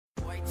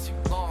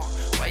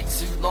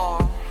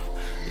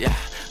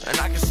And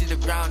I can see the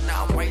ground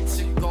now, way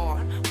too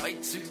gone, way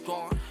too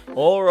gone.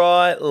 All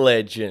right,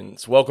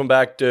 legends. Welcome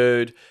back,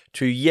 dude,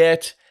 to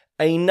yet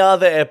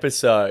another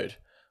episode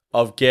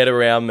of Get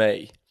Around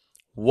Me.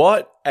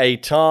 What a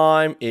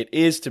time it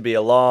is to be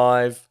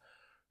alive,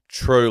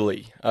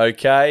 truly,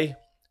 okay?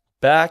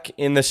 Back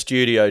in the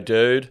studio,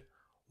 dude.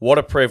 What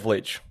a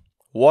privilege.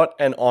 What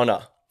an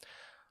honor.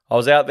 I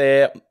was out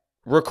there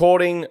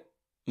recording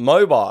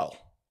mobile.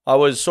 I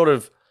was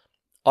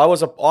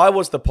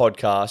the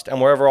podcast, and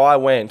wherever I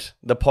went,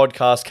 the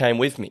podcast came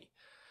with me.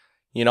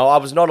 You know, I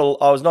was not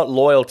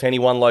loyal to any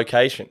one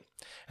location.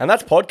 And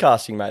that's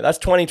podcasting, mate. That's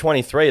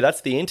 2023.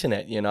 That's the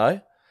internet, you know.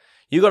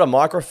 You got a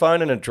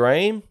microphone and a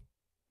dream.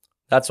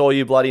 That's all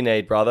you bloody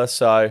need, brother.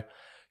 So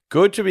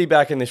good to be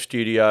back in the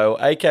studio,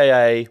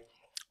 aka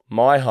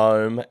my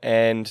home,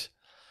 and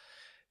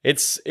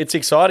it's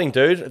exciting,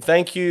 dude.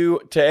 Thank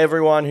you to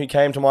everyone who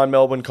came to my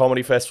Melbourne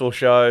Comedy Festival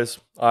shows.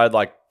 I had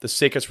like the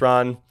sickest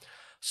run,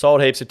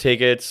 sold heaps of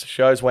tickets,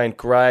 shows went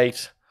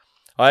great.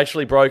 I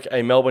actually broke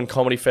a Melbourne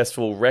Comedy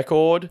Festival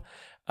record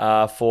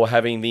for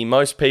having the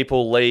most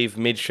people leave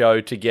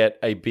mid-show to get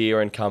a beer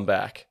and come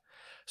back.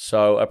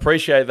 So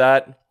appreciate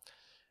that.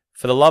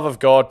 For the love of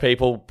God,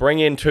 people, bring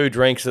in 2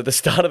 drinks at the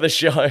start of the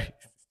show.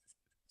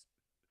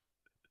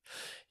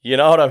 You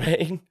know what I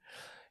mean?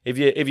 If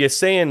you're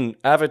seeing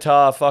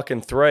Avatar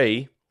fucking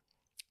 3,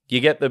 you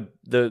get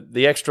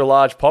the extra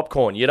large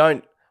popcorn. You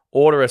don't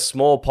order a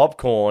small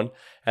popcorn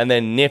and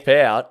then nip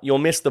out. You'll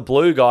miss the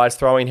blue guys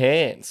throwing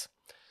hands.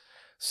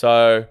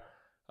 So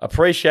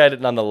appreciate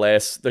it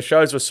nonetheless. The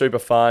shows were super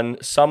fun.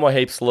 Some were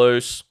heaps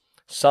loose.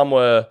 Some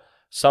were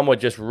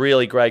just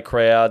really great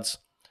crowds.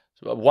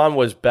 One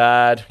was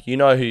bad. You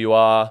know who you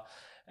are.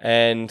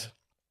 And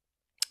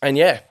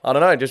yeah, I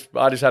don't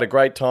know. I just had a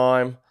great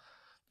time.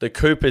 The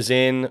Cooper's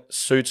Inn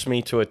suits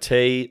me to a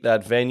T,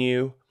 that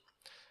venue.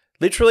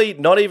 Literally,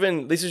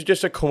 this is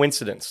just a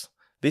coincidence.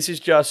 This is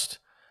just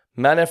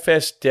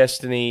manifest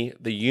destiny,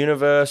 the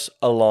universe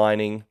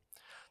aligning.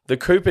 The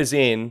Cooper's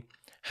Inn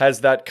has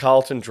that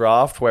Carlton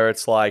draft where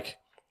it's like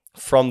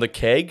from the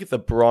keg, the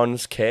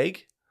bronze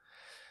keg.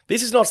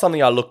 This is not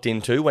something I looked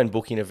into when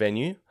booking a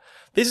venue.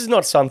 This is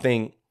not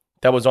something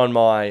that was on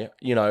my,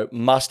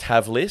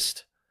 must-have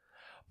list.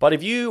 But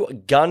if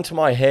you, gun to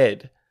my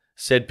head,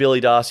 said, Billy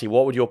Darcy,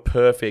 what would your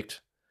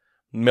perfect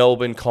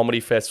Melbourne Comedy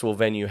Festival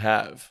venue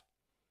have?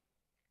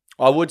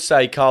 I would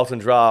say Carlton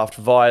Draft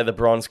via the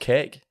bronze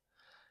keg.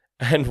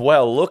 And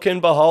well, look and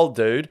behold,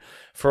 dude,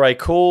 for a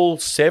cool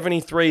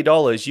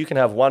 $73, you can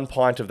have 1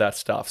 pint of that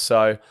stuff.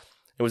 So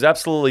it was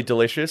absolutely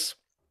delicious.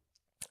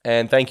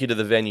 And thank you to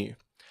the venue.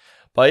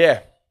 But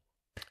yeah,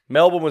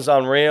 Melbourne was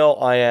unreal.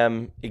 I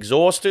am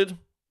exhausted,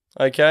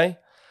 okay?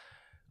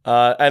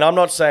 And I'm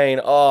not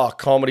saying,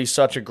 comedy's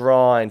such a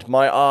grind.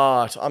 My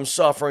art, I'm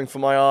suffering for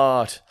my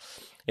art.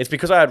 It's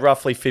because I had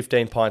roughly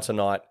 15 pints a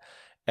night.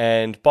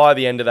 And by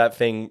the end of that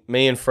thing,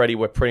 me and Freddie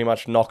were pretty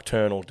much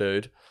nocturnal,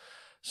 dude.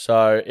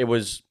 So it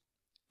was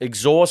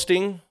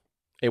exhausting.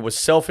 It was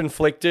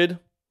self-inflicted.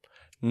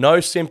 No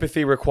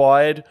sympathy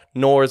required,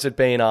 nor is it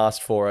being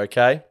asked for,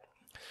 okay?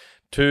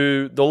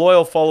 To the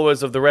loyal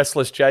followers of The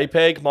Restless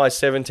JPEG, my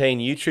 17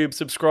 YouTube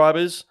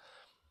subscribers,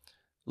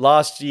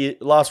 last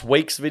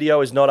week's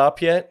video is not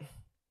up yet.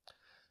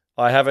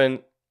 I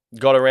haven't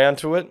got around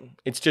to it.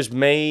 It's just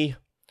me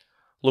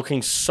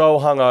looking so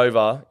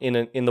hungover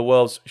in the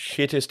world's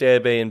shittest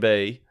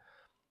Airbnb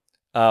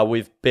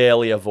with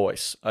barely a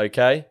voice,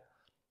 okay?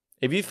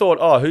 If you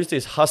thought, who's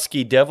this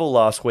husky devil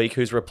last week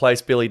who's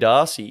replaced Billy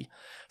Darcy?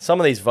 Some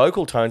of these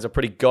vocal tones are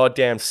pretty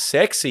goddamn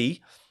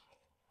sexy.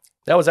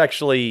 That was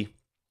actually,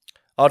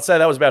 I'd say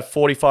that was about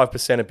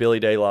 45% of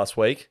Billy D last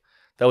week.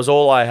 That was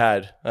all I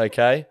had,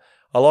 okay?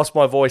 I lost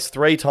my voice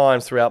 3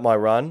 times throughout my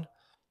run.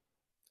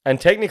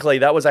 And technically,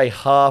 that was a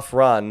half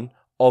run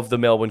of the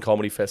Melbourne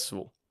Comedy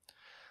Festival.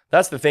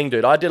 That's the thing,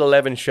 dude. I did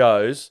 11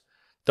 shows.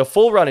 The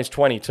full run is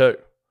 22.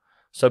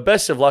 So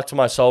best of luck to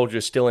my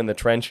soldiers still in the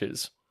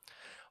trenches.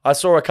 I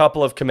saw a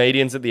couple of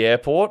comedians at the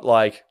airport,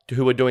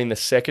 who were doing the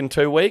second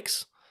 2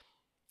 weeks.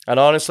 And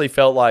I honestly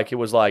felt like it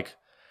was like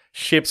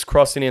ships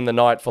crossing in the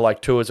night for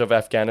tours of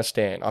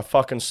Afghanistan. I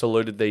fucking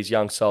saluted these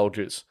young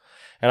soldiers.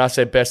 And I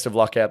said, best of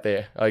luck out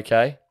there,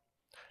 okay?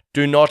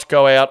 Do not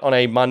go out on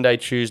a Monday,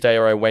 Tuesday,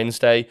 or a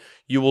Wednesday.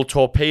 You will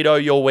torpedo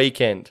your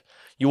weekend.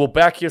 You will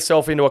back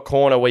yourself into a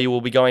corner where you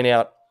will be going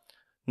out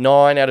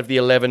 9 out of the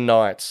 11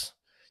 nights.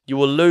 You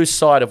will lose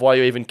sight of why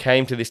you even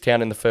came to this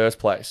town in the first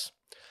place,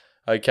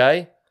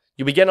 okay?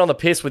 You'll be getting on the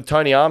piss with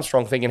Tony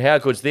Armstrong thinking, how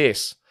good's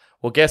this?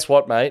 Well, guess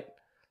what, mate?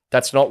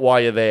 That's not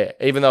why you're there.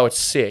 Even though it's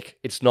sick,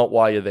 it's not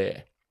why you're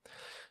there.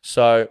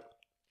 So,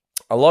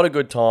 a lot of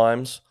good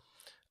times.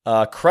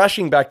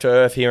 Crashing back to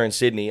earth here in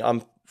Sydney.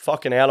 I'm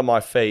fucking out of my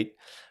feet.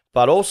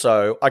 But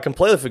also, I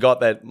completely forgot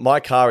that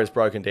my car is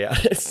broken down.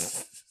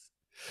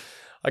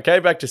 I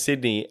came back to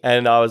Sydney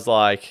and I was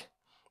like,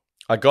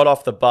 I got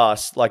off the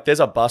bus. There's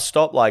a bus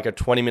stop, a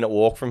 20-minute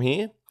walk from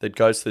here that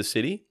goes to the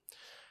city.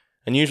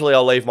 And usually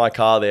I'll leave my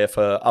car there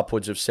for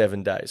upwards of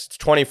 7 days. It's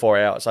 24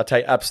 hours. I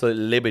take absolute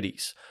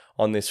liberties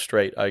on this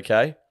street,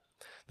 okay?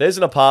 There's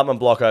an apartment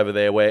block over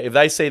there where if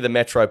they see the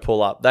metro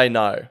pull up, they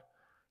know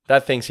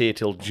that thing's here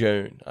till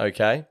June,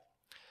 okay?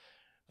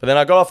 But then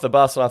I got off the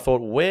bus and I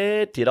thought,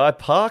 where did I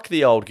park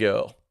the old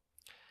girl?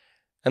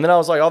 And then I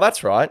was like, oh,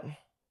 that's right.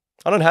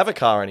 I don't have a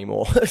car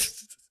anymore.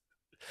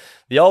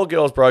 The old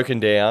girl's broken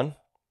down.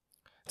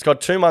 It's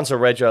got 2 months of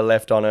rego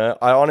left on her.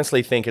 I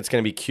honestly think it's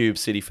going to be Cube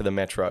City for the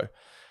metro,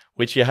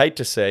 which you hate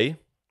to see.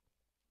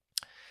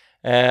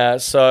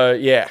 So,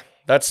 yeah,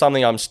 that's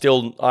something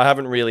I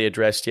haven't really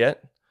addressed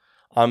yet.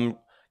 I'm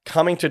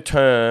coming to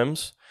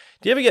terms.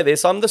 Do you ever get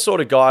this? I'm the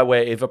sort of guy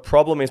where if a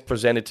problem is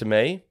presented to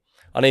me,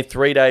 I need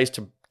 3 days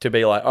to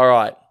be like, all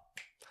right,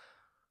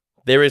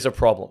 there is a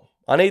problem.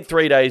 I need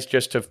 3 days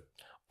just to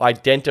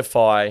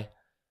identify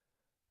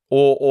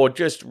or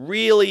just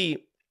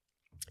really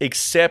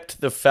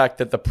accept the fact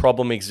that the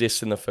problem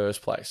exists in the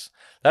first place.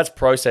 That's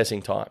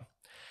processing time.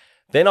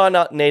 Then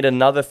I need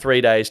another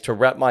 3 days to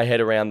wrap my head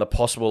around the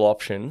possible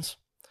options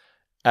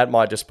at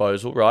my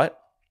disposal, right?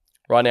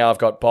 Right now I've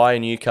got buy a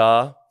new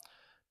car,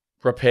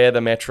 repair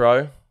the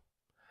metro,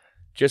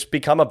 just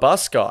become a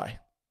bus guy,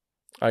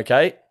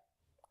 okay?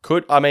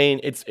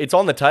 It's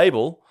on the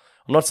table.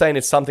 I'm not saying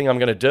it's something I'm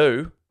going to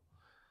do,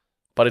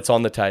 but it's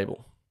on the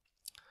table.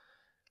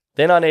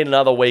 Then I need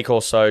another week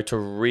or so to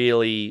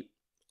really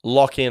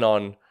lock in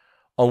on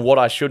what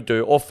I should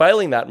do. Or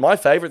failing that, my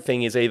favorite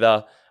thing is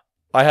either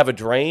I have a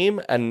dream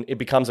and it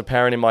becomes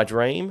apparent in my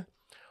dream,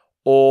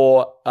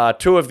 or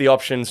two of the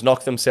options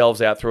knock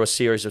themselves out through a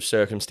series of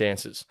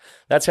circumstances.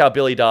 That's how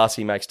Billy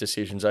Darcy makes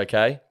decisions,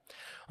 okay?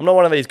 I'm not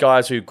one of these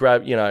guys who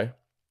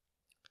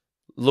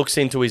looks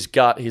into his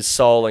gut, his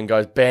soul, and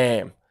goes,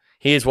 bam,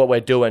 here's what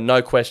we're doing,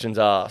 no questions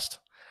asked.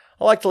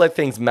 I like to let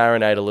things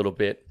marinate a little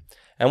bit.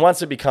 And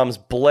once it becomes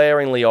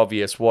blaringly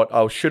obvious what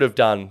I should have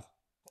done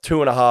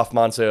 2.5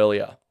 months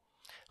earlier,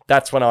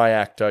 that's when I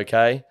act,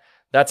 okay?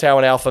 That's how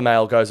an alpha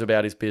male goes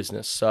about his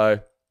business.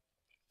 So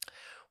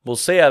we'll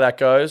see how that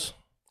goes.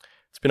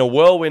 It's been a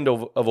whirlwind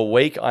of a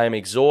week. I am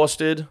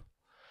exhausted.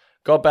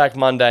 Got back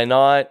Monday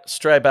night,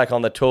 straight back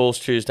on the tools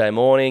Tuesday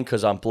morning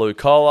because I'm blue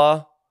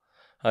collar,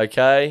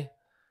 okay?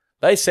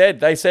 They said,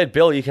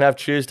 Bill, you can have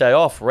Tuesday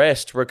off,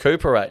 rest,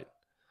 recuperate.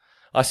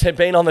 I said,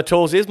 being on the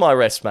tools is my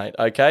rest, mate,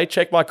 okay?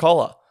 Check my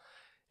collar.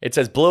 It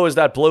says blue as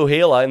that blue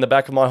healer in the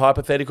back of my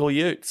hypothetical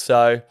ute.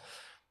 So,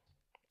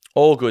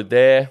 all good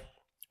there.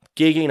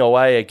 Gigging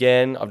away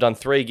again. I've done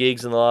 3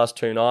 gigs in the last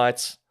 2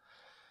 nights.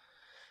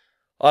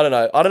 I don't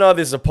know if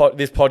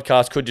this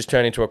podcast could just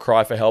turn into a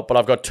cry for help, but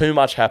I've got too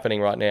much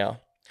happening right now.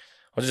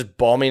 I'm just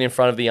bombing in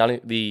front of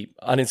the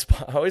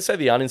uninspired. I always say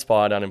the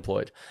uninspired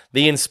unemployed.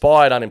 The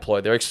inspired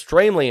unemployed. They're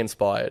extremely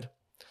inspired.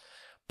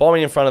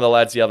 Bombing in front of the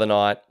lads the other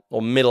night,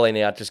 or middling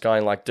out, just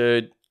going like,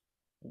 dude,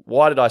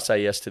 why did I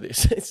say yes to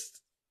this?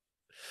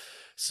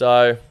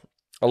 So,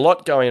 a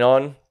lot going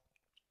on.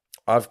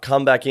 I've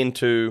come back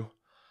into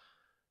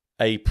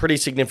a pretty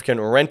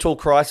significant rental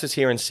crisis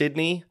here in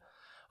Sydney.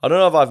 I don't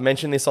know if I've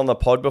mentioned this on the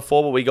pod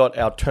before, but we got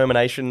our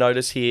termination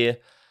notice here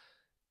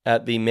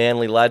at the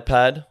Manly Lad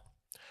Pad.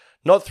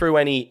 Not through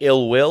any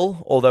ill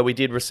will, although we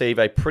did receive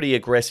a pretty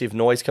aggressive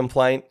noise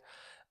complaint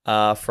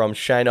from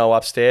Shano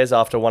upstairs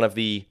after one of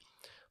the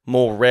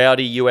more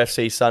rowdy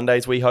UFC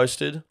Sundays we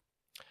hosted.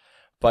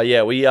 But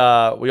yeah, we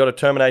got a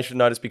termination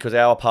notice because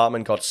our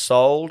apartment got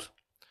sold.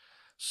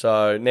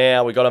 So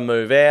now we got to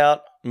move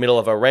out, middle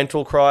of a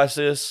rental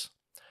crisis.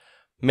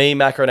 Me,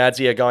 Macca and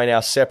Adzi are going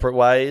our separate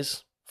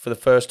ways for the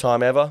first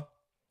time ever.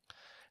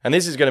 And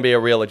this is going to be a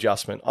real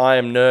adjustment. I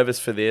am nervous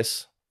for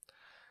this.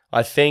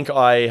 I think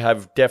I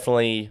have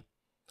definitely...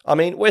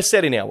 we're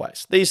set in our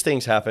ways. These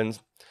things happen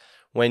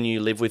when you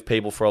live with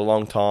people for a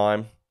long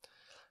time.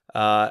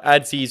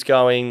 Adzi's he's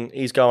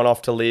going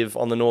off to live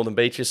on the Northern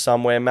Beaches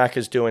somewhere.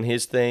 Macca's doing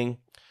his thing.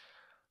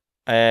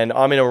 And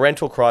I'm in a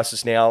rental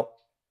crisis now,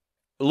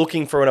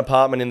 looking for an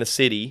apartment in the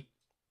city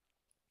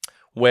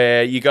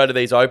where you go to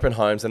these open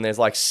homes and there's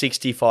like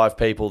 65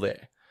 people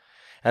there.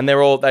 And they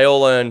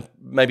all earn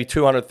maybe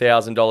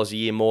 $200,000 a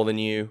year more than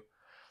you.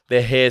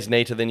 Their hair's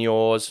neater than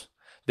yours.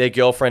 Their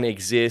girlfriend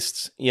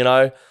exists,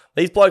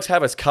 These blokes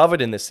have us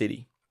covered in the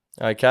city,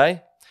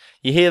 okay?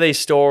 You hear these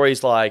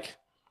stories like,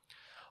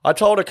 I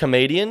told a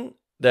comedian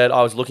that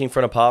I was looking for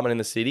an apartment in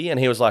the city and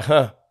he was like,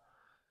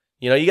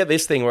 you get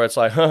this thing where it's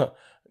like,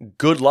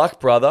 good luck,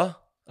 brother,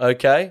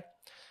 okay?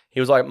 He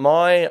was like,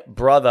 my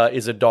brother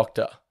is a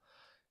doctor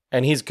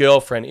and his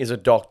girlfriend is a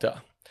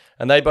doctor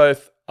and they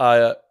both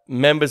are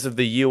members of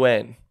the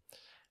UN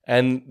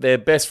and their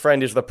best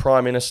friend is the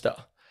Prime Minister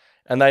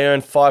and they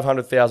earn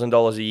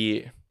 $500,000 a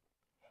year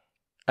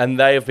and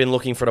they have been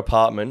looking for an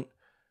apartment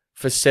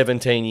for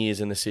 17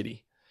 years in the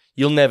city.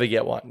 You'll never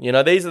get one.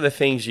 These are the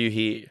things you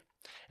hear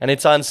and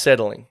it's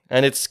unsettling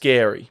and it's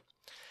scary.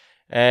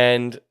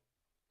 And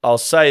I'll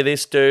say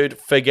this, dude,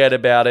 forget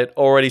about it.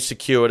 Already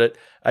secured it.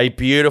 A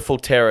beautiful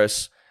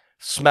terrace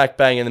smack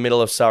bang in the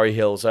middle of Surrey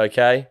Hills,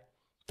 okay?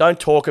 Don't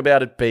talk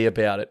about it, be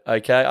about it,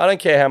 okay? I don't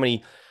care how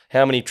many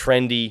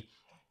trendy,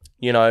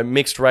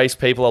 mixed race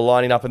people are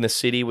lining up in the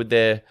city with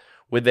their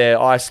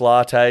iced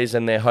lattes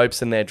and their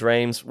hopes and their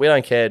dreams. We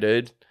don't care,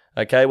 dude.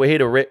 Okay, we're here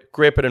to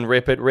grip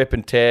it, rip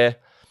and tear.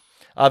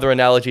 Other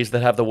analogies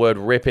that have the word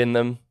rip in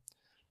them.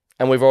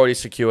 And we've already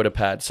secured a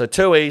pad. So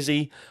too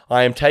easy.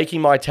 I am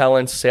taking my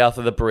talents south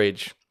of the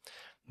bridge.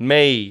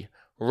 Me,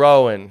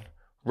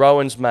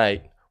 Rowan's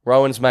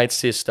mate's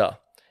sister.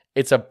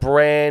 It's a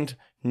brand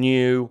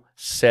new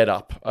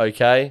setup,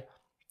 okay?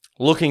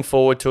 Looking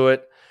forward to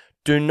it.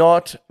 Do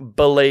not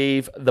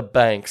believe the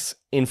banks.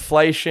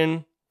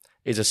 Inflation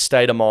is a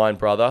state of mind,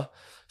 brother.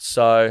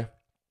 So,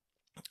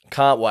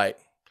 can't wait.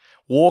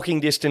 Walking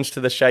distance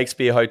to the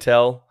Shakespeare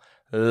Hotel.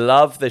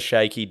 Love the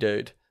shaky,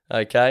 dude.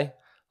 Okay?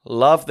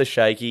 Love the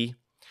shaky.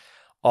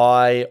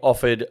 I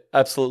offered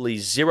absolutely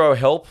zero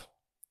help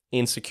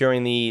in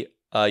securing the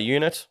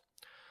unit.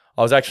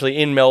 I was actually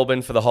in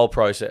Melbourne for the whole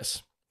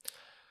process.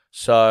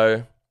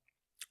 So,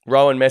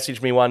 Rowan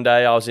messaged me one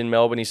day. I was in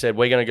Melbourne. He said,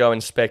 we're going to go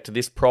inspect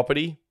this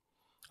property.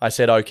 I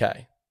said,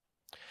 okay.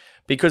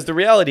 Because the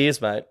reality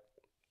is, mate,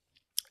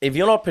 if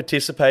you're not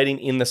participating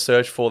in the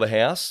search for the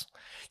house,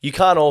 you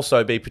can't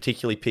also be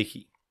particularly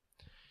picky.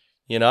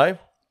 You know?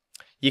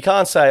 You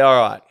can't say, all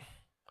right,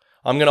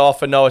 I'm going to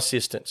offer no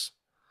assistance.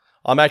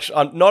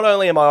 Not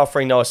only am I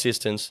offering no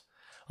assistance,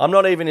 I'm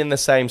not even in the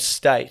same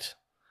state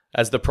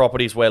as the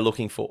properties we're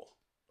looking for.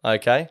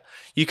 Okay?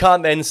 You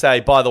can't then say,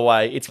 by the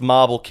way, it's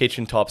marble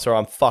kitchen tops or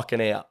I'm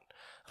fucking out.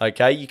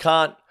 Okay? You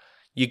can't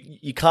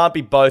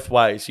be both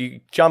ways.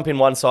 You jump in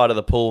one side of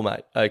the pool,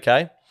 mate.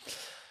 Okay?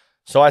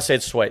 So I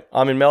said, sweet.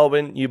 I'm in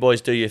Melbourne. You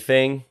boys do your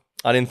thing.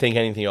 I didn't think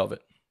anything of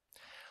it.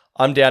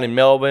 I'm down in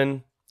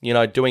Melbourne,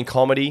 doing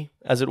comedy,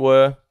 as it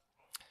were.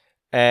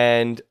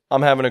 And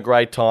I'm having a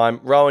great time.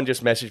 Rowan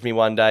just messaged me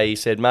one day. He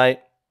said, mate,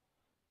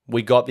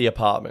 we got the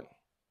apartment.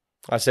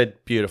 I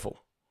said, beautiful.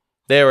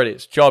 There it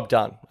is. Job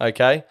done.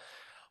 Okay?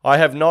 I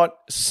have not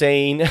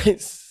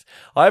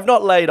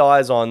laid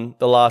eyes on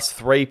the last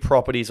 3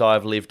 properties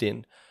I've lived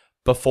in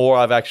before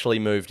I've actually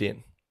moved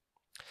in.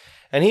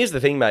 And here's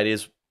the thing, mate,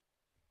 is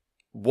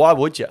why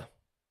would you?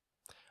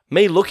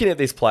 Me looking at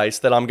this place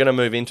that I'm going to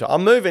move into,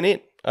 I'm moving in,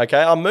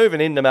 okay? I'm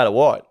moving in no matter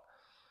what.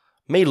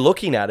 Me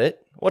looking at it,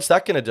 what's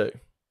that going to do?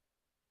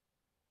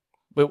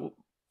 But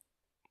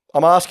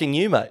I'm asking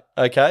you, mate,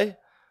 okay?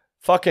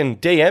 Fucking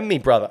DM me,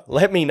 brother.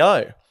 Let me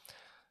know.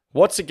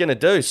 What's it going to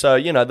do? So,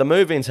 the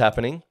move-in's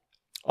happening.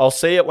 I'll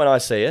see it when I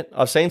see it.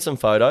 I've seen some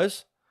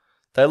photos.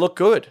 They look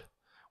good.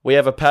 We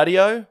have a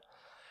patio.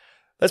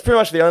 That's pretty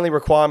much the only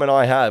requirement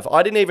I have.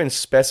 I didn't even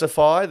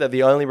specify that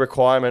the only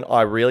requirement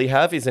I really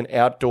have is an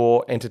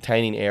outdoor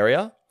entertaining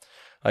area.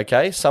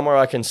 Okay? Somewhere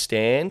I can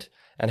stand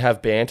and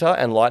have banter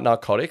and light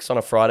narcotics on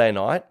a Friday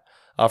night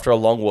after a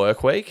long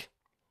work week.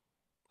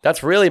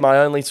 That's really my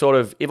only sort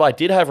of, if I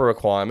did have a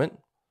requirement,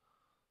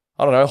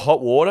 I don't know,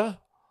 hot water,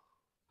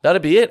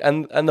 that'd be it.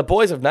 And the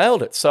boys have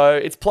nailed it. So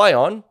it's play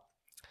on.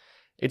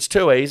 It's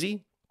too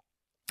easy.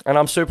 And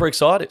I'm super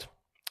excited.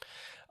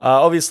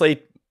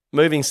 Obviously,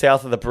 moving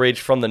south of the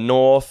bridge from the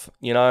north,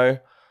 a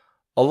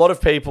lot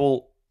of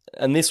people,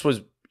 and this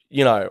was,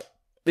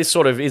 this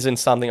sort of isn't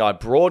something I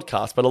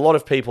broadcast, but a lot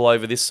of people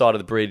over this side of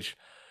the bridge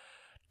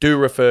do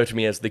refer to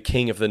me as the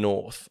king of the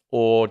north,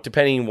 or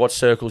depending on what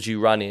circles you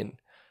run in,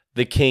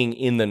 the king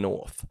in the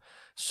north.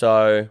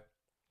 So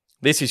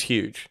this is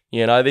huge.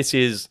 This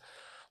is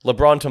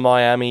LeBron to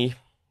Miami.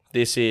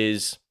 This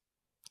is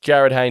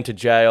Jared Hayne to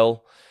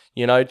jail.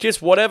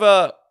 Just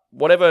whatever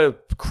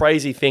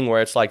crazy thing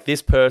where it's like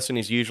this person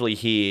is usually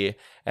here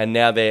and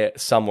now they're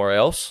somewhere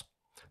else.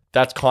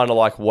 That's kind of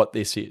like what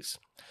this is.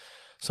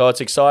 So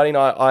it's exciting.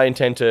 I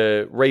intend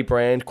to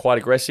rebrand quite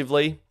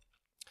aggressively.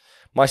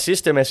 My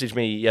sister messaged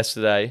me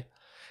yesterday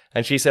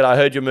and she said, I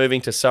heard you're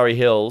moving to Surrey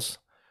Hills.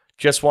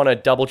 Just want to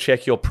double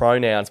check your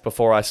pronouns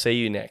before I see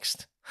you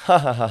next. Ha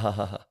ha ha ha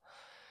ha.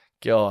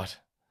 God.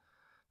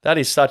 That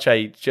is such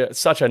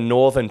a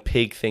northern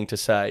pig thing to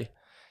say,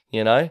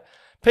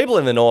 People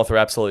in the north are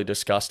absolutely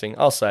disgusting.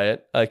 I'll say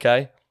it,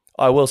 okay?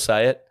 I will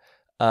say it.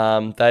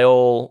 They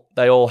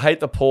all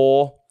hate the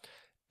poor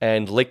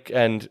and lick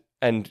and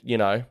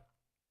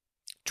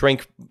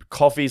drink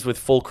coffees with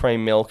full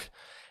cream milk,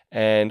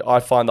 and I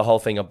find the whole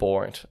thing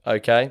abhorrent,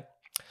 okay?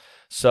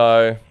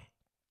 So,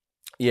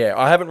 yeah,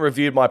 I haven't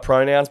reviewed my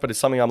pronouns, but it's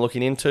something I'm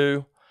looking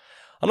into.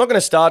 I'm not going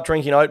to start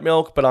drinking oat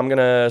milk, but I'm going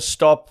to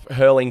stop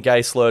hurling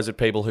gay slurs at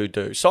people who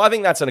do. So I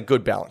think that's in a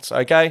good balance,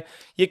 okay?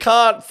 You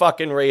can't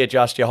fucking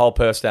readjust your whole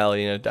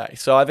personality in a day.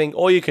 So I think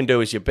all you can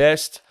do is your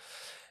best,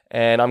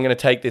 and I'm going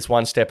to take this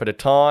one step at a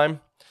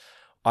time.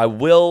 I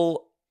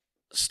will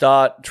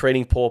start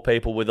treating poor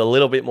people with a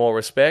little bit more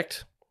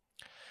respect.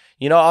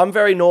 I'm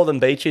very Northern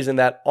Beaches in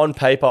that on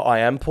paper I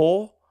am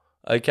poor,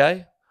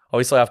 okay?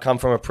 Obviously I've come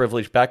from a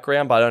privileged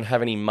background, but I don't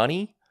have any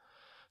money.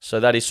 So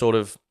that is sort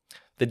of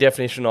the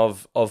definition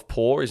of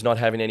poor, is not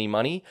having any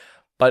money.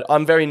 But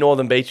I'm very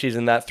Northern Beaches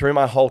in that through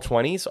my whole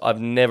 20s, I've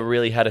never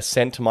really had a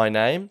cent to my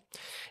name.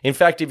 In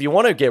fact, if you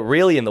want to get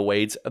really in the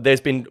weeds,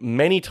 there's been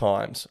many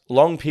times,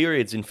 long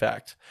periods in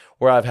fact,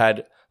 where I've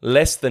had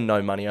less than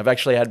no money. I've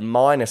actually had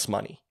minus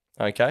money,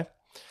 okay?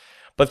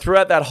 But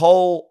throughout that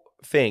whole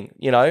thing,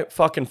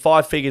 fucking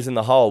 5 figures in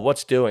the hole,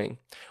 what's doing?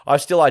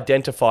 I've still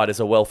identified as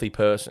a wealthy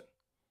person,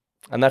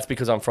 And that's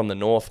because I'm from the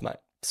north, mate.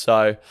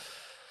 So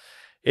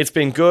it's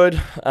been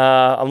good.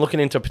 I'm looking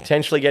into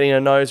potentially getting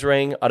a nose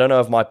ring. I don't know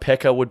if my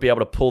pecker would be able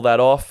to pull that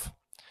off.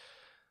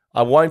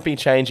 I won't be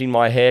changing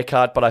my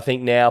haircut, but I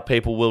think now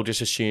people will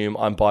just assume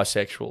I'm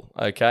bisexual,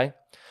 okay?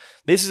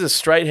 This is a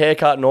straight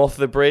haircut north of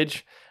the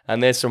bridge,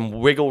 and there's some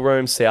wiggle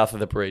room south of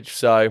the bridge.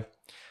 So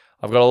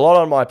I've got a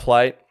lot on my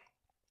plate,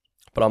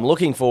 but I'm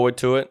looking forward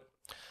to it.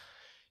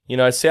 You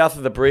know, south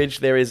of the bridge,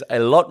 there is a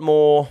lot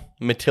more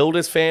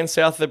Matildas fans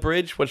south of the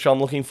bridge, which I'm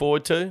looking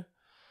forward to.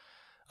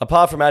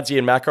 Apart from Adzi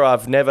and Macca,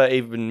 I've never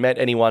even met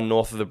anyone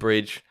north of the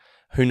bridge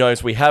who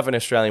knows we have an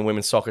Australian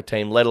women's soccer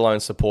team, let alone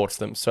supports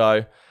them.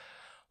 So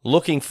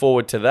looking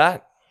forward to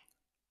that.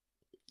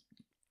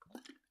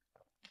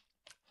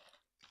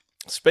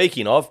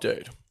 Speaking of,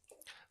 dude.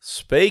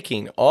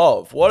 Speaking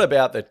of, what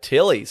about the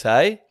Tillies,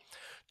 hey?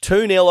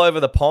 2-0 over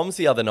the Poms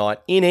the other night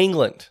in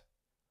England.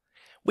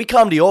 We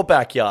come to your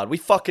backyard. We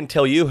fucking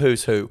tell you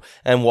who's who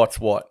and what's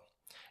what.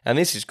 And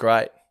this is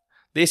great.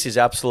 This is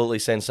absolutely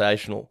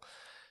sensational.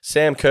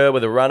 Sam Kerr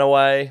with a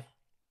runaway.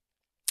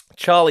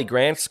 Charlie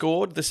Grant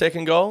scored the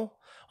second goal.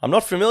 I'm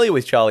not familiar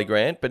with Charlie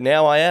Grant, but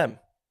now I am.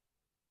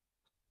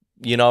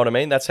 You know what I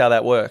mean? That's how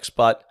that works.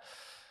 But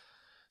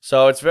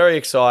so it's very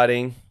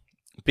exciting.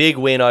 Big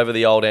win over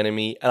the old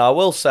enemy. And I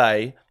will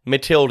say,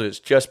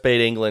 Matildas just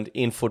beat England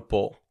in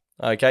football.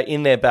 Okay,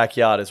 in their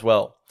backyard as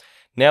well.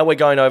 Now we're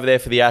going over there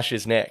for the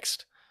Ashes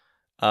next.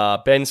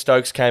 Ben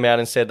Stokes came out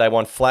and said they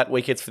want flat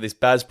wickets for this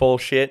Bazball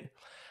shit.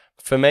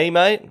 For me,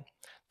 mate,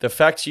 the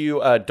fact you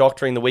are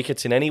doctoring the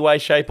wickets in any way,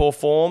 shape or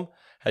form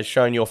has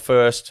shown your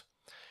first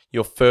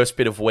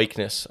bit of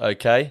weakness,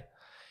 okay?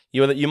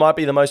 You might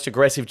be the most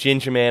aggressive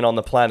ginger man on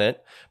the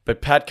planet,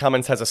 but Pat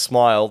Cummins has a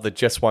smile that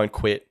just won't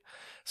quit.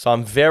 So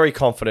I'm very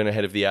confident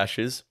ahead of the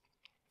Ashes.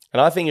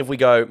 And I think if we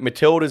go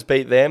Matildas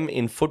beat them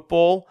in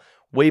football,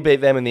 we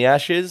beat them in the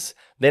Ashes,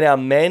 then our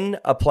men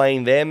are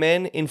playing their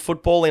men in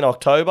football in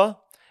October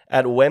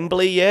at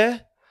Wembley, yeah?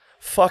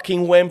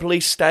 Fucking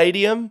Wembley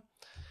Stadium.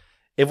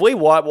 If we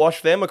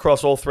whitewash them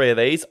across all three of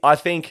these, I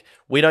think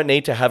we don't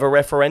need to have a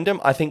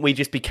referendum. I think we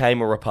just became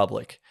a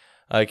republic,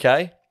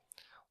 okay?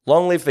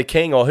 Long live the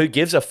king, or who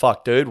gives a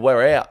fuck, dude?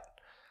 We're out.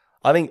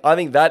 I think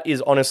that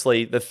is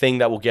honestly the thing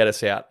that will get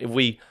us out. If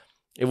we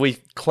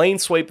clean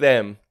sweep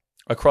them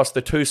across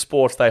the two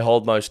sports they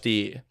hold most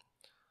dear,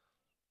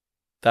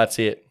 that's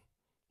it.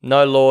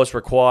 No laws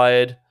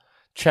required.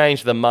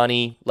 Change the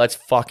money. Let's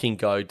fucking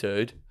go,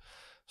 dude.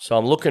 So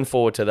I'm looking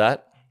forward to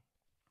that.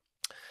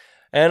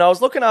 And I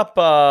was looking up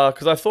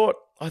because I thought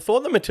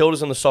the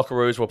Matildas and the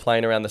Socceroos were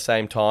playing around the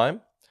same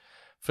time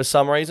for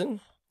some reason.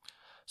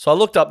 So I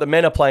looked up, the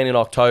men are playing in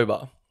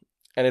October,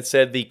 and it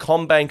said the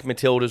Combank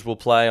Matildas will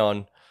play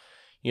on,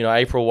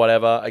 April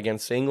whatever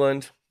against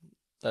England.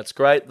 That's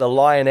great. The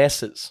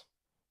Lionesses,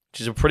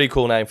 which is a pretty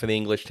cool name for the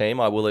English team,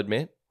 I will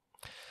admit.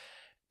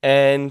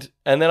 And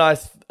then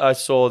I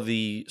saw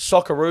the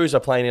Socceroos are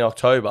playing in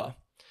October.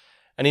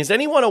 And is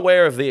anyone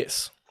aware of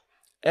this?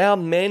 Our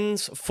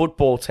men's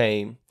football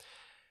team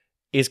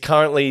is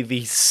currently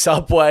the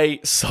Subway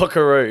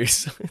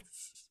Socceroos.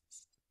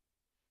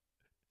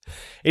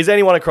 Is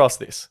anyone across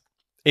this?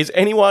 Is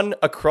anyone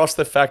across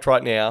the fact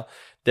right now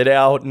that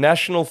our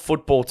national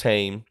football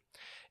team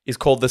is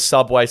called the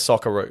Subway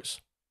Socceroos?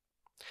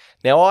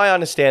 Now, I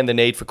understand the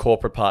need for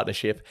corporate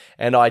partnership,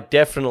 and I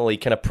definitely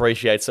can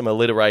appreciate some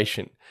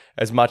alliteration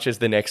as much as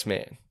the next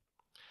man.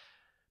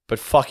 But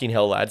fucking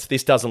hell, lads,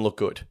 this doesn't look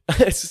good.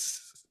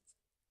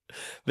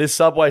 This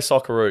Subway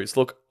Socceroos,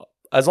 look,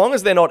 as long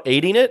as they're not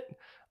eating it,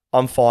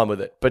 I'm fine with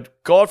it.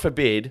 But God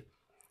forbid,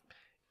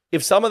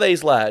 if some of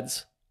these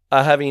lads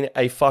are having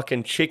a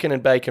fucking chicken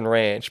and bacon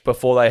ranch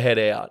before they head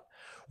out,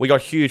 we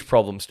got huge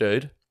problems,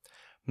 dude.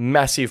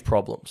 Massive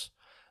problems.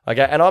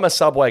 Okay, and I'm a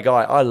Subway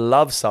guy. I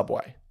love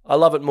Subway. I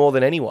love it more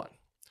than anyone.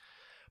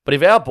 But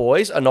if our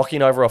boys are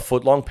knocking over a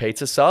foot-long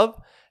pizza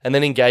sub and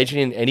then engaging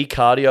in any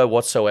cardio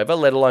whatsoever,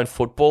 let alone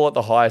football at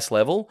the highest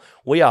level,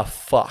 we are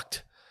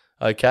fucked.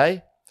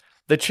 Okay?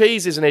 The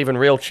cheese isn't even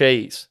real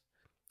cheese.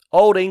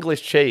 Old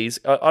English cheese,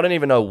 I don't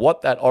even know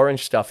what that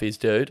orange stuff is,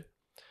 dude.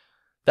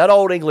 That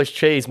old English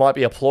cheese might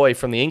be a ploy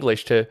from the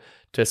English to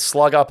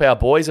slug up our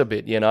boys a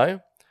bit,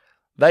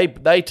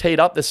 They teed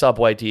up the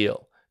Subway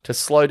deal to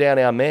slow down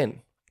our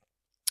men.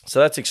 So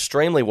that's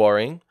extremely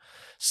worrying.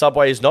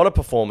 Subway is not a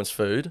performance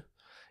food.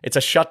 It's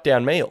a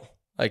shutdown meal,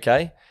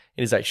 okay?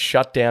 It is a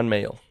shutdown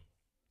meal.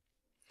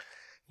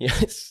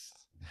 Yes.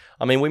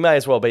 I mean, we may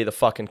as well be the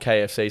fucking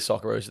KFC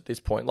Socceroos at this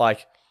point.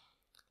 Like,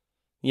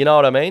 you know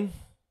what I mean?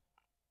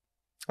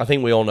 I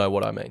think we all know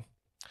what I mean.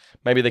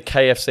 Maybe the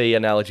KFC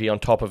analogy on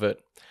top of it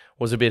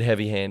was a bit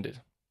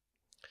heavy-handed.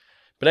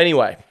 But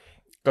anyway,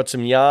 got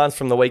some yarns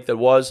from the week that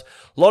was.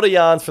 A lot of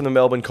yarns from the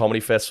Melbourne Comedy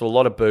Festival, a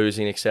lot of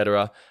boozing,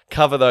 etc.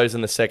 Cover those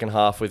in the second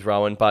half with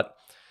Rowan, but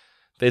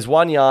there's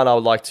one yarn I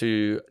would like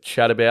to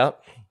chat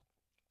about.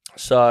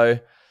 So,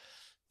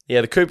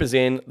 yeah, the Cooper's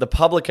Inn, the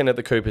publican at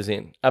the Cooper's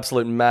Inn.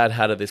 Absolute mad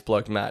hatter, this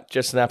bloke, Matt.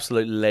 Just an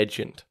absolute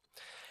legend.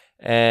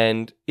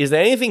 And is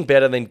there anything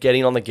better than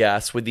getting on the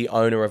gas with the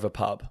owner of a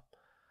pub?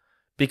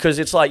 Because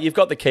it's like you've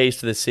got the keys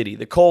to the city.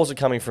 The calls are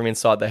coming from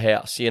inside the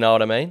house. You know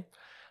what I mean?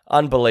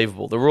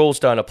 Unbelievable. The rules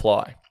don't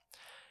apply.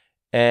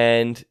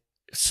 And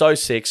so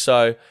sick.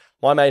 So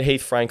my mate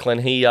Heath Franklin,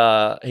 he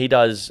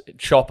does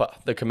Chopper,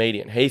 the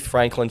comedian. Heath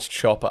Franklin's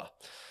Chopper.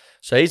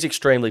 So he's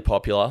extremely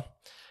popular.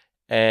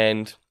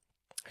 And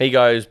he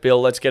goes, Bill,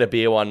 let's get a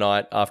beer one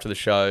night after the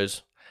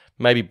shows.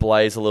 Maybe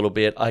blaze a little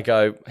bit. I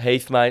go,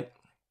 Heath, mate,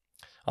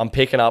 I'm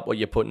picking up what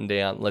you're putting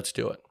down. Let's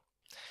do it.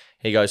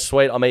 He goes,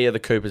 sweet, I'll meet you at the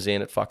Cooper's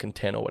Inn at fucking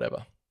 10 or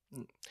whatever.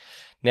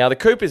 Now, the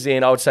Cooper's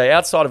Inn, I would say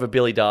outside of a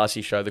Billy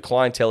Darcy show, the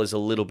clientele is a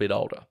little bit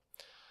older.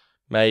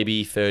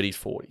 Maybe 30s,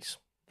 40s.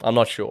 I'm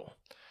not sure.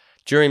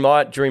 During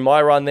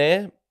my run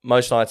there,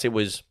 most nights it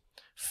was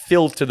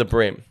filled to the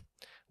brim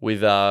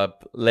with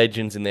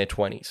legends in their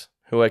 20s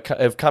who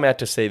have come out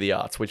to see the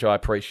arts, which I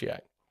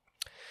appreciate.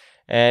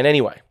 And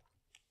anyway,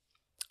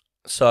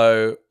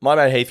 so my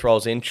mate Heath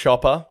rolls in,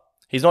 Chopper.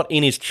 He's not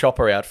in his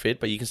Chopper outfit,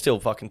 but you can still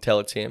fucking tell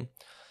it's him.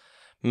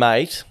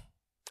 Mate,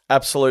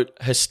 absolute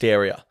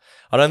hysteria.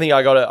 I don't think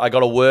I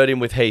got a word in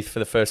with Heath for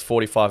the first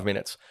 45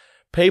 minutes.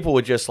 People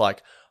were just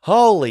like,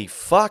 holy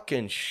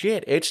fucking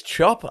shit, it's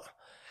Chopper.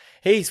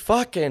 He's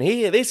fucking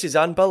here. This is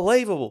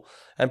unbelievable.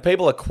 And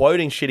people are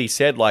quoting shit he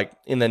said like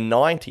in the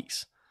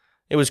 90s.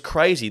 It was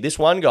crazy. This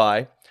one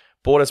guy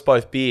bought us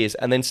both beers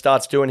and then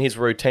starts doing his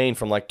routine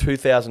from like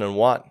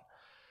 2001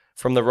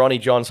 from the Ronnie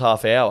Johns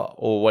half hour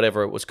or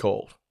whatever it was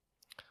called.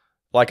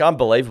 Like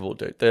unbelievable,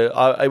 dude.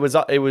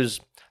 It was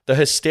the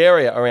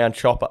hysteria around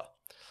Chopper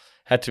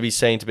had to be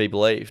seen to be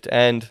believed.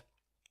 And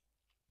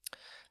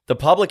the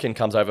publican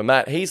comes over,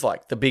 Matt. He's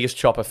like the biggest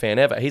Chopper fan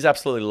ever. He's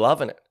absolutely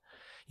loving it.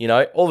 You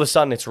know, all of a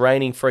sudden it's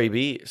raining free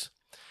beers.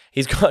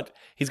 He's got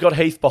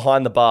Heath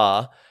behind the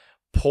bar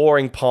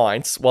pouring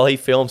pints while he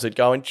films it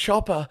going,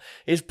 Chopper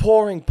is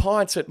pouring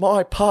pints at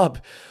my pub.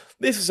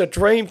 This is a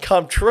dream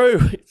come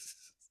true.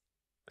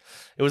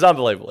 It was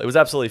unbelievable. It was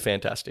absolutely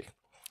fantastic.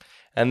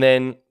 And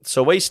then,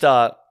 so we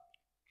start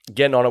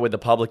getting on it with the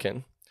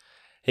publican.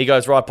 He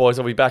goes, right, boys,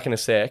 I'll be back in a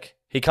sec.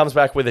 He comes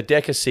back with a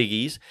deck of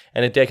ciggies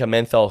and a deck of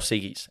menthol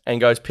ciggies and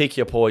goes, pick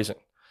your poison.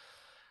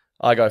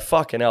 I go,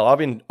 fucking hell, I've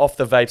been off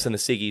the vapes and the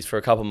ciggies for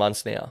a couple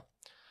months now.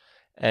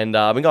 And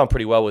I've been going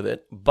pretty well with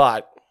it.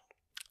 But,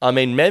 I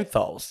mean,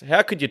 menthols.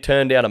 How could you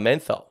turn down a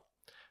menthol?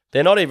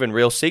 They're not even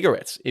real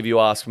cigarettes, if you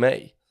ask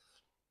me.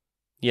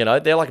 You know,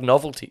 they're like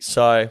novelties.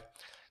 So,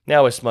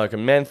 now we're smoking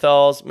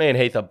menthols. Me and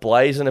Heath are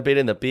blazing a bit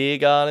in the beer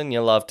garden.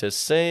 You love to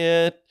see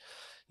it.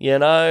 You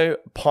know,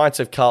 pints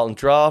of Carlton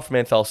Draft,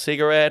 menthol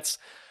cigarettes.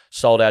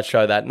 Sold out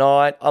show that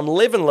night. I'm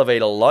living La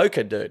Vida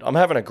Loca, dude. I'm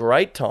having a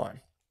great time.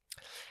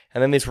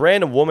 And then this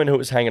random woman who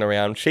was hanging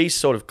around, she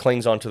sort of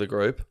clings onto the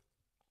group.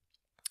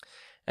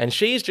 And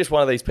she's just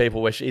one of these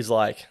people where she's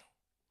like,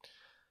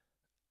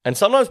 and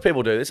sometimes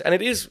people do this, and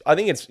it is, I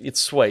think it's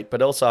sweet,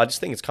 but also I just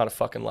think it's kind of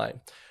fucking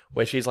lame,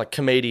 where she's like,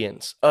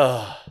 comedians,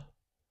 ugh,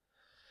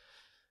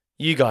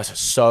 you guys are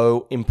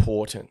so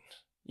important.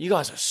 You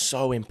guys are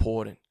so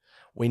important.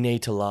 We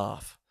need to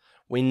laugh.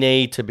 We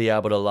need to be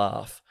able to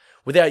laugh.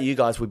 Without you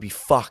guys, we'd be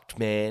fucked,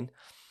 man.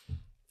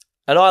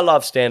 And I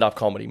love stand-up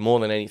comedy more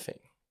than anything.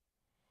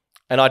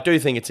 And I do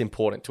think it's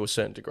important to a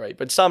certain degree.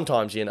 But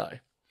sometimes, you know, it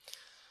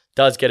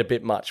does get a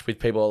bit much with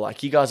people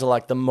like, you guys are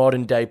like the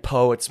modern day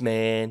poets,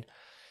 man.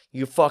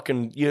 You're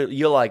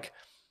like,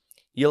 I'm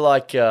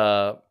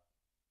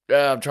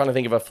trying to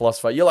think of a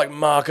philosopher. You're like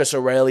Marcus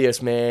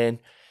Aurelius, man.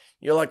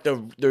 You're like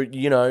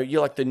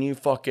you're like the new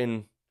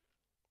fucking,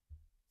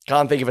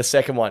 can't think of a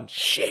second one.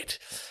 Shit.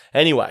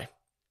 Anyway,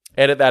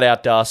 edit that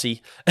out,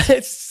 Darcy.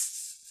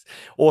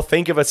 Or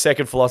think of a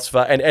second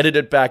philosopher and edit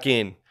it back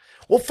in.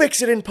 We'll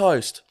fix it in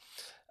post.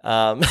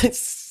 But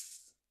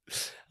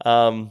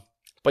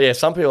yeah,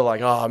 some people are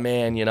like, oh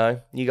man, you know,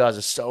 you guys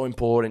are so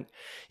important.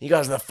 You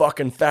guys are the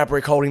fucking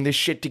fabric holding this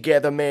shit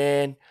together,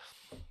 man.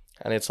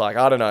 And it's like,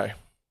 I don't know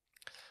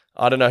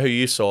who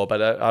you saw,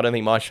 but I don't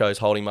think my show's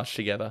holding much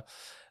together.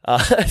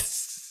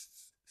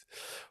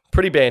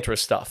 Pretty banterous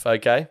stuff,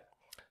 okay?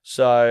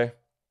 So,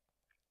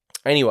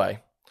 anyway,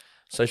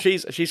 so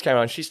she's came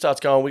on, she starts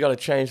going, we got to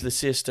change the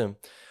system.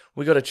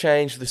 We got to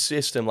change the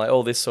system, like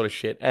all this sort of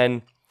shit.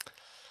 And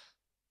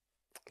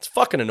it's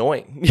fucking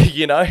annoying,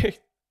 you know?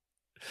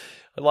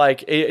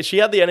 Like, she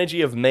had the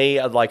energy of me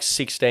at like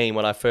 16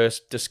 when I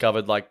first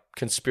discovered like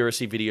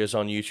conspiracy videos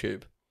on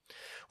YouTube.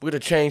 We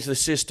got to change the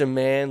system,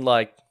 man.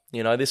 Like,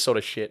 you know, this sort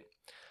of shit.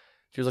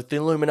 She was like, the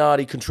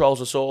Illuminati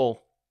controls us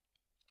all.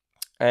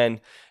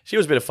 And she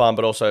was a bit of fun,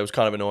 but also it was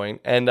kind of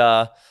annoying. And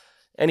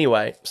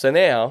anyway, so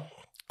now,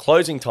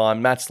 closing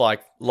time, Matt's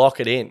like, lock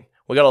it in.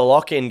 We got a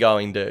lock-in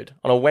going, dude,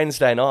 on a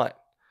Wednesday night.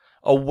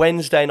 A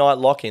Wednesday night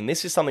lock-in.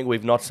 This is something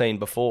we've not seen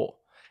before.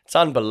 It's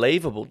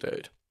unbelievable,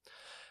 dude.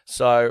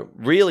 So,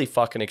 really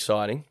fucking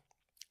exciting.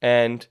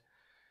 And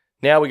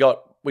now we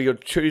got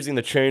choosing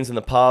the tunes in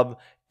the pub,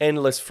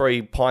 endless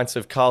free pints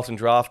of Carlton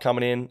Draft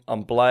coming in.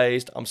 I'm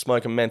blazed. I'm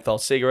smoking menthol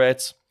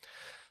cigarettes.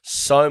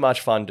 So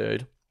much fun,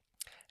 dude.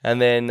 And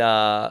then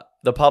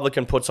the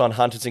publican puts on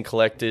Hunters and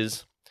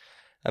Collectors,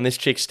 and this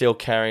chick's still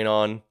carrying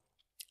on.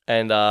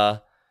 And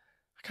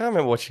I can't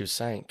remember what she was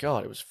saying.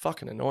 God, it was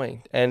fucking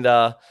annoying. And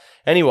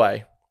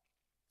anyway,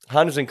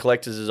 Hunters and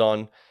Collectors is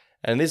on,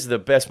 and this is the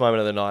best moment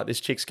of the night. This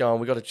chick's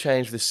going, we got to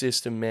change the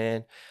system,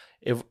 man.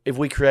 If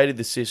we created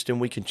the system,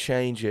 we can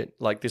change it.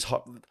 Like this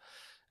hot.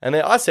 And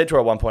then I said to her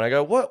at one point, I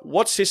go,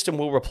 what system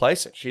will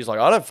replace it? She's like,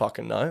 I don't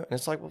fucking know. And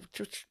it's like, well,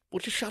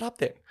 just shut up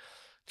then.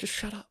 Just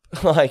shut up.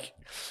 Like,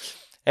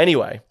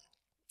 anyway.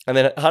 And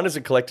then Hunters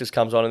and Collectors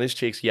comes on, and this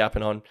chick's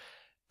yapping on.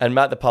 And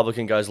Matt the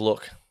Publican goes,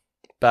 look,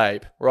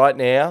 babe, right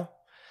now,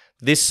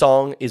 this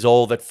song is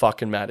all that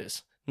fucking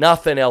matters.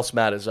 Nothing else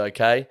matters,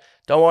 okay?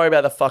 Don't worry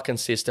about the fucking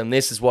system.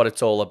 This is what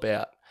it's all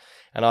about.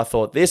 And I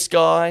thought, this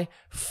guy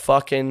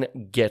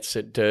fucking gets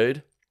it,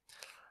 dude.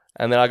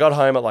 And then I got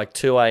home at like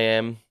 2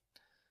 a.m.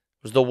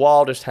 It was the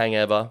wildest hang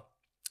ever.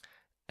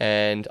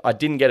 And I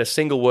didn't get a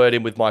single word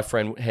in with my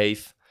friend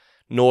Heath,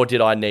 nor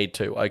did I need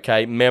to,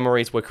 okay?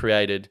 Memories were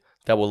created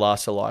that will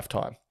last a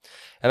lifetime.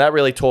 And that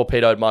really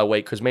torpedoed my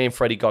week because me and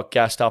Freddie got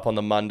gassed up on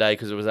the Monday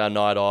because it was our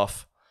night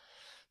off.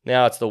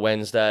 Now it's the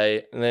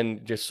Wednesday, and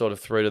then just sort of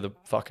through to the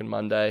fucking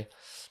Monday.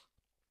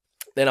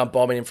 Then I'm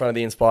bombing in front of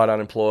the Inspired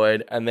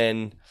Unemployed, and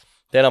then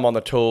I'm on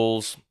the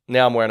tools.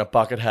 Now I'm wearing a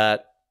bucket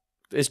hat.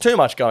 There's too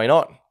much going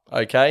on,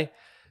 okay?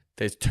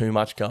 There's too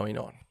much going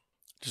on.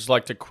 Just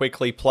like to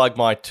quickly plug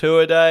my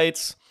tour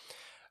dates.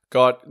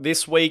 Got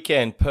this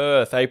weekend,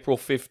 Perth, April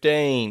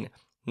 15.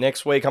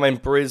 Next week, I'm in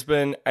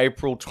Brisbane,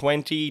 April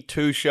 20.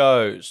 2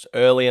 shows,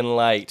 early and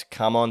late.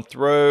 Come on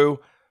through.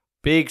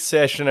 Big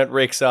session at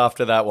Rick's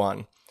after that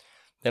one.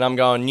 Then I'm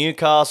going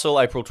Newcastle,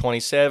 April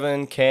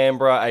 27.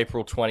 Canberra,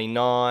 April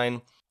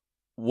 29.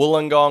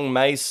 Wollongong,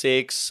 May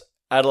 6.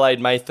 Adelaide,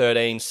 May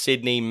 13.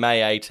 Sydney,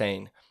 May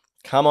 18.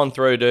 Come on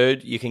through,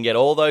 dude. You can get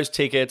all those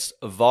tickets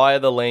via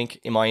the link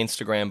in my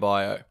Instagram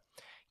bio.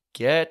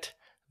 Get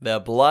the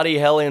bloody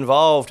hell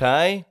involved,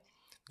 hey?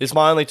 This is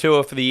my only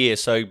tour for the year,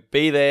 so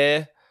be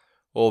there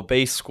or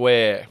be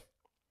square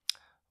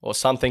or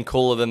something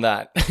cooler than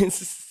that.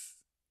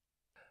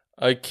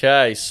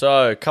 Okay,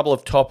 so a couple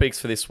of topics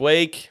for this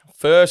week.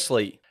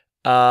 Firstly,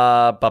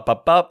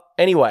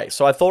 anyway,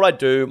 so I thought I'd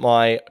do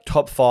my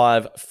top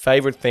 5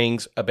 favorite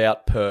things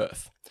about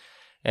Perth.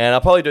 And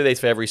I'll probably do these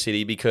for every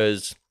city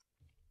because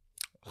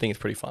I think it's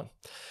pretty fun.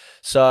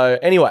 So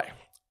anyway,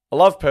 I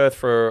love Perth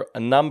for a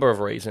number of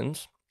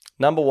reasons.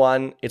 Number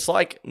one, it's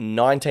like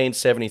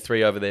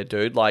 1973 over there,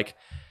 dude. Like,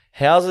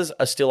 houses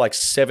are still like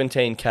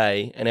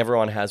 17K and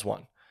everyone has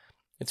one.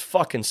 It's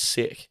fucking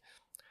sick.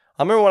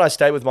 I remember when I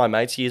stayed with my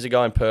mates years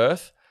ago in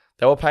Perth,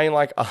 they were paying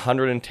like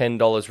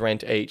 $110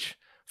 rent each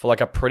for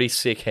like a pretty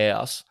sick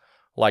house,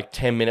 like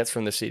 10 minutes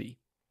from the city.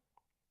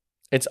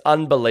 It's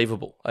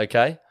unbelievable,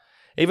 okay?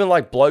 Even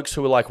like blokes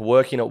who are like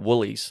working at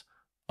Woolies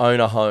own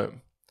a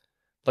home.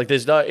 Like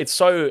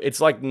it's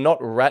like not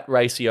rat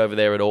racy over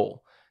there at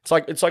all.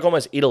 It's like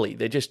almost Italy.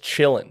 They're just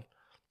chilling,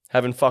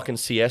 having fucking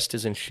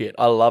siestas and shit.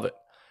 I love it.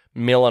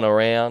 Milling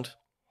around.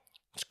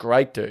 It's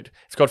great, dude.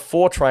 It's got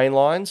 4 train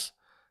lines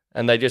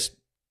and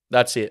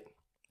that's it.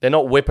 They're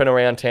not whipping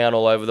around town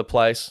all over the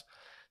place.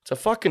 It's a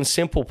fucking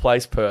simple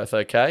place, Perth,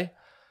 okay?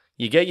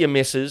 You get your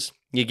missus,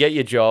 you get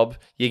your job,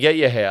 you get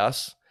your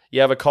house,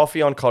 you have a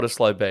coffee on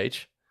Cottesloe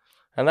Beach,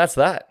 and that's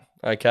that,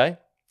 okay?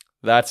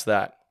 That's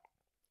that.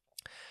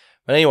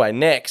 But anyway,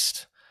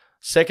 next.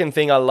 Second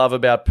thing I love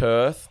about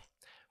Perth,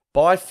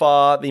 by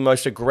far the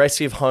most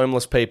aggressive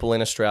homeless people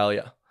in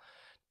Australia.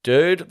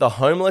 Dude, the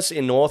homeless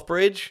in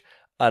Northbridge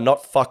are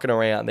not fucking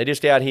around. They're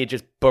just out here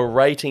just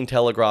berating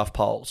telegraph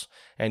poles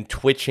and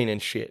twitching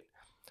and shit.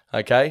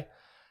 Okay?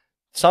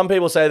 Some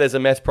people say there's a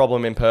meth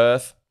problem in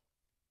Perth.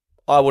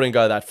 I wouldn't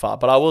go that far.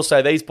 But I will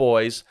say these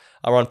boys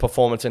are on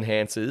performance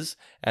enhancers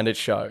and it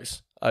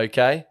shows.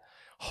 Okay?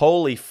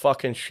 Holy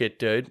fucking shit,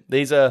 dude.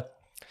 These are...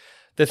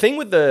 The thing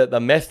with the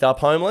methed up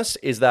homeless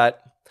is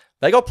that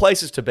they got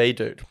places to be,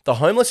 dude. The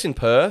homeless in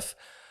Perth,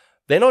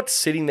 they're not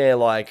sitting there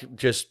like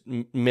just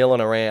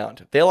milling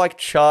around. They're like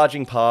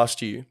charging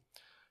past you,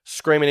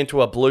 screaming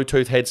into a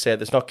Bluetooth headset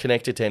that's not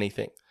connected to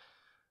anything.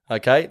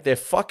 Okay? They're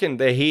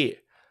here.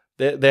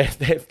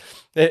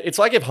 It's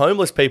like if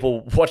homeless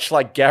people watched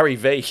like Gary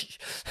Vee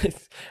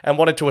and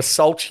wanted to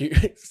assault you.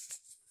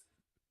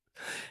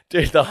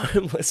 Dude, the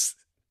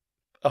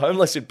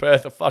homeless in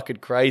Perth are fucking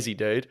crazy,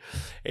 dude.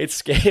 It's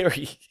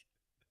scary.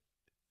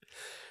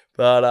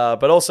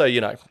 But also,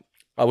 you know,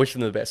 I wish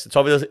them the best. It's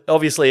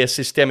obviously a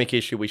systemic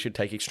issue we should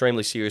take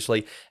extremely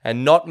seriously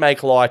and not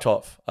make light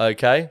of,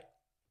 okay?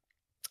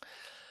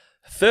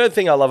 Third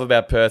thing I love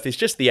about Perth is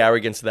just the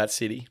arrogance of that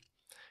city.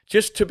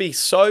 Just to be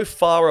so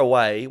far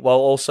away while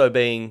also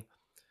being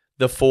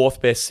the 4th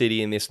best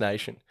city in this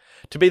nation.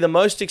 To be the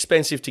most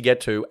expensive to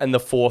get to and the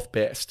 4th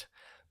best.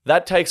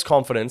 That takes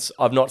confidence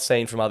I've not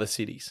seen from other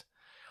cities.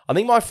 I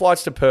think my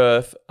flights to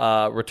Perth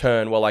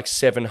return were like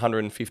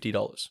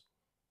 $750.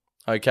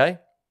 Okay?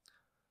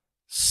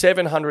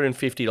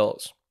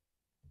 $750.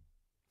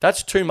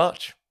 That's too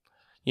much.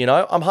 You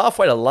know, I'm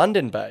halfway to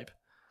London, babe.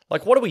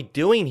 Like, what are we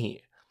doing here?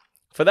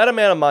 For that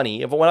amount of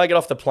money, when I get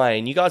off the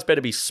plane, you guys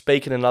better be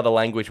speaking another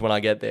language when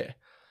I get there.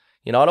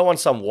 You know, I don't want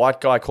some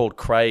white guy called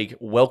Craig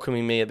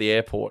welcoming me at the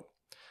airport.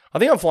 I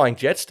think I'm flying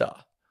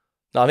Jetstar.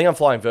 No, I think I'm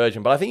flying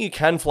Virgin, but I think you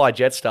can fly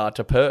Jetstar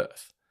to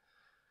Perth.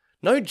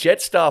 No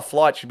Jetstar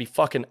flight should be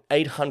fucking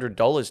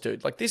 $800,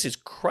 dude. Like, this is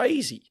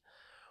crazy.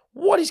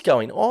 What is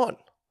going on?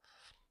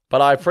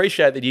 But I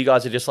appreciate that you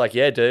guys are just like,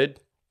 yeah, dude,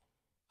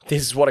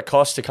 this is what it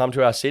costs to come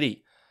to our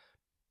city.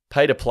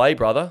 Pay to play,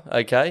 brother,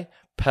 okay?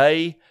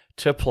 Pay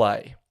to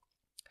play.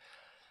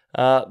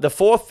 The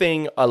fourth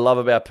thing I love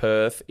about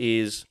Perth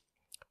is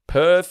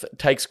Perth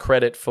takes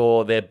credit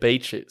for their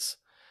beaches.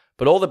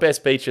 But all the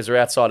best beaches are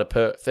outside of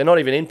Perth. They're not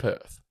even in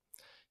Perth,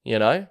 you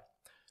know?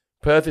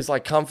 Perth is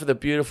like, come for the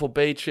beautiful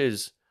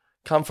beaches.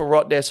 Come for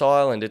Rottnest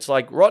Island. It's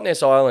like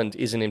Rottnest Island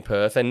isn't in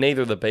Perth and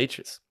neither are the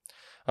beaches.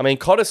 I mean,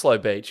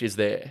 Cottesloe Beach is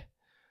there.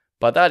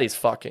 But that is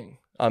fucking,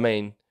 I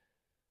mean,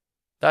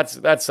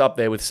 that's up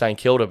there with St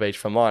Kilda Beach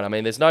for mine. I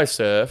mean, there's no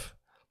surf.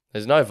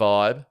 There's no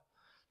vibe.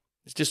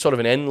 It's just sort of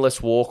an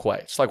endless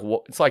walkway. It's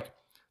like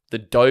the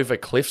Dover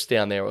Cliffs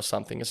down there or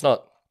something. It's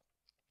not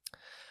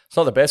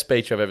the best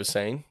beach I've ever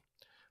seen.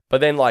 But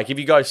then, like, if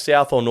you go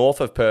south or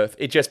north of Perth,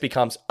 it just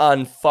becomes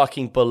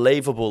unfucking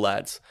believable,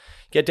 lads.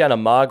 Get down to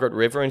Margaret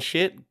River and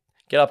shit.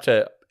 Get up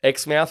to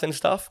Exmouth and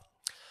stuff.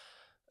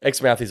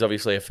 Exmouth is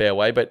obviously a fair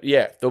way, but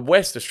yeah, the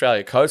West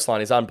Australia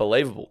coastline is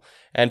unbelievable.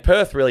 And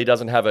Perth really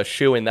doesn't have a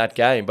shoe in that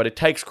game, but it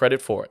takes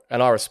credit for it.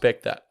 And I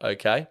respect that,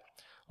 okay?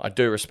 I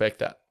do respect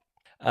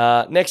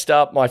that. Next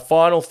up, my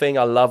final thing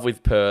I love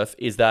with Perth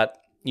is that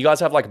you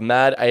guys have like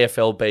mad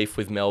AFL beef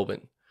with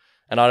Melbourne.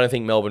 And I don't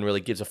think Melbourne really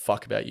gives a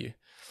fuck about you.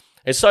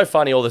 It's so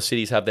funny all the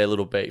cities have their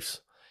little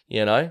beefs,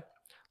 you know?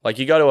 Like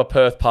you go to a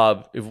Perth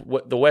pub, if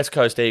the West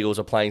Coast Eagles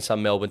are playing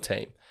some Melbourne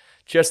team.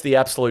 Just the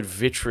absolute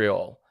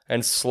vitriol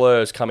and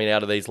slurs coming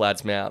out of these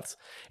lads' mouths.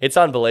 It's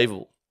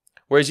unbelievable.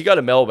 Whereas you go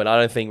to Melbourne, I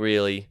don't think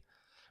really...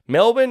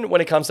 Melbourne,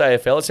 when it comes to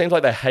AFL, it seems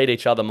like they hate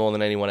each other more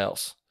than anyone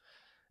else.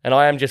 And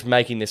I am just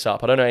making this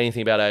up. I don't know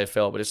anything about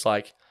AFL, but it's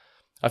like...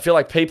 I feel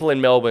like people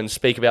in Melbourne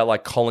speak about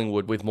like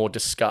Collingwood with more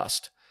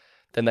disgust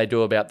than they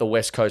do about the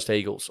West Coast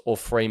Eagles or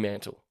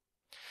Fremantle.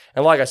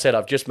 And like I said,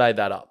 I've just made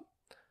that up.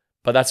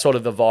 But that's sort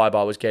of the vibe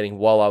I was getting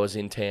while I was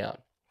in town.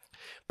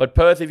 But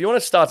Perth, if you want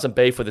to start some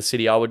beef with the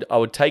city, I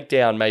would take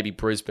down maybe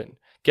Brisbane.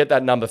 Get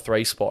that number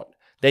 3 spot.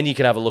 Then you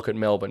can have a look at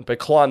Melbourne. But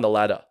climb the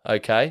ladder,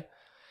 okay?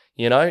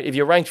 You know, if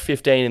you're ranked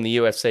 15 in the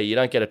UFC, you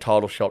don't get a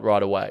title shot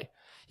right away.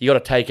 You got to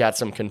take out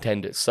some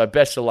contenders. So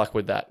best of luck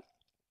with that.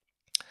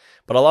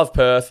 But I love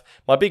Perth.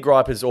 My big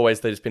gripe is always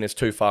that it's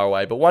too far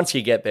away. But once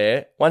you get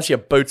there, once your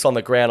boots on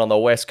the ground on the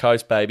West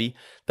Coast, baby,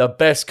 the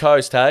best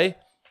coast, hey?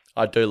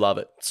 I do love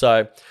it.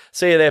 So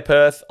see you there,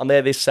 Perth. I'm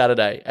there this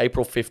Saturday,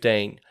 April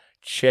 15.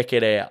 Check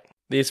it out.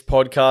 This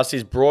podcast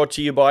is brought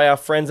to you by our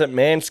friends at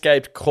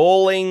Manscaped,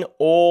 calling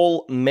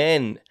all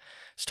men.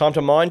 It's time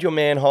to mind your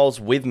manholes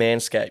with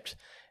Manscaped.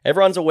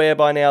 Everyone's aware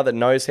by now that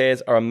nose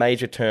hairs are a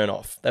major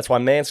turn-off. That's why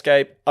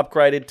Manscaped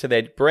upgraded to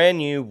their brand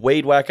new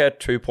Weed Whacker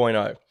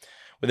 2.0.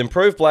 With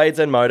improved blades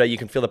and motor, you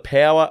can feel the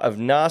power of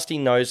nasty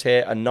nose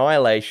hair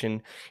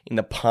annihilation in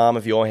the palm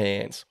of your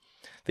hands.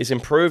 This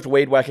improved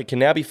Weed Whacker can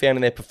now be found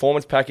in their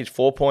Performance Package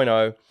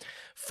 4.0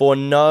 for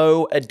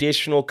no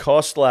additional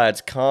cost,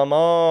 lads. Come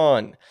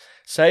on.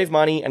 Save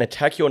money and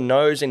attack your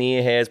nose and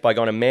ear hairs by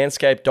going to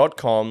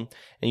manscaped.com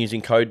and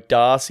using code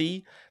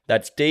DARCY,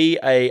 that's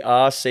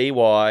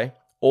DARCY,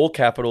 all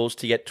capitals,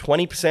 to get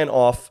 20%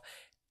 off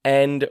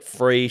and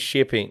free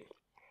shipping.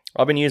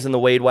 I've been using the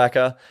Weed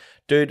Whacker.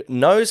 Dude,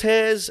 nose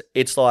hairs,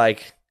 it's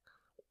like,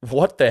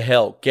 what the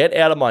hell? Get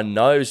out of my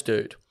nose,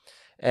 dude.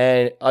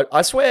 And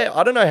I swear,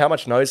 I don't know how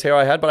much nose hair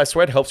I had, but I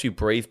swear it helps you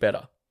breathe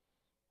better.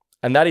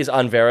 And that is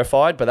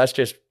unverified, but that's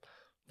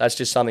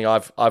just something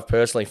I've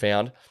personally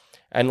found.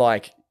 And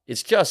like,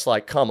 it's just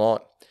like, come on.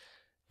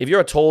 If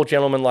you're a tall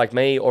gentleman like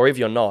me, or if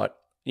you're not,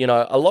 you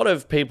know, a lot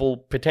of people,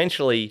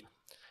 potentially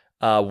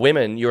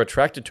women you're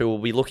attracted to, will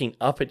be looking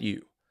up at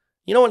you.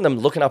 You don't want them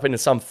looking up into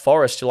some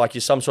forest to like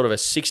you're some sort of a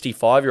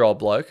 65-year-old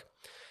bloke,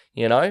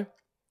 you know?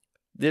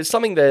 There's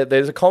something there,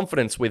 there's a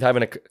confidence with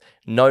having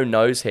no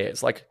nose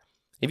hairs. Like,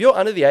 if you're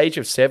under the age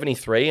of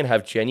 73 and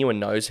have genuine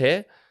nose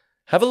hair,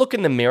 have a look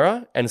in the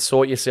mirror and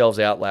sort yourselves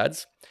out,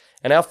 lads.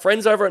 And our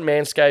friends over at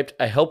Manscaped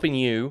are helping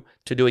you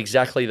to do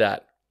exactly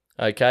that,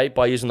 okay?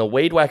 By using the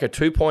Weed Whacker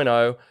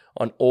 2.0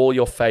 on all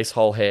your face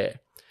hole hair.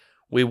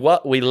 We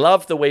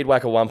love the Weed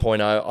Whacker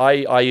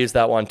 1.0. I use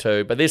that one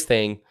too, but this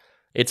thing,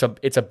 it's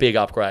a big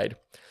upgrade.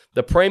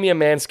 The premium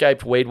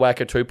Manscaped Weed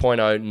Whacker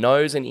 2.0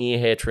 nose and ear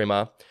hair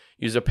trimmer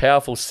uses a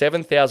powerful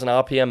 7,000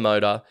 RPM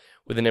motor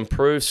with an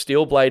improved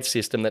steel blade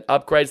system that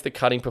upgrades the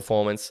cutting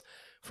performance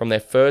from their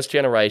first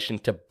generation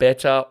to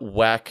better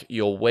whack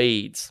your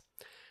weeds.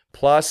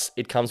 Plus,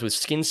 it comes with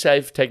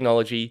skin-safe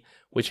technology,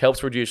 which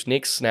helps reduce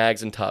nicks,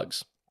 snags, and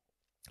tugs.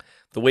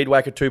 The Weed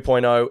Whacker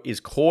 2.0 is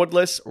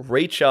cordless,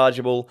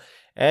 rechargeable,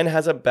 and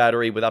has a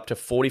battery with up to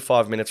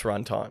 45 minutes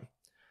runtime.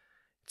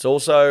 It's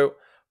also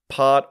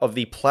part of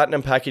the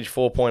Platinum Package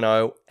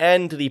 4.0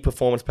 and the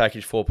Performance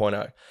Package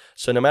 4.0.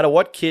 So no matter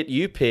what kit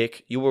you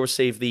pick, you will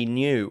receive the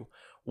new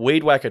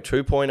Weed Whacker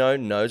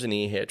 2.0 nose and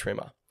ear hair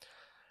trimmer.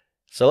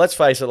 So let's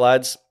face it,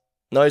 lads,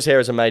 nose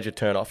hair is a major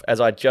turnoff, as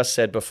I just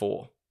said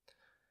before.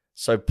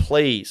 So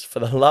please, for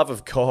the love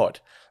of God,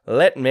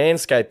 let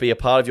Manscaped be a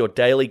part of your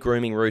daily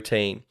grooming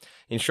routine,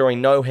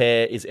 ensuring no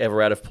hair is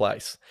ever out of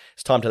place.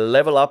 It's time to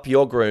level up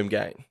your groom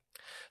game.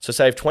 So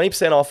save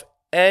 20% off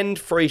and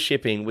free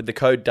shipping with the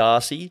code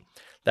Darcy.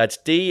 That's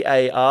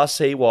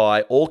DARCY,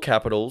 all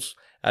capitals,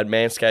 at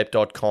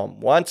manscaped.com.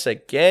 Once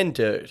again,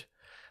 dude,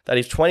 that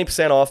is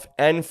 20% off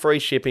and free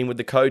shipping with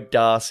the code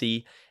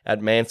Darcy at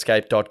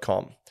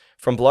manscaped.com.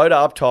 From below to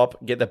up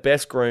top, get the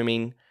best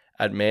grooming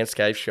at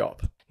Manscaped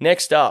Shop.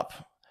 Next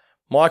up,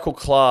 Michael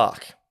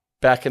Clarke,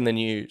 back in the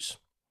news.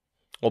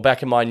 Or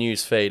back in my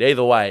news feed.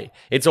 Either way,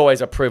 it's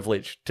always a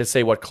privilege to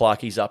see what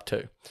Clarkie's up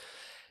to.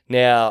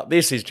 Now,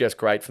 this is just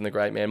great from the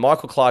great man.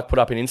 Michael Clarke put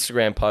up an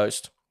Instagram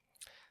post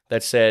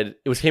that said,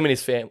 it was him and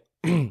his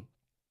family.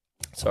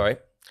 Sorry,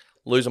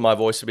 losing my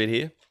voice a bit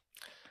here.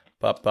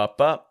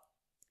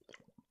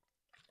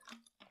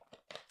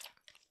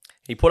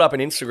 He put up an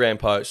Instagram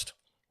post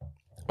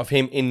of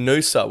him in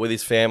Noosa with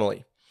his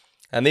family.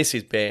 And this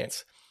is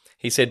Bance.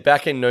 He said,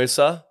 back in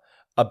Noosa,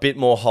 a bit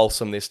more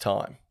wholesome this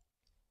time.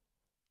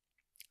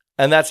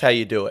 And that's how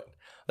you do it.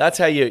 That's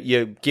how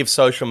you give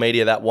social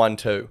media that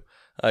 1-2.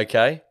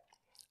 Okay?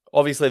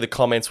 Obviously, the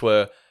comments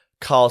were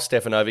Karl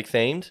Stefanovic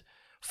themed.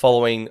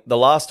 Following the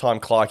last time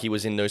Clarkie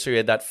was in Noosa, he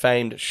had that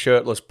famed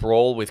shirtless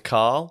brawl with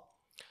Karl.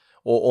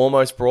 Or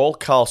almost brawl.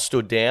 Karl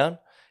stood down.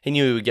 He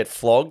knew he would get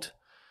flogged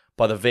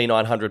by the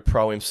V900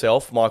 Pro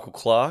himself, Michael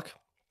Clarke.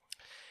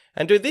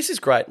 And dude, this is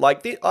great.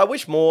 Like, I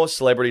wish more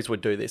celebrities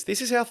would do this.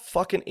 This is how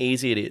fucking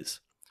easy it is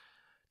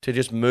to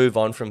just move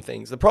on from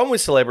things. The problem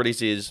with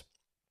celebrities is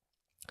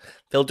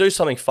they'll do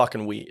something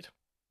fucking weird.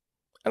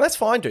 And that's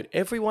fine, dude.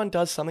 Everyone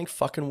does something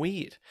fucking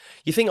weird.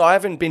 You think I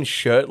haven't been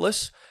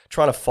shirtless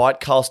trying to fight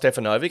Karl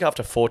Stefanovic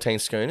after 14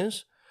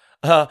 schooners?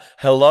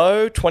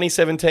 Hello,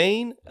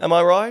 2017? Am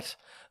I right?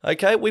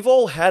 Okay, we've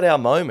all had our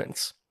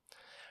moments.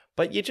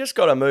 But you just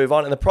got to move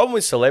on. And the problem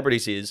with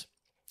celebrities is,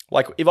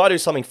 like, if I do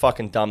something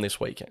fucking dumb this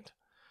weekend,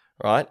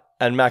 right?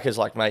 And Macca's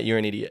like, mate, you're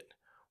an idiot.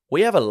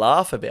 We have a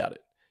laugh about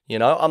it. You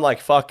know, I'm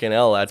like, fucking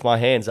hell, lads, my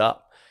hand's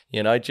up.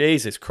 You know,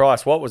 Jesus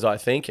Christ, what was I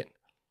thinking?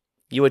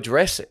 You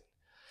address it.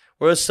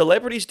 Whereas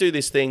celebrities do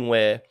this thing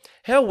where,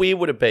 how weird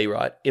would it be,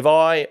 right, if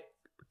I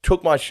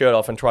took my shirt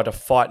off and tried to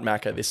fight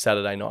Macca this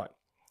Saturday night,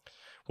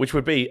 which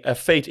would be a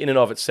feat in and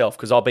of itself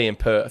because I'll be in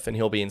Perth and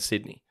he'll be in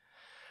Sydney.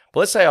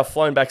 But let's say I've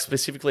flown back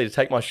specifically to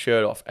take my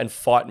shirt off and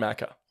fight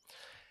Macca.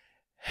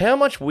 How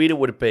much weirder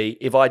would it be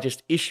if I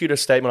just issued a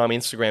statement on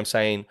Instagram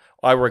saying,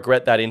 I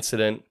regret that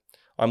incident,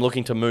 I'm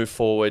looking to move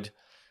forward,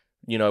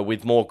 you know,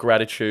 with more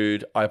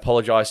gratitude, I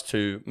apologize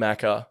to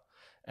Macca,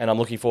 and I'm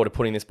looking forward to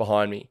putting this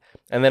behind me.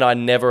 And then I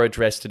never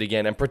addressed it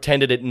again and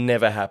pretended it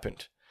never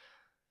happened.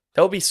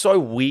 That would be so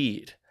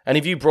weird. And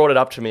if you brought it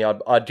up to me,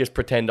 I'd just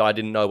pretend I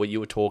didn't know what you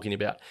were talking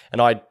about.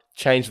 And I'd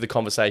change the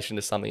conversation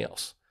to something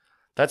else.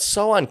 That's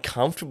so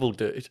uncomfortable,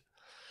 dude.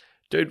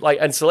 Dude, like,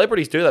 and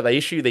celebrities do that. They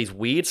issue these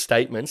weird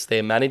statements,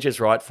 their managers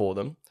write for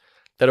them,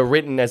 that are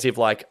written as if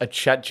like a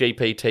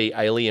ChatGPT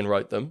alien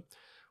wrote them.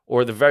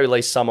 Or at the very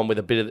least, someone with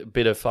a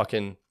bit of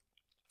fucking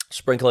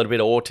sprinkling a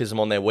bit of autism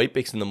on their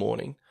Weet-Bix in the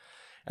morning.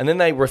 And then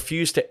they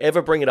refuse to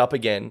ever bring it up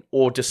again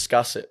or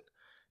discuss it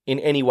in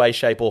any way,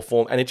 shape, or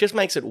form. And it just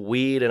makes it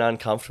weird and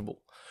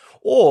uncomfortable.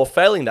 Or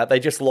failing that, they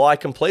just lie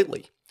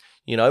completely.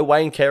 You know,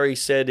 Wayne Carey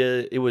said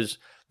it was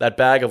that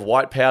bag of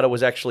white powder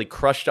was actually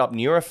crushed up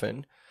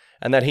Nurofen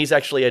and that he's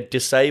actually a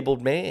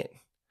disabled man.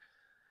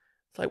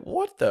 It's like,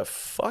 what the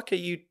fuck are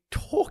you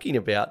talking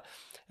about?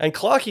 And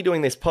Clarkie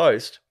doing this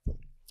post,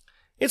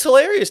 it's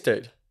hilarious,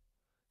 dude.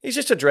 He's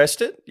just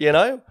addressed it, you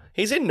know?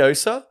 He's in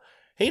Noosa.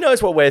 He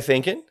knows what we're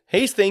thinking.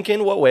 He's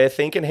thinking what we're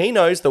thinking. He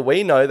knows that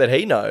we know that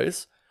he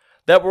knows.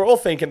 That we're all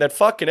thinking that,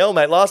 fucking hell,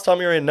 mate, last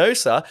time you were in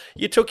Noosa,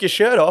 you took your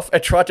shirt off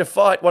and tried to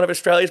fight one of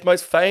Australia's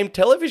most famed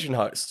television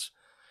hosts.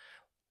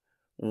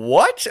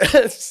 What?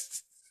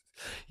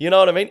 You know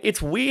what I mean?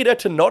 It's weirder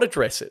to not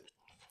address it.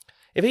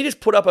 If he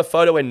just put up a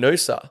photo in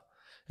Noosa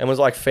and was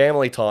like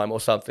family time or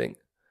something,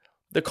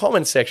 the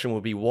comment section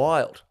would be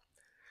wild.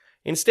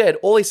 Instead,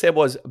 all he said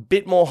was,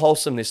 bit more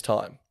wholesome this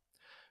time.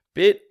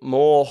 Bit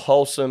more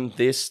wholesome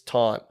this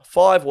time.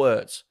 5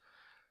 words.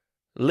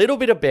 Little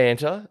bit of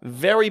banter,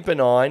 very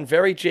benign,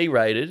 very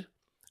G-rated,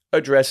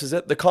 addresses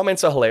it. The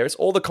comments are hilarious.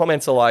 All the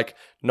comments are like,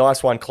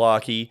 nice one,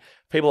 Clarkie.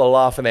 People are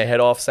laughing their head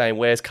off saying,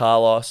 where's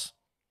Carlos?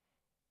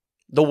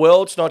 The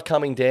world's not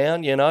coming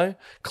down, you know?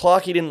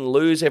 Clarkie didn't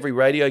lose every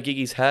radio gig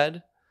he's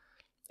had.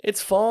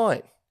 It's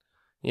fine,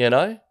 you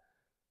know?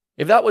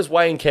 If that was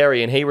Wayne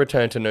Carey and he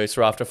returned to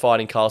Noosa after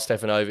fighting Karl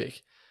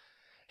Stefanovic,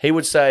 he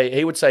would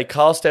say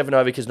Karl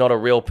Stefanovic is not a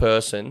real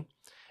person,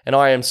 and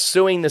I am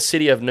suing the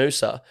city of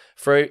Noosa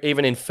for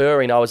even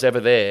inferring I was ever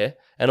there,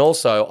 and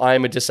also I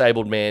am a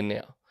disabled man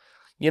now.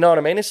 You know what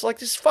I mean? It's like,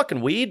 this is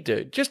fucking weird,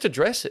 dude. Just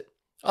address it.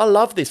 I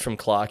love this from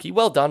Clarkie.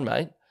 Well done,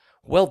 mate.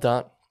 Well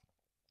done.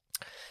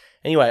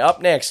 Anyway,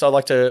 up next, I'd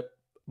like to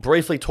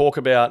briefly talk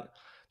about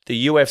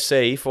the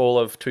UFC for all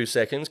of 2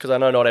 seconds, because I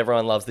know not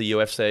everyone loves the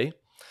UFC.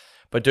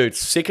 But dude,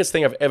 sickest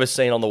thing I've ever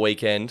seen on the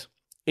weekend,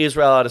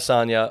 Israel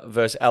Adesanya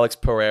versus Alex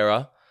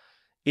Pereira.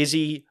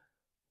 Izzy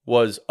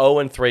was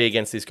 0-3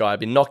 against this guy. I'd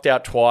been knocked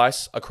out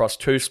twice across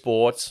 2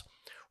 sports.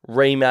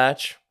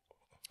 Rematch.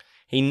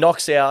 He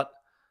knocks out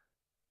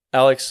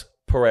Alex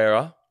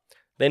Pereira,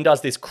 then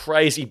does this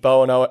crazy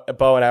bow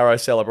and arrow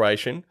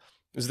celebration.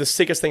 It was the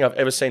sickest thing I've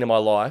ever seen in my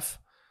life.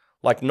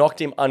 Like,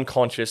 knocked him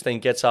unconscious, then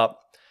gets up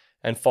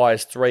and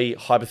fires 3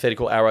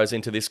 hypothetical arrows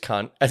into this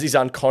cunt as he's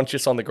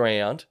unconscious on the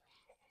ground.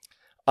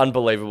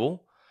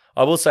 Unbelievable.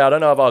 I will say, I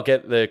don't know if I'll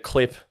get the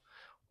clip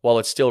while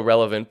it's still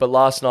relevant, but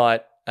last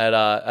night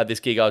at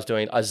this gig I was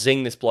doing, I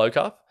zinged this bloke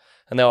up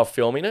and they were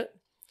filming it.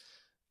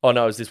 Oh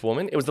no, it was this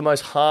woman. It was the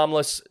most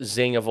harmless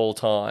zing of all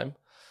time.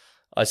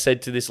 I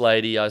said to this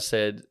lady,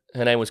 her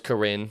name was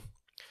Corinne.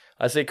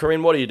 I said,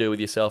 Corinne, what do you do with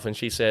yourself? And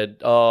she said,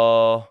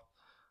 oh,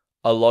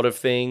 a lot of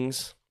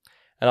things.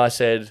 And I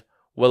said,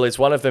 well, is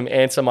one of them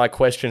answer my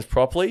questions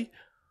properly?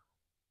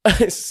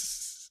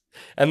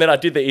 And then I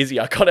did the easy.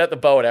 I got out the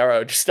bow and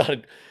arrow, just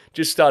started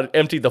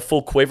emptied the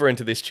full quiver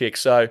into this chick.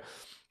 So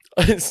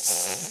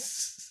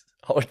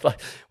I would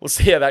like, we'll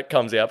see how that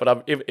comes out.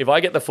 But if I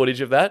get the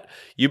footage of that,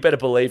 you better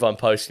believe I'm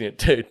posting it,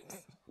 dude.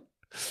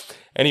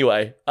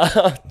 Anyway,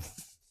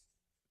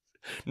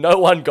 no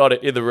one got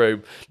it in the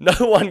room. No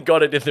one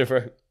got it in the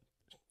room.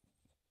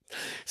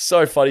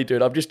 So funny,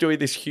 dude. I'm just doing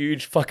this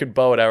huge fucking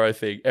bow and arrow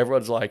thing.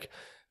 Everyone's like,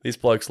 this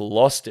bloke's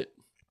lost it.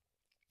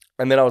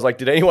 And then I was like,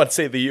 did anyone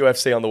see the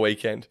UFC on the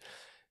weekend?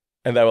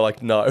 And they were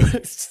like, no.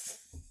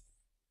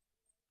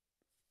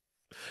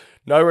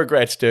 No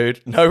regrets,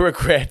 dude. No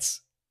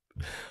regrets.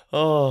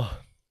 Oh.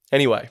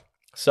 Anyway,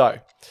 so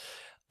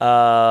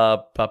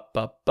Israel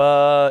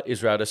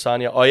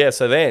Adesanya. Oh yeah,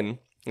 so then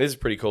this is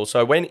pretty cool.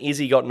 So when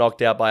Izzy got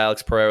knocked out by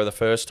Alex Pereira the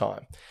first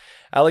time,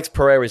 Alex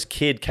Pereira's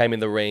kid came in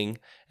the ring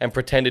and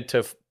pretended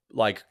to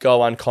like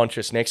go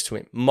unconscious next to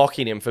him,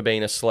 mocking him for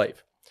being asleep,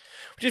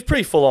 which is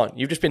pretty full on.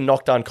 You've just been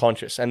knocked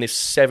unconscious and this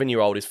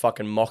 7-year-old is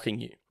fucking mocking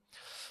you.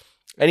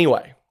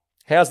 Anyway,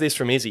 how's this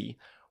from Izzy?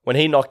 When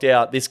he knocked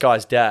out this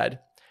guy's dad,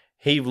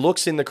 he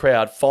looks in the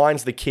crowd,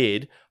 finds the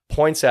kid,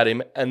 points at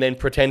him, and then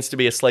pretends to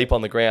be asleep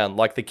on the ground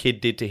like the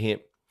kid did to him.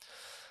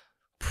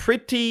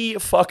 Pretty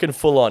fucking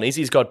full on.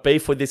 Izzy's got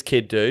beef with this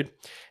kid, dude.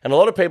 And a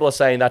lot of people are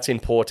saying that's in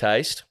poor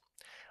taste.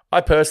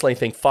 I personally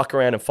think fuck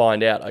around and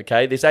find out,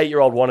 okay? This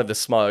 8-year-old wanted the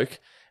smoke,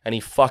 and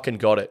he fucking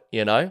got it,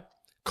 you know?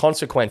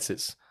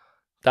 Consequences.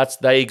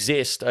 They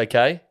exist,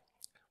 okay?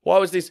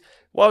 I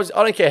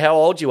don't care how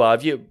old you are,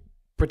 if you're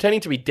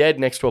pretending to be dead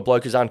next to a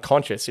bloke who's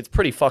unconscious, it's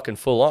pretty fucking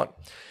full on.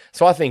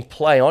 So I think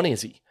play on,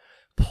 Izzy.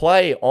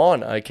 Play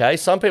on, okay?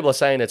 Some people are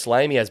saying it's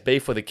lame, he has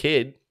beef with a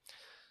kid.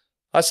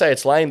 I say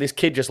it's lame, this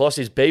kid just lost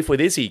his beef with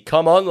Izzy.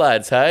 Come on,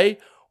 lads, hey?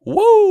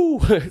 Woo!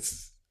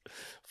 It's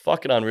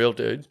fucking unreal,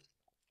 dude.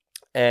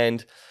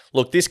 And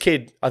look, this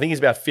kid, I think he's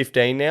about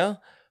 15 now,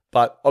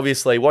 but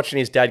obviously watching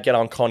his dad get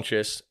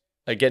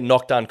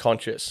knocked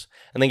unconscious,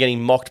 and then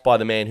getting mocked by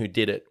the man who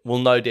did it will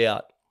no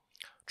doubt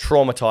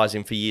traumatize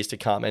him for years to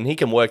come. And he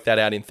can work that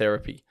out in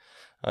therapy,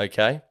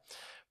 okay?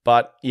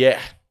 But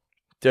yeah,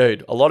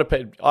 dude, a lot of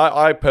people,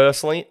 I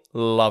personally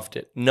loved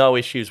it. No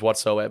issues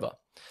whatsoever.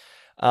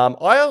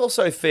 I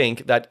also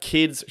think that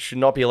kids should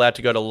not be allowed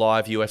to go to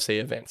live UFC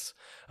events.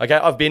 Okay,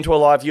 I've been to a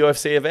live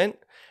UFC event,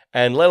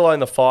 and let alone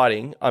the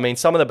fighting. I mean,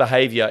 some of the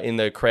behavior in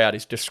the crowd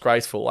is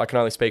disgraceful. I can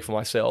only speak for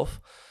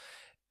myself.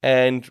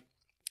 And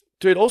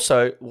dude,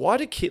 also, why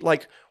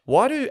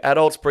do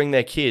adults bring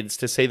their kids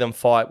to see them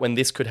fight when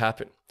this could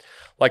happen?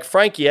 Like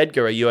Frankie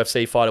Edgar, a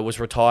UFC fighter, was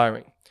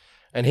retiring,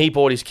 and he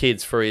bought his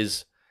kids for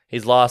his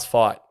last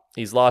fight,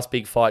 his last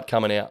big fight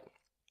coming out.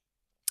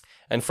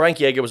 And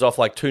Frankie Edgar was off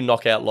like 2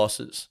 knockout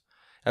losses.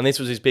 And this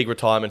was his big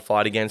retirement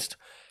fight against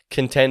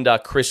contender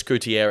Chris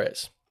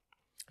Gutierrez.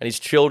 And his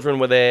children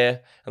were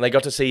there, and they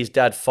got to see his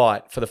dad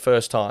fight for the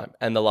first time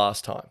and the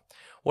last time.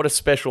 What a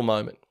special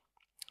moment.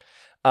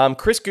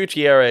 Chris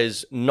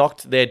Gutierrez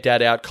knocked their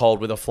dad out cold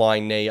with a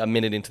flying knee a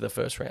minute into the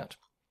first round.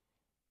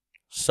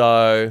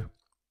 So,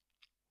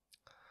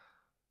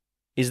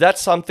 is that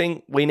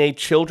something we need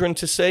children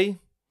to see?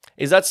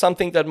 Is that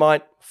something that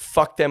might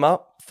fuck them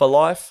up for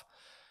life?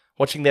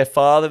 Watching their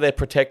father, their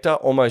protector,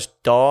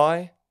 almost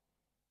die?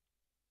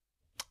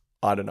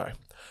 I don't know.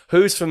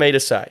 Who's for me to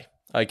say,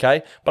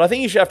 okay? But I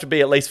think you should have to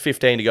be at least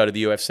 15 to go to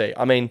the UFC.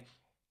 I mean,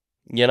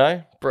 you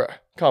know, bruh,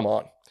 come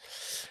on.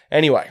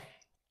 Anyway,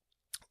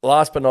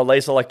 last but not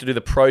least, I'd like to do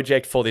the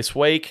project for this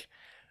week.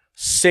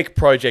 Sick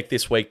project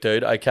this week,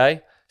 dude,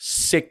 okay?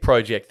 Sick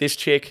project. This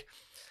chick,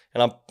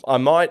 and I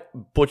might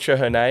butcher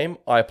her name.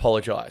 I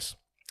apologize.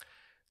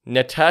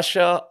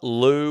 Natasha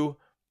Lou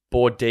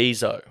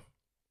Bordizzo.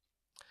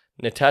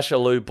 Natasha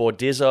Lou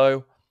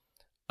Bordizzo,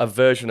 a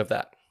version of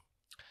that.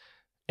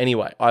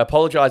 Anyway, I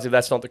apologize if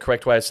that's not the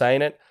correct way of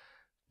saying it.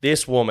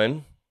 This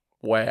woman,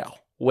 wow,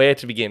 where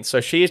to begin?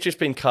 So she has just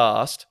been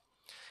cast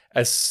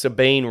as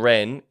Sabine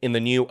Wren in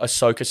the new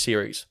Ahsoka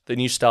series, the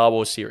new Star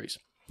Wars series.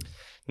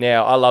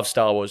 Now, I love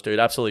Star Wars, dude.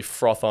 Absolutely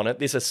froth on it.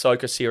 This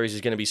Ahsoka series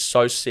is going to be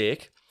so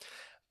sick.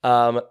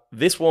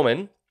 This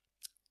woman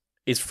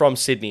is from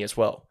Sydney as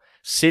well.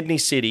 Sydney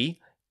City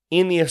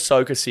in the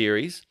Ahsoka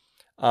series.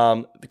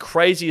 The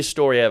craziest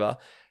story ever.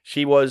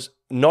 She was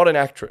not an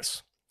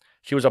actress.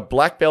 She was a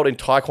black belt in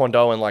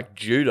Taekwondo and like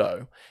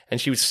judo, and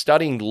she was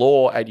studying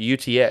law at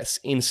UTS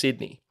in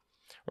Sydney,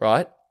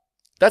 right?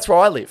 That's where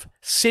I live,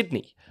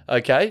 Sydney,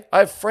 okay? I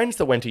have friends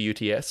that went to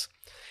UTS.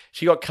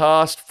 She got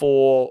cast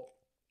for,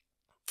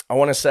 I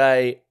want to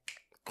say,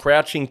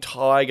 Crouching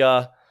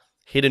Tiger,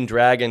 Hidden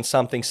Dragon,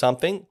 something.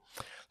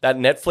 That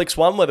Netflix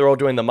one where they're all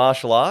doing the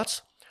martial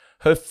arts.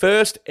 Her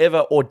first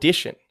ever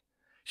audition,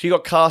 she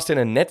got cast in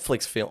a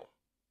Netflix film,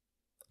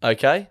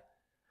 okay?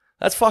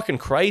 That's fucking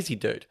crazy,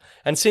 dude.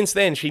 And since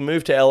then, she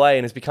moved to LA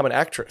and has become an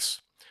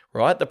actress,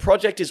 right? The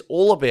project is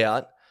all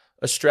about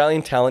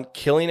Australian talent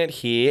killing it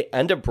here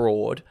and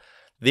abroad.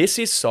 This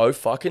is so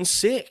fucking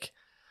sick,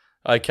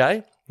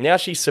 okay? Now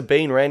she's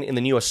Sabine Wren in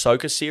the new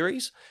Ahsoka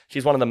series.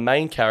 She's one of the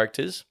main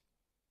characters.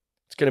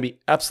 It's going to be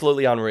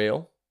absolutely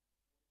unreal.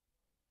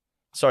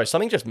 Sorry,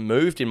 something just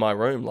moved in my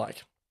room,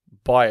 like,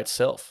 by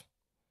itself.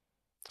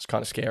 It's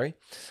kind of scary.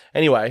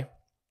 Anyway,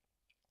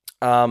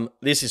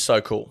 this is so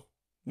cool.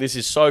 This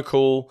is so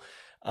cool.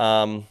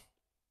 I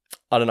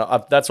don't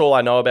know. That's all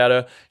I know about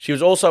her. She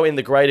was also in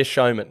The Greatest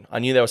Showman. I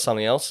knew there was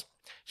something else.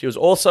 She was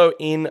also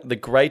in The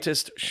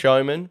Greatest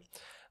Showman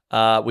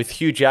with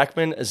Hugh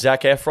Jackman,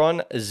 Zac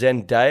Efron,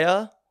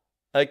 Zendaya.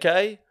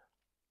 Okay?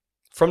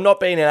 From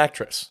not being an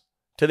actress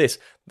to this.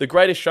 The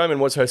Greatest Showman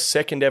was her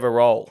second ever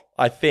role,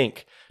 I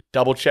think.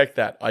 Double check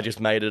that. I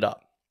just made it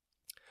up.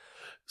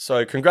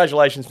 So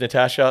congratulations,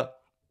 Natasha.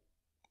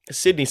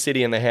 Sydney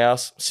City in the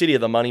house. City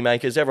of the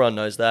Moneymakers. Everyone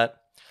knows that.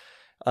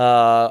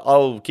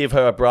 I'll give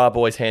her a bra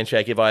boys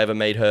handshake if I ever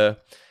meet her.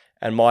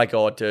 And my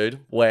God, dude,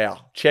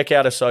 wow. Check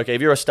out Ahsoka.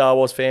 If you're a Star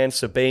Wars fan,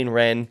 Sabine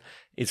Wren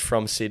is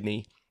from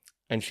Sydney.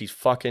 And she's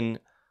fucking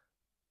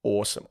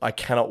awesome. I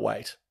cannot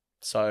wait.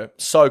 So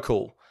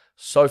cool.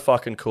 So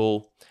fucking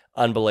cool.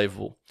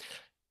 Unbelievable.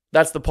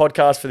 That's the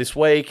podcast for this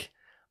week.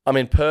 I'm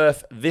in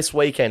Perth this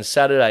weekend,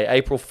 Saturday,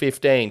 April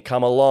 15.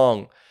 Come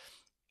along.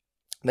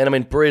 Then I'm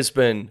in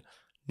Brisbane,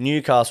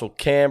 Newcastle,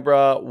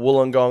 Canberra,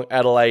 Wollongong,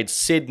 Adelaide,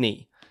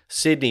 Sydney.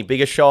 Sydney,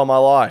 biggest show of my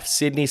life.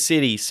 Sydney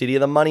City, City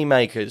of the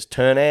Moneymakers.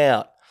 Turn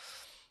out.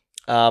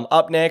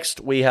 Up next,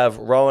 we have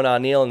Rowan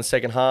Arneal in the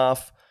second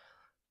half.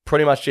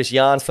 Pretty much just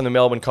yarns from the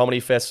Melbourne Comedy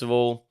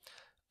Festival.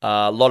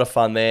 A lot of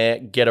fun there.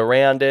 Get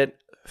around it.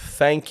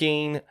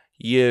 Thanking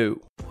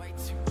you. Way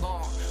too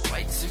long,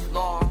 way too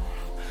long.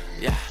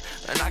 Yeah,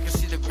 and I can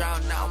see the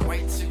ground now.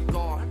 Way too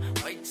gone,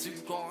 way too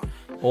gone.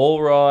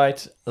 All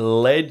right,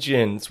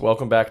 legends.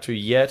 Welcome back to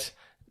yet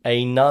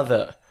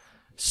another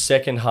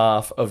second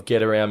half of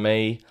Get Around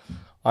Me.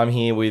 I'm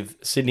here with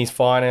Sydney's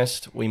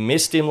finest. We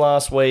missed him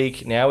last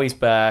week. Now he's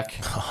back.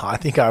 I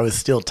think I was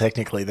still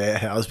technically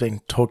there. I was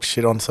being talked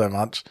shit on so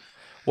much.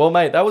 Well,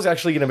 mate, that was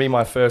actually going to be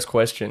my first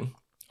question.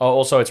 Oh,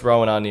 also, it's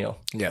Rowan Arneal.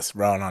 Yes,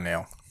 Rowan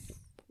Arneal.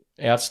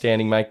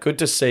 Outstanding, mate. Good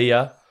to see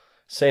you.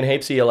 Seen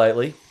heaps of you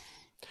lately.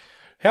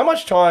 How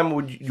much time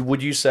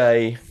would you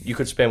say you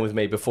could spend with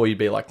me before you'd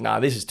be like, nah,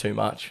 this is too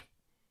much?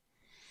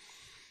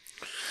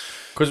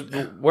 Because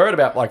we're at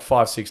about like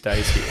 5-6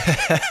 days here.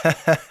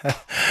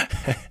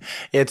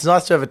 Yeah, it's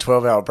nice to have a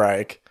 12-hour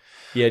break.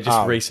 Yeah,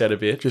 just reset a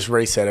bit. Just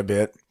reset a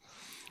bit.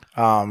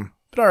 But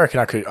I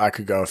reckon I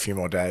could go a few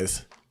more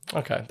days.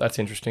 Okay, that's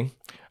interesting.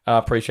 I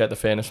appreciate the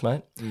fairness,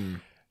 mate.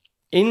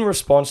 In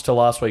response to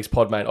last week's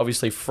pod, mate,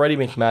 obviously Freddie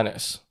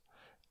McManus,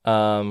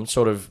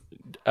 sort of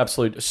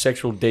absolute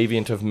sexual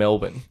deviant of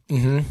Melbourne,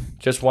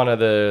 just one of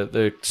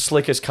the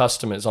slickest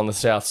customers on the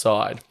south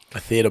side. A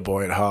theatre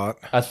boy at heart.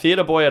 A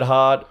theatre boy at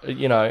heart,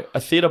 you know,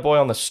 a theatre boy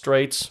on the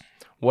streets,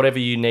 whatever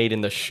you need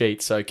in the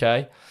sheets,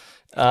 okay?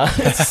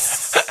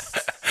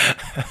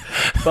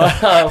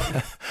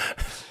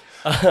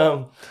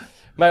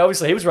 Mate,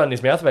 obviously he was running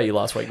his mouth about you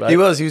last week, mate. He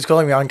was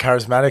calling me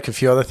uncharismatic, a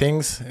few other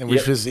things,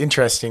 which was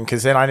interesting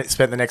because then I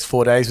spent the next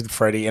 4 days with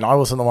Freddie and I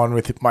wasn't the one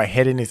with my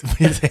head in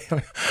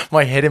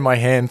my head in my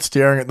hand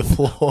staring at the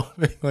floor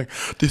being like,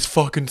 this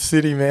fucking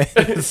city, man.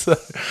 so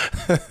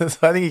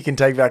I think you can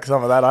take back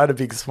some of that. I had a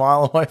big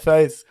smile on my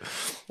face.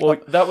 Well,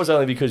 that was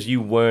only because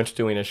you weren't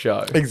doing a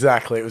show.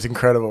 Exactly. It was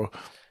incredible.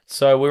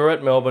 So we were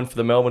at Melbourne for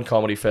the Melbourne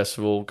Comedy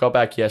Festival, got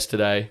back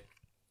yesterday,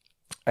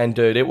 and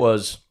dude, it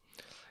was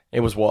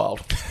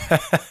wild.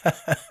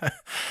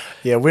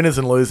 Yeah, winners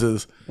and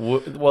losers.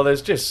 Well,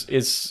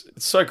 it's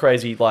so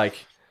crazy.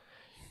 Like,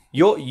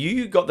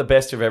 you got the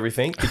best of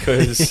everything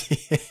because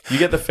you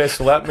get the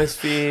festival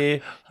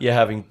atmosphere. You're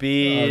having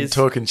beers.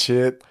 I'm talking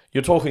shit.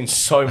 You're talking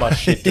so much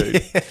shit,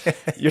 dude.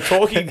 You're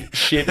talking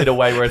shit in a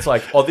way where it's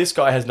like, oh, this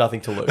guy has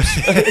nothing to lose.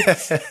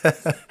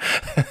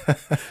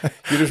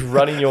 You're just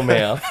running your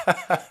mouth.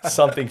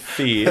 Something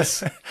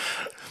fierce.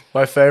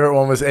 My favorite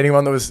one was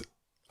anyone that was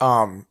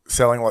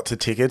selling lots of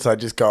tickets. I'd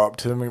just go up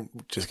to them and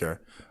just go,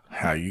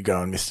 how you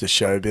going, Mr.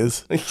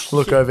 Showbiz?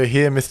 Look over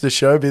here, Mr.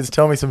 Showbiz.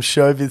 Tell me some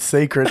showbiz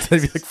secrets.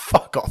 They'd be like,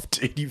 fuck off,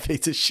 dude, you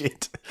piece of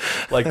shit.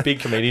 Like big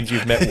comedians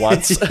you've met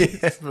once. Yeah,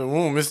 but,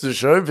 Mr.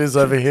 Showbiz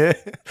over here.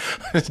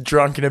 Just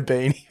drunk in a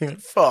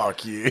beanie.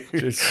 Fuck you.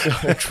 Just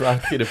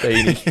drunk in a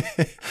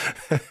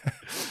beanie.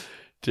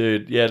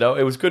 Dude, yeah, no,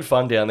 it was good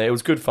fun down there. It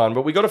was good fun.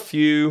 But we got a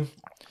few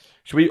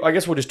Should we? I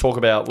guess we'll just talk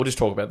about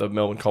the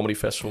Melbourne Comedy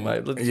Festival,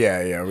 mate.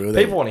 Yeah.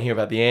 People want to hear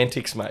about the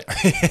antics, mate.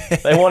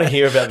 They want to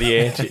hear about the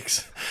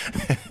antics,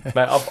 mate.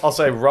 I'll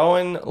say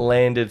Rowan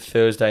landed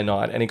Thursday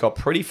night, and it got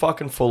pretty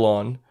fucking full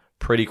on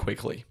pretty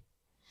quickly,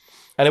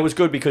 and it was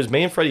good because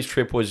me and Freddie's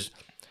trip was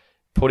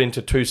put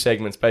into 2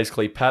 segments,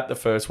 basically Pat the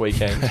first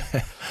weekend,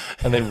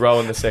 and then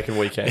Rowan the second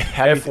weekend.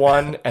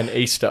 F1 and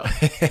Easter.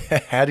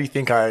 How do you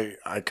think I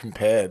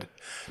compared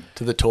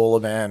to the taller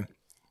man?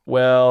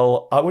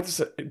 Well, I would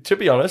say, to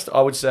be honest,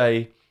 I would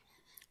say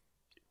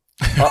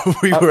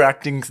we were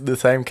acting the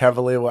same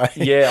cavalier way.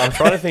 Yeah, I'm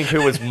trying to think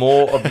who was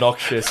more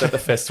obnoxious at the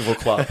festival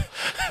club.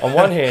 On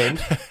one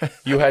hand,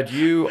 you had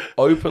you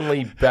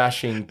openly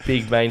bashing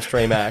big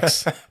mainstream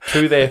acts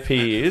to their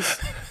peers,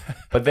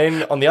 but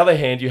then on the other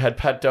hand, you had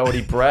Pat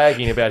Doherty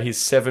bragging about his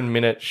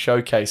 7-minute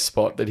showcase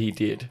spot that he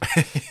did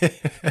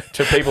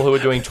to people who were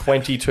doing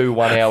 22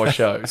 one-hour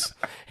shows.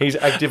 He's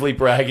actively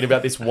bragging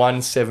about this one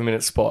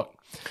 7-minute spot.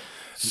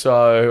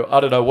 So, I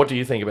don't know. What do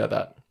you think about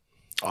that?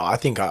 Oh, I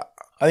think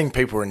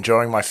people were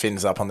enjoying my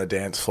fins up on the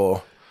dance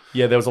floor.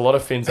 Yeah, there was a lot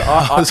of fins.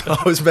 I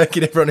was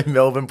making everyone in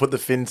Melbourne put the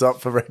fins up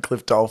for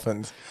Redcliffe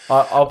Dolphins.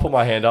 I'll put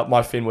my hand up.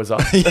 My fin was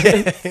up.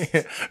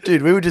 Yeah.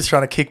 Dude, we were just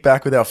trying to kick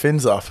back with our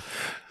fins up.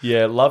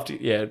 Yeah, loved it.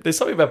 Yeah, there's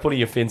something about putting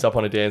your fins up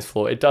on a dance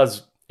floor. It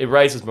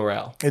raises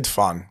morale. It's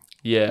fun.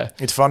 Yeah.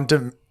 It's fun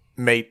to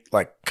meet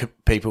like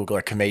people,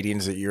 like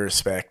comedians that you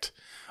respect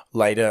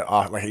later,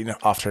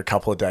 after a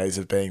couple of days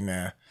of being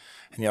there.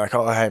 And you're like,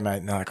 oh, hey, mate.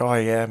 And they're like, oh,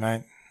 yeah,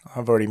 mate.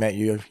 I've already met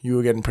you. You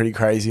were getting pretty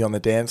crazy on the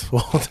dance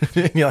floor.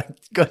 And you're like,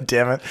 God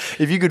damn it.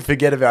 If you could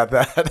forget about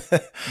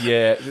that.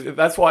 Yeah,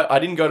 that's why I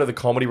didn't go to the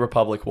Comedy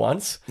Republic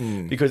once,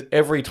 because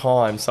every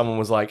time someone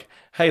was like,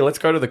 hey, let's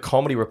go to the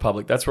Comedy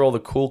Republic. That's where all the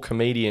cool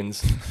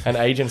comedians and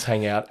agents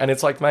hang out. And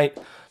it's like, mate,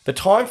 the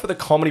time for the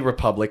Comedy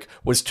Republic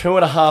was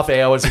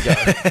 2.5 hours ago.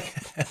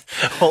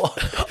 Well,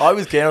 I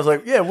was down. I was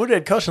like, yeah,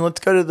 Woodhead Caution,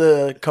 let's go to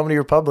the Comedy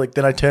Republic.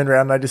 Then I turned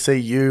around and I just see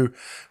you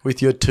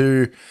with your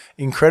 2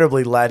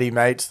 incredibly laddie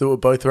mates that were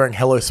both wearing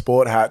Hello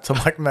Sport hats. I'm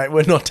like, mate,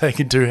 we're not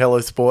taking 2 Hello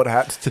Sport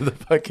hats to the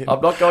fucking...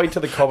 I'm not going to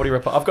the Comedy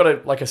Republic. I've got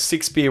a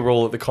 6-beer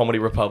rule at the Comedy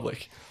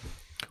Republic.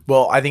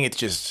 Well, I think it's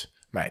just,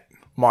 mate,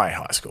 my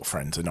high school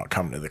friends are not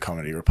coming to the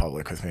Comedy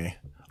Republic with me.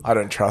 I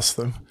don't trust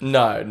them.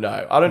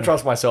 No. I don't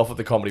trust myself at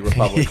the Comedy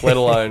Republic, let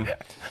alone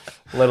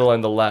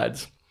the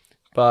lads.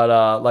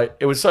 But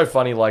it was so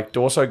funny. Like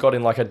Dorso got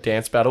in like a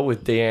dance battle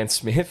with Deanne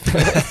Smith,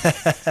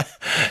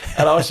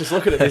 and I was just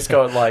looking at this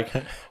going like,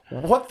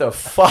 "What the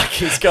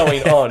fuck is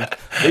going on?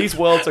 These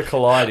worlds are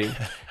colliding."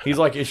 He's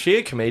like, "Is she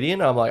a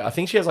comedian?" I'm like, "I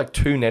think she has like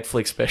 2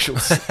 Netflix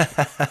specials."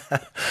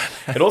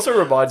 It also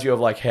reminds you of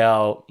like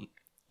how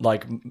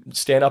like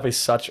stand up is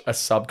such a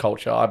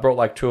subculture. I brought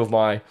like 2 of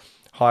my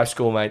high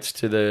school mates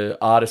to the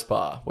artist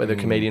bar where the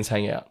comedians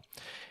hang out,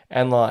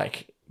 and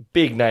like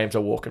big names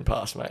are walking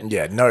past, mate.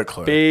 Yeah, no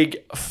clue. Big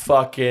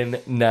fucking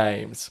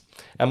names,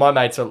 and my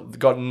mates have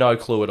got no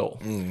clue at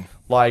all.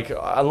 Like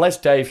unless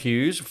Dave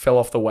Hughes fell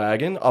off the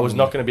wagon, I was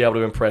not going to be able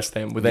to impress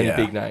them with any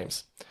big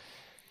names.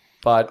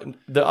 But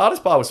the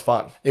artist bar was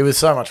fun. It was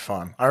so much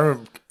fun. I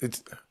remember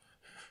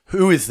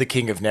who is the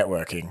king of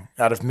networking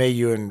out of me,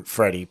 you, and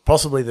Freddie?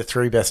 Possibly the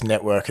 3 best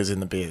networkers in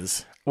the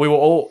biz. We were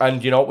all,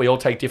 and you know what? We all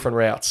take different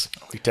routes.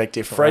 We take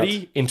different Freddie,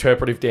 routes.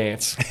 interpretive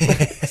dance.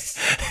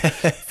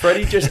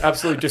 Freddie just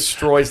absolutely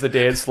destroys the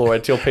dance floor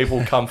until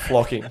people come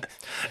flocking.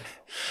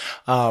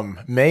 One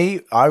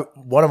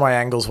of my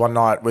angles one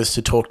night was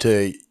to talk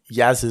to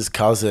Yaz's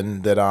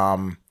cousin that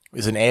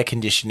is an air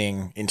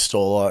conditioning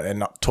installer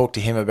and talk to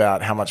him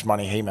about how much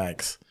money he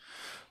makes.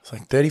 It's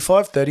like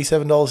 $35,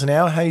 $37 an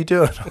hour. How you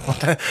doing?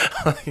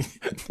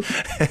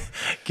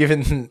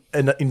 Given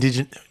an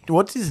indigenous,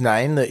 what's his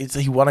name?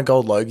 He won a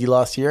gold Logie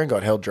last year and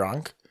got held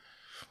drunk.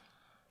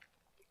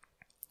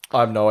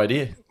 I have no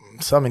idea.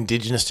 Some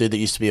indigenous dude that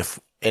used to be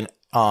an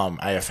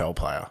AFL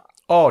player.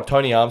 Oh,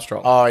 Tony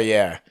Armstrong. Oh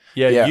yeah.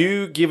 Yeah,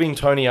 you giving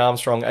Tony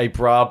Armstrong a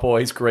bra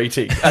boys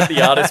greeting at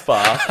the artist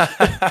bar.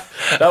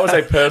 That was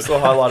a personal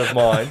highlight of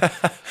mine.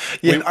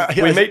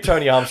 We meet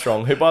Tony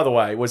Armstrong, who, by the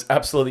way, was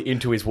absolutely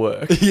into his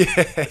work.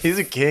 Yeah, he's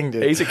a king,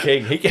 dude. He's a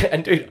king.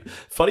 And dude,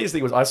 funniest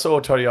thing was I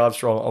saw Tony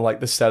Armstrong on like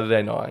the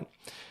Saturday night.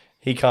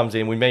 He comes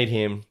in, we meet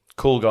him,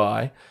 cool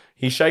guy.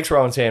 He shakes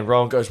Rowan's hand.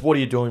 Rowan goes, "What are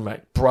you doing, mate?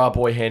 Bra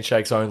boy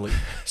handshakes only.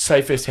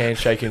 Safest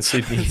handshake in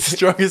Sydney."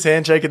 Strongest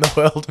handshake in the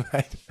world,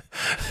 mate.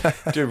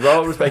 Dude,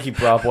 Rowan was making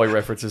bra boy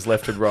references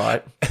left and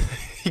right.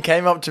 He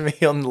came up to me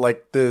on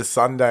like the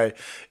Sunday.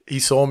 He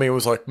saw me and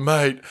was like,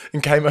 "Mate,"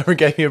 and came over and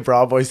gave me a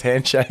bra boy's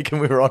handshake,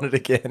 and we were on it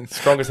again.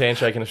 Strongest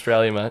handshake in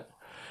Australia, mate.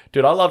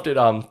 Dude, I loved it.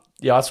 I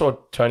saw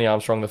Tony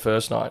Armstrong the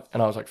first night,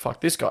 and I was like,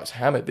 "Fuck, this guy's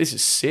hammered. This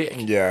is sick."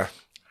 Yeah.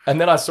 And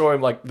then I saw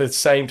him like the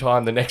same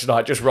time the next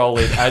night just roll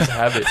in as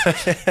Habit.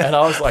 And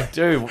I was like,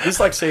 dude, this is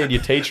like seeing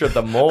your teacher at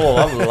the mall.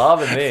 I'm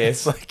loving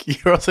this. It's like,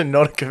 you're also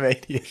not a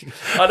comedian.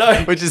 I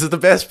know. Which is the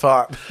best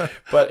part.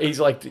 But he's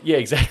like, yeah,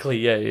 exactly.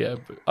 Yeah.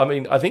 I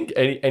mean, I think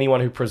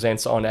anyone who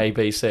presents on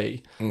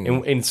ABC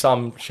in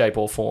some shape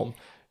or form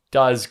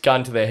does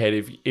gun to their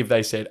head if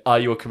they said, "Are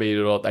you a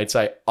comedian?" or not, they'd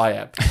say, "I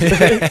am."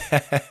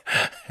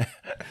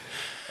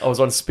 I was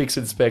on Spicks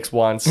and Specs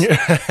once,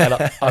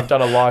 and I've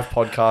done a live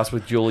podcast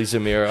with Julie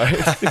Zamiro.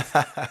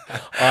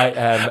 I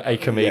am a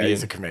comedian. Yeah,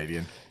 he's a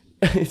comedian.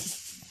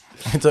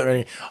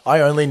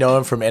 I only know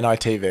him from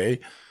NITV,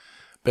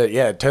 but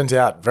yeah, it turns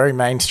out very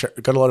mainstream.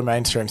 Got a lot of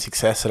mainstream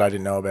success that I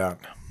didn't know about.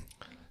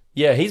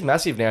 Yeah, he's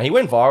massive now. He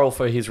went viral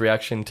for his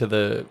reaction to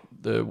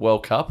the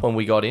World Cup when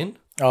we got in.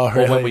 Oh,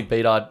 really? Or when we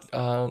beat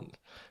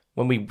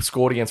when we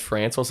scored against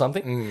France or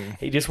something.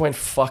 He just went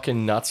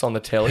fucking nuts on the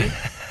telly.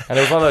 And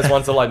it was one of those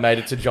ones that like made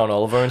it to John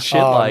Oliver and shit.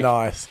 Oh, like,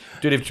 nice.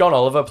 Dude, if John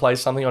Oliver plays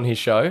something on his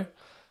show,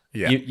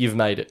 Yeah. you've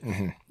made it.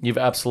 You've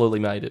absolutely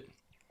made it.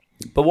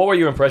 But what were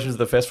your impressions of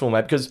the festival,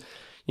 mate? Because,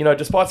 you know,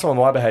 despite some of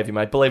my behaviour,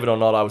 mate, believe it or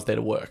not, I was there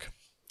to work.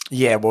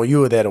 Yeah, well, you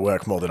were there to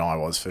work more than I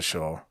was, for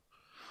sure.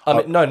 I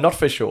mean, no, not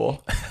for sure.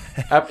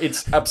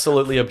 It's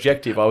absolutely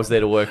objective. I was there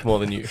to work more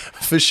than you.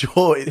 For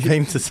sure, it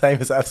means the same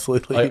as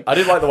absolutely. I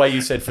did like the way you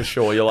said for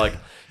sure. You're like,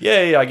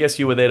 yeah, I guess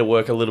you were there to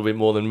work a little bit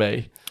more than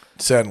me.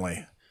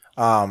 Certainly.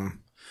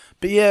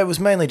 But yeah, it was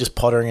mainly just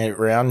pottering it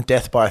around.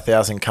 Death by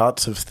 1,000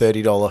 cuts of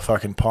 $30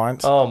 fucking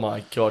pints. Oh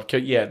my God.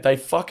 Yeah, they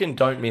fucking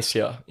don't miss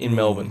you in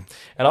Melbourne.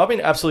 And I've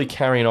been absolutely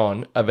carrying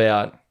on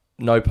about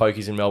no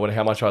pokies in Melbourne,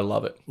 how much I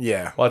love it.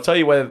 Yeah. Well, I'll tell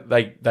you where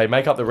they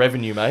make up the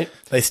revenue, mate.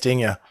 They sting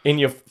you. In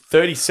your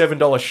 $37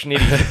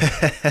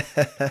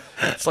 schnitty.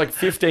 It's like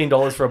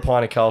 $15 for a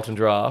pint of Carlton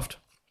Draft.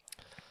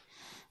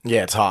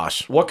 Yeah, it's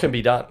harsh. What can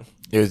be done?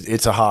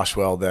 It's a harsh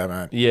world there,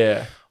 man.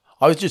 Yeah.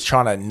 I was just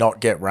trying to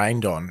not get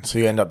rained on, so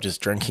you end up just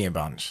drinking a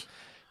bunch.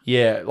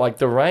 Yeah, like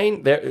the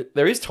rain,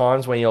 there is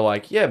times when you're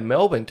like, yeah,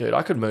 Melbourne, dude,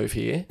 I could move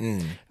here.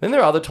 Then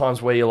there are other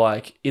times where you're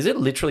like, is it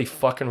literally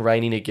fucking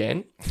raining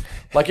again?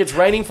 Like it's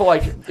raining for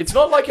like, it's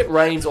not like it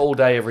rains all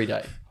day every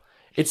day.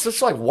 It's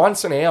just like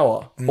once an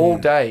hour, all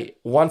day,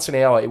 once an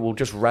hour, it will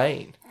just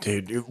rain.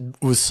 Dude, it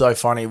was so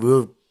funny. We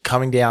were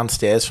coming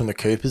downstairs from the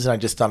Coopers and I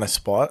just done a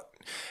spot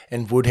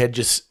and Woodhead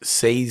just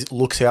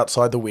looks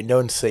outside the window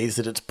and sees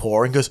that it's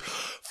pouring, goes,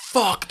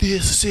 fuck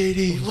this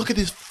city, look at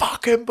this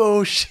fucking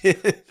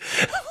bullshit.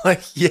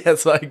 Like,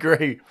 yes, I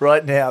agree.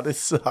 Right now, this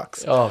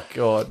sucks. Oh,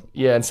 God.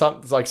 Yeah, and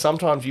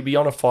sometimes you'd be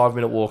on a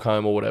 5-minute walk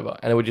home or whatever,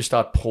 and it would just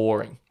start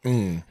pouring.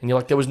 And you're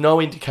like, there was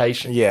no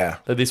indication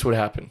that this would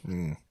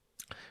happen.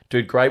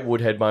 Dude, great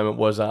Woodhead moment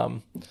was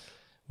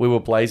we were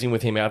blazing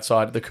with him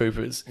outside the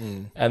Coopers,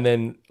 and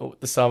then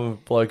some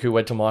bloke who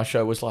went to my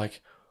show was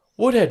like,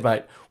 Woodhead,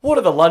 mate, what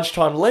are the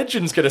lunchtime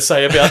legends going to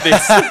say about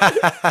this?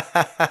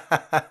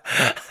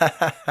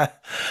 I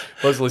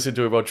was listening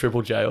to him on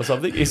Triple J or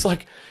something. He was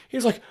like,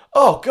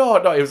 oh,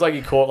 God, no. It was like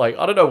he caught, like,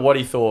 I don't know what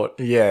he thought.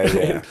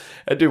 Yeah.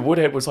 And dude,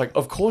 Woodhead was like,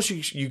 of course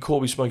you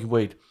call me smoking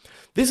weed.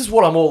 This is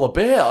what I'm all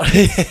about.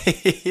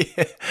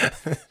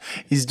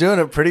 He's doing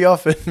it pretty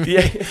often.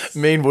 Yes.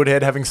 Me and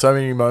Woodhead having so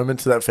many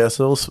moments at that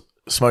festival,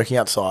 smoking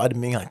outside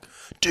and being like,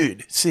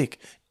 dude, sick.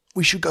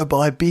 We should go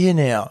buy a beer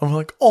now. I'm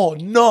like, oh,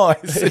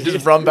 nice. And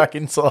just run back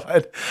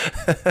inside.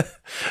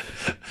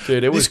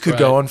 Dude, it was This could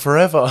go on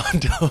forever.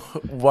 Until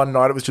one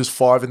night it was just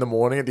 5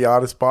 a.m. at the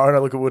artist bar and I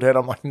look at Woodhead,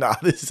 I'm like, nah,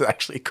 this is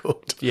actually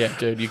good. Yeah,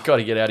 dude, you've got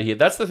to get out of here.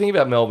 That's the thing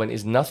about Melbourne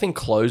is nothing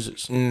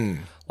closes.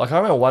 Like, I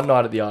remember one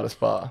night at the artist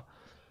bar,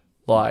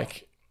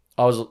 like,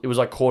 it was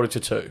like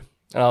 1:45.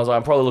 And I was like,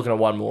 I'm probably looking at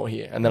one more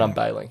here. And then I'm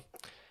bailing.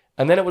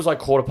 And then it was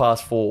like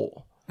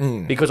 4:15.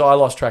 Because I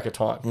lost track of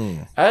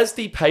time. As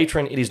the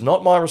patron, it is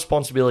not my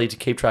responsibility to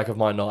keep track of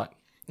my night.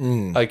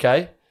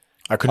 Okay?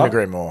 I couldn't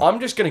agree more. I'm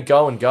just going to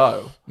go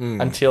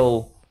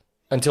until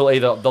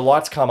either the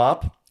lights come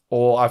up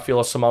or I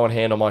feel a Samoan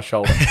hand on my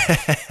shoulder.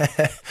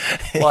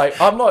 Like,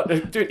 I'm not...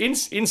 Dude, in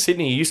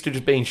Sydney, you used to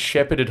just being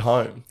shepherded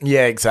home.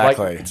 Yeah,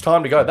 exactly. Like, it's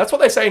time to go. That's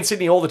what they say in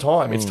Sydney all the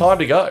time. It's time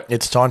to go.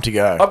 It's time to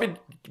go. I've been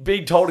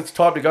being told it's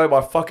time to go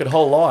my fucking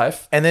whole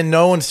life. And then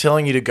no one's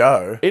telling you to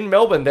go. In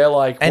Melbourne, they're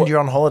like... And you're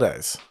on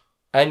holidays.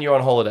 And you're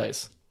on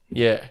holidays.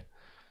 Yeah.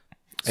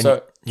 And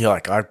So you're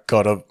like, I've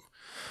got to...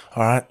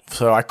 All right,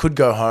 so I could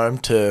go home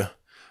to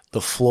the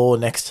floor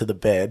next to the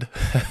bed.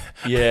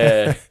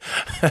 yeah.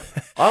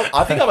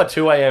 I think I'm a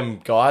 2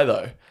 a.m. guy,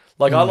 though.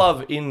 Like, I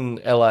love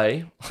in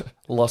LA,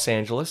 Los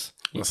Angeles.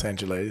 Los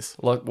Angeles.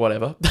 Like,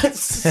 whatever.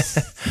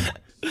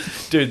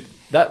 Dude,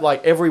 that,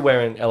 like,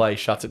 everywhere in LA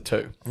shuts at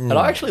 2. And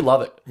I actually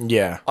love it.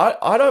 Yeah.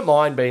 I don't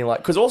mind being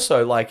like... Because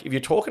also, like, if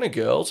you're talking to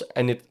girls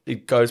and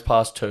it goes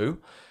past 2...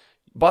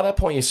 By that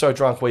point, you're so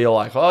drunk where you're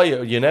like, oh,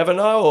 you never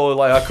know, or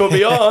like, I could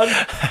be on,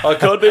 I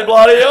could be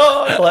bloody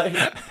on, like,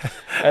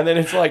 and then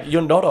it's like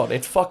you're not on.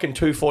 It's fucking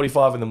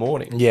 2:45 in the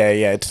morning. Yeah,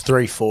 it's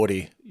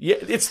 3:40. Yeah,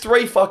 it's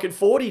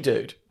 3:40,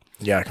 dude.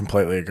 Yeah, I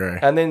completely agree.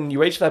 And then you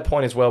reach that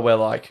point as well where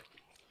like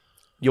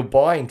you're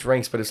buying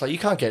drinks, but it's like you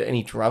can't get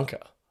any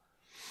drunker.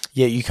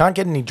 Yeah, you can't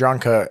get any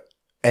drunker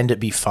and it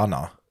be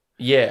funner.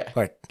 Yeah,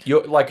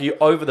 you're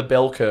over the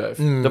bell curve.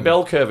 The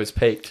bell curve is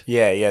peaked.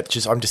 Yeah.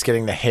 I'm just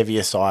getting the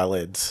heaviest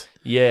eyelids.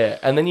 Yeah,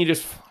 and then you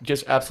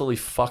just absolutely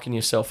fucking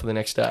yourself for the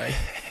next day.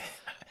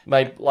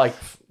 Mate, like,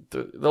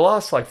 the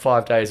last, like,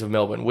 5 days of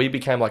Melbourne, we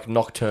became, like,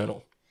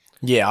 nocturnal.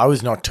 Yeah, I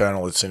was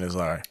nocturnal as soon as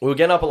I... We were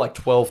getting up at like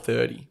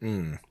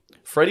 12:30.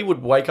 Freddie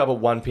would wake up at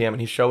 1 p.m.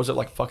 and his show was at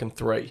like fucking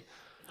 3.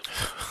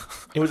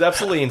 It was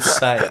absolutely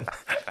insane.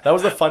 That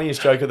was the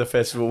funniest joke of the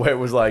festival, where it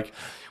was like,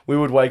 we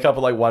would wake up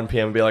at like 1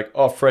 p.m. and be like,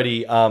 oh, Freddie,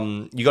 you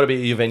got to be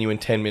at your venue in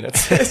 10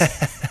 minutes.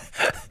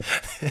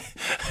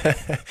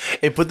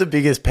 It put the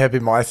biggest pep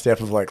in my step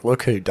of like,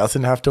 look who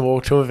doesn't have to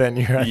walk to a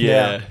venue right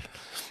now.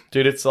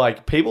 Dude, it's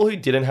like people who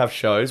didn't have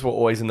shows were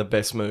always in the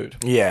best mood.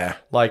 Yeah.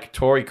 Like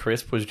Tori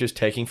Crisp was just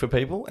taking for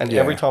people, and Yeah.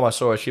 every time I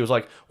saw her, she was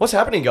like, "What's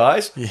happening,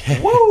 guys?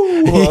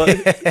 Woo!"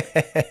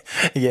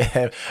 Yeah.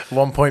 At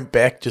one point,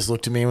 Beck just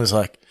looked at me and was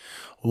like,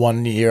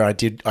 one year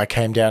I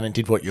came down and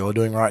did what you're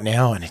doing right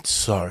now, and it's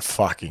so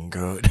fucking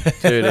good.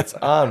 Dude, it's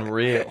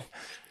unreal.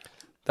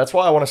 That's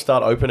why I want to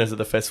start openers at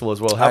the festival as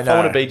well. How I fun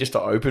would know. it be just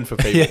to open for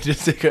people? Yeah,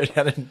 just to go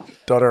down and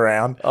dot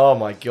around. Oh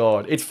my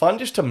God. It's fun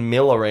just to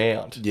mill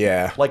around.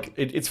 Yeah. Like,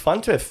 it's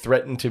fun to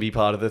threaten to be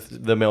part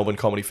of the Melbourne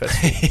Comedy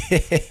Festival.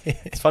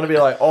 It's fun to be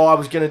like, oh, I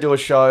was going to do a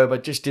show,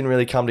 but just didn't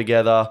really come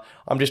together.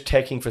 I'm just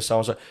teching for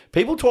so-and-so.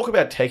 People talk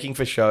about teching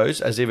for shows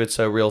as if it's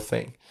a real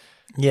thing.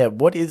 Yeah,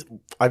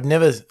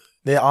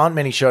 there aren't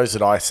many shows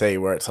that I see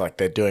where it's like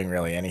they're doing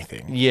really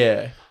anything.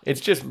 Yeah.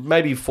 It's just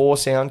maybe 4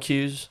 sound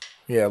cues.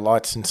 Yeah,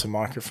 lights and some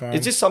microphones.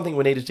 Is this something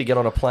we needed to get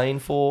on a plane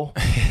for?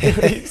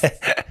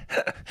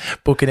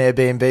 Book an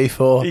Airbnb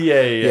for. Yeah.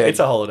 It's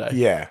a holiday.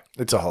 Yeah,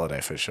 it's a holiday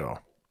for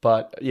sure.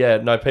 But yeah,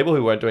 no, people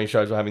who weren't doing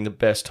shows were having the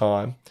best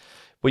time.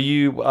 Were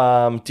you?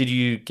 Did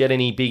you get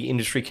any big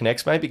industry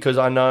connects, mate? Because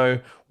I know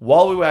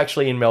while we were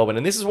actually in Melbourne,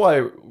 and this is why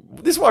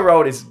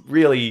Rowan is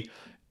really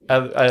a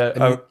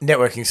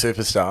Networking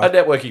superstar.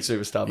 networking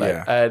superstar, mate,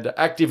 Yeah. and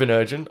active and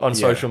urgent on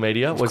social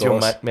media was your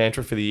course.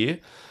 mantra for the year,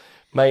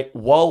 mate.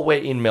 While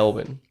we're in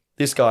Melbourne,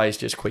 this guy is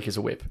just quick as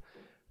a whip.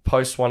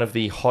 Posts one of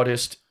the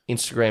hottest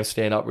Instagram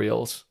stand-up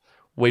reels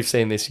we've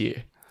seen this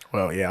year.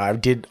 Well, yeah, I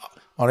did.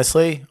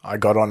 Honestly, I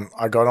got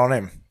on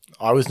him.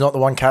 I was not the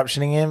one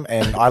captioning him,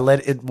 and I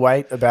let it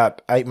wait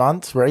about 8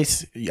 months.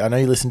 Reese, I know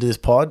you listened to this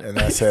pod, and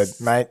I said,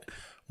 mate,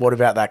 what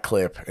about that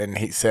clip? And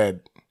he said,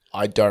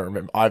 I don't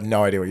remember. I have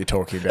no idea what you're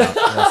talking about.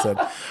 And I said,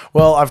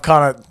 well,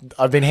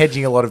 I've been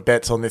hedging a lot of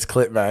bets on this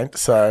clip, mate.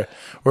 So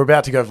we're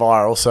about to go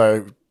viral.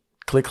 So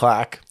click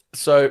clack.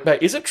 So,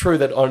 mate, is it true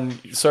that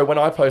when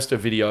I post a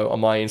video on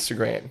my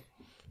Instagram,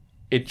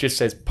 it just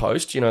says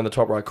post, in the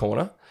top right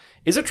corner?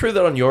 Is it true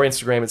that on your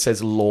Instagram it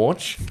says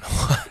launch?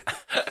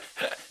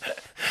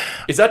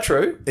 Is that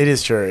true? It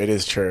is true. It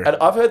is true. And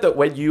I've heard that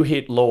when you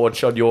hit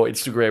launch on your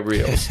Instagram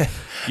reels,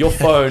 your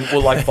phone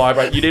will like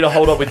vibrate. You need to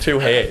hold on with 2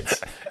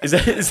 hands. Is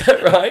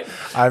that right?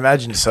 I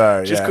imagine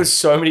so. Just because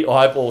so many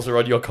eyeballs are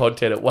on your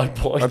content at one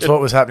point. That's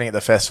what was happening at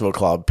the festival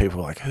club. People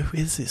were like, who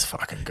is this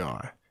fucking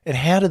guy? And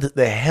how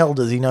the hell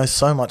does he know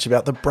so much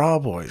about the Bra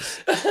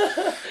Boys?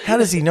 How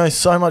does he know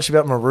so much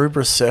about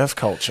Maroubra surf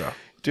culture?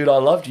 Dude, I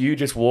loved you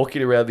just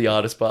walking around the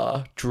artist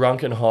bar,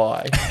 drunk and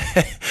high.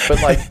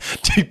 But like...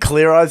 Dude,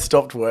 Clear Eyes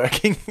stopped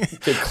working.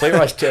 Dude, Clear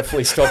Eyes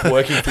definitely stopped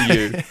working for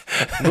you.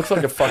 Looks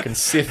like a fucking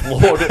Sith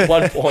Lord at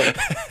one point.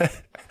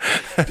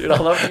 Dude, I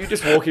loved you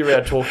just walking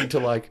around talking to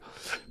like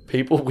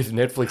people with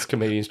Netflix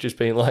comedians just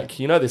being like,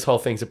 this whole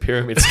thing's a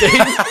pyramid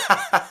scheme.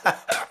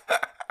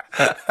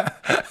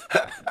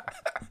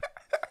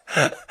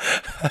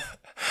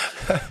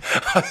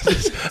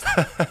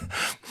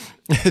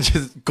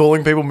 Just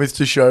calling people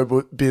Mr.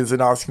 Showbiz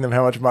and asking them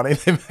how much money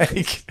they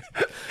make.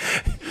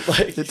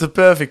 Like, It's a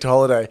perfect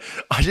holiday.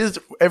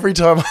 Every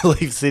time I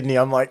leave Sydney,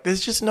 I'm like,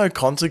 there's just no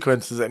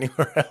consequences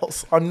anywhere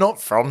else. I'm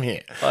not from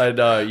here. I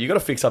know. You got to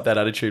fix up that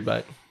attitude,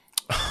 mate.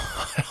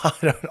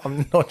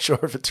 I'm not sure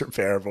if it's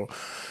repairable.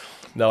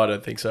 No, I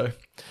don't think so.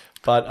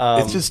 But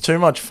It's just too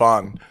much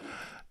fun.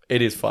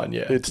 it is fun,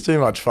 yeah. It's too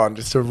much fun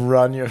just to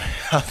run your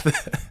mouth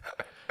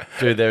there.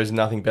 Dude, there is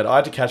nothing better. I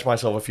had to catch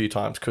myself a few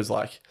times because,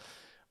 like,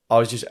 I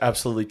was just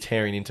absolutely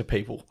tearing into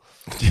people.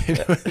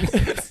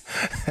 It's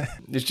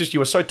just you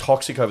were so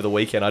toxic over the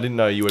weekend. I didn't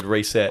know you would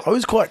reset. I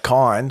was quite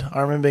kind.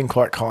 I remember being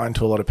quite kind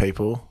to a lot of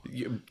people,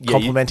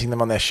 complimenting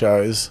them on their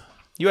shows.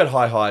 You had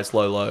high highs,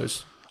 low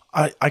lows.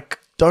 I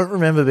don't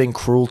remember being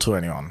cruel to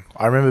anyone.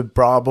 I remember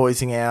bra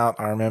boysing out.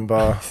 I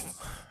remember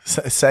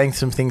saying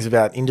some things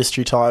about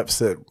industry types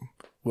that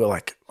were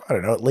like, I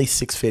don't know, at least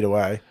 6 feet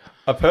away.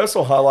 A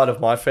personal highlight of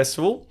my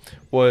festival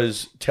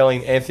was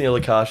telling Anthony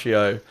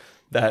Locascio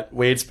that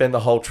we had spent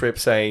the whole trip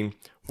saying,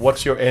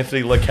 "What's your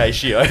Anthony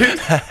Locascio?"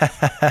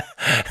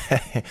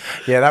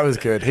 Yeah, that was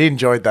good. He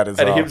enjoyed that as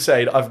well. And him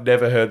saying, "I've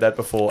never heard that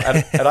before,"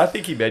 and I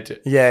think he meant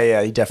it.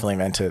 Yeah, he definitely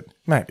meant it.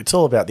 Mate, it's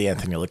all about the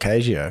Anthony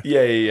Locascio.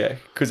 Yeah.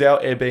 Because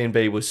our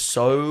Airbnb was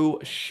so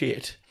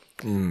shit.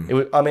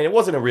 It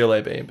wasn't a real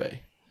Airbnb.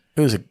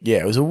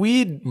 It was a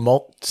weird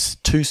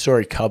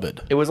 2-story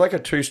cupboard. It was like a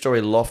 2-story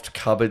loft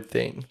cupboard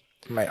thing.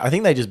 Mate, I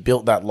think they just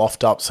built that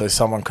loft up so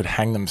someone could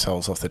hang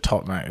themselves off the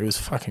top, mate. It was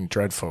fucking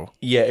dreadful.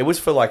 Yeah, it was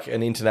for like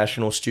an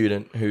international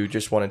student who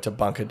just wanted to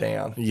bunker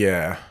down.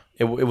 Yeah.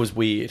 It was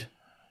weird.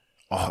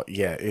 Oh,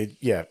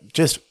 yeah.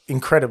 Just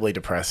incredibly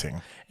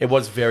depressing. It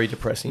was very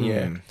depressing,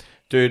 yeah.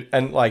 Dude,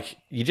 and like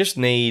you just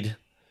need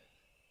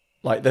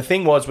Like the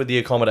thing was with the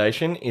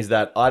accommodation is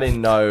that I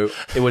didn't know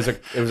it was a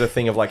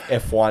thing of like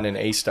F1 and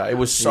Easter. It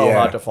was so Yeah.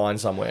 hard to find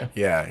somewhere.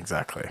 Yeah,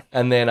 exactly.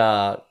 And then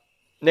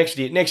next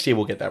year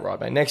we'll get that right,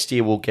 mate. Next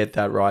year we'll get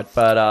that right.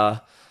 But I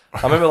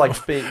remember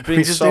like being We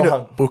just so need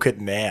hung. to book it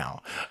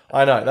now.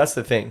 I know, that's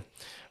the thing.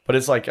 But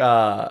it's like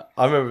I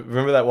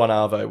remember that one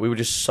Arvo. We were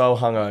just so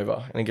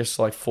hungover, and it gets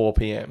to like 4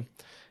 p.m.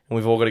 and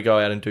we've all got to go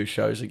out and do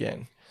shows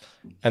again.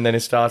 And then it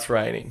starts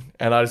raining,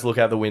 and I just look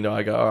out the window.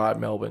 I go, "All right,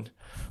 Melbourne,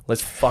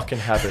 let's fucking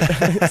have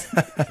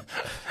it."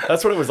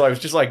 That's what it was like. It was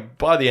just like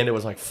by the end, it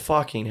was like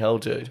fucking hell,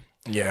 dude.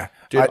 Yeah.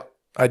 Dude.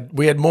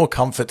 We had more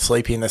comfort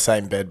sleeping in the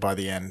same bed by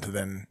the end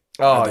than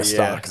Oh, at the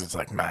start yeah. because it's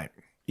like, mate,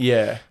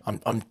 Yeah,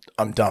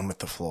 I'm done with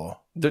the floor.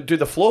 dude,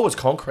 the floor was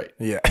concrete.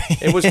 Yeah.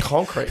 It was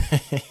concrete.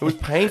 It was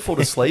painful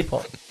to sleep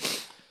on.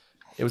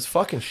 It was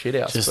fucking shit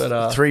house. Just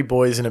But 3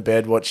 boys in a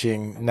bed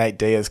watching Nate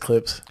Diaz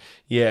clips.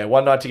 yeah,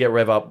 one night to get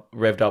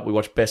revved up, we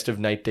watched Best of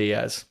Nate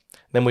Diaz.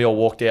 Then we all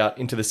walked out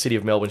into the city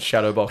of Melbourne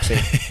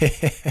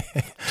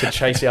shadowboxing to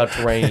chase our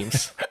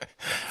dreams.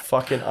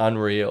 Fucking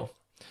unreal.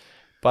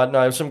 But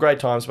no, it was some great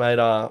times, mate.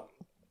 I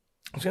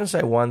was going to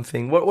say one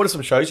thing. What are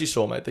some shows you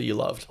saw, mate, that you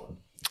loved?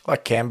 I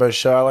like Cambo's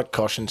show. I like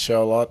Caution's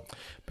show a lot.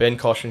 Ben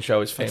Caution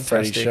show is fantastic.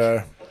 Freddie's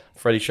show.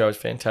 Freddie's show is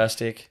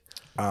fantastic.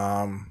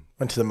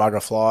 Went to the Mug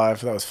Off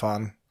Live. That was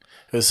fun.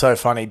 It was so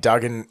funny.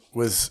 Duggan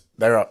was...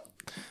 There's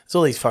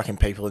all these fucking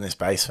people in this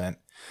basement.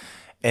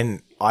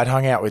 And I'd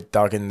hung out with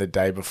Duggan the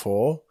day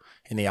before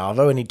in the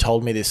Arvo, and he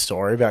told me this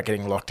story about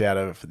getting locked out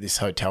of this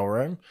hotel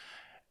room.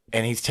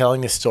 And he's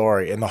telling this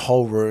story, and the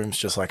whole room's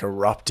just like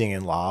erupting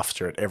in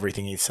laughter at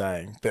everything he's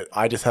saying. But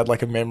I just had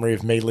like a memory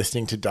of me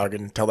listening to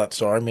Duggan tell that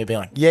story, and me being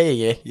like,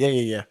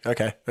 yeah.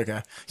 Okay.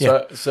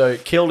 Yeah. So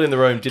killed in the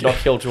room did not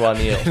kill to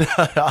Neil.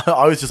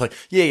 I was just like,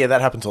 yeah, that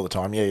happens all the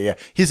time. Yeah.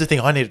 Here's the thing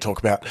I need to talk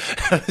about.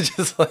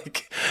 Just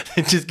like,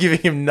 just giving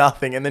him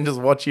nothing, and then just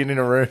watching it in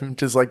a room,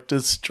 just like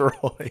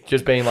destroy.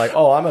 Just being like,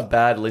 oh, I'm a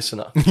bad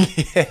listener.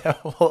 Yeah,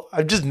 well,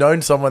 I've just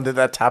known someone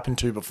that's happened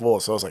to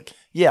before, so I was like,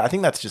 yeah, I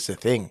think that's just a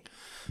thing.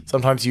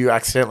 Sometimes you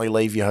accidentally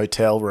leave your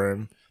hotel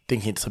room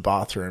thinking it's a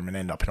bathroom and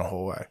end up in a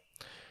hallway.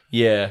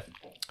 Yeah.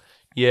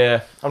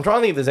 I'm trying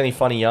to think if there's any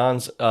funny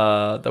yarns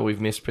that we've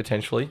missed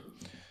potentially.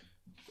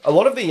 A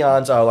lot of the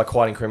yarns are like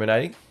quite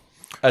incriminating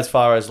as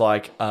far as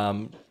like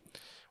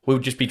we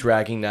would just be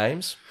dragging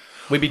names.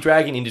 We'd be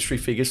dragging industry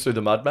figures through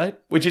the mud, mate,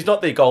 which is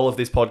not the goal of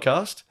this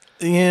podcast.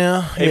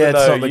 Yeah, Even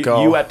it's though not the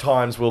goal. you at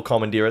times will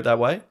commandeer it that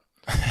way.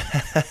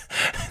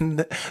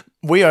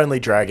 We only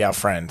drag our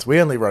friends.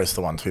 We only roast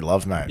the ones we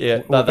love, mate.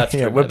 Yeah, no, that's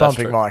true. We're No, that's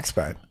bumping true. mics,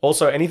 mate.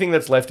 Also, anything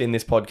that's left in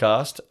this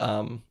podcast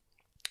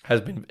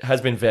has been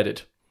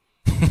vetted.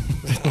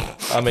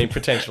 I mean,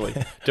 potentially,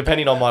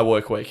 depending on my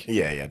work week.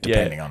 Yeah,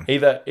 depending on.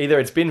 Either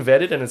it's been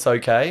vetted and it's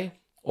okay,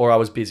 or I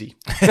was busy.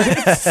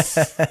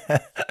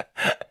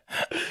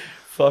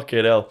 Fuck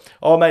it, hell.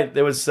 Oh, mate,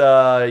 there was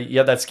you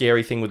had that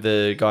scary thing with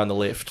the guy in the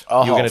lift.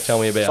 Oh, you were going to tell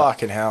me about.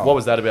 fucking hell. What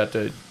was that about,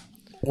 dude?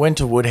 Went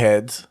to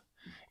Woodheads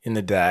in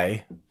the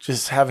day,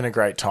 just having a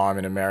great time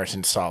in a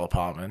Meriton-style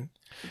apartment.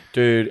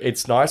 Dude,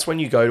 it's nice when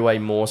you go to a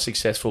more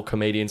successful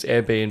comedian's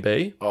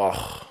Airbnb.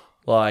 Oh,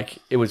 Like,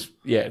 it was,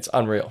 it's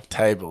unreal.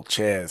 table,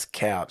 chairs,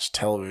 couch,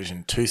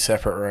 television, 2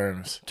 separate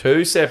rooms.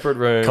 2 separate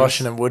rooms.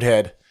 Caution and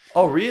Woodhead.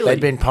 Oh, really?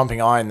 They'd been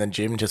pumping iron in the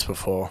gym just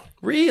before.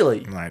 Really?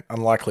 Like,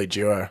 unlikely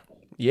duo.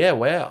 Yeah,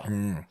 wow.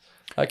 Mm.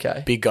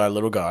 Okay. Big guy,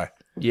 little guy.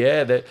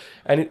 Yeah,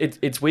 and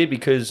it's weird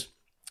because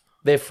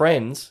they're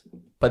friends,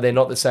 but they're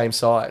not the same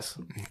size.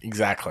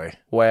 Exactly.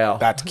 Wow.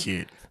 That's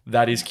cute.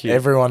 That is cute.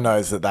 Everyone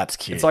knows that that's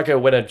cute. It's like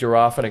when a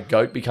giraffe and a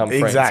goat become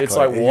friends. Exactly. It's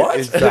like, what?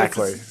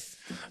 Exactly.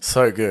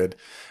 So good.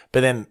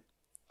 But then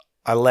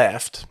I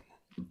left.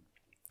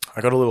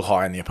 I got a little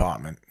high in the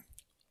apartment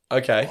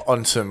Okay.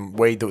 on some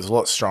weed that was a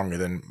lot stronger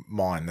than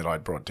mine that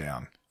I'd brought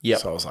down. Yep.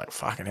 So I was like,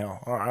 fucking hell.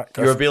 All right.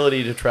 Go Your for it.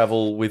 ability to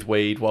travel with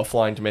weed while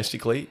flying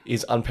domestically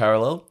is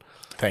unparalleled.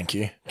 Thank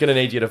you. Gonna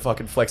need you to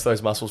fucking flex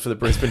those muscles for the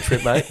Brisbane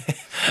trip, mate.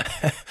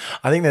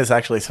 I think there's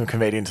actually some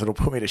comedians that'll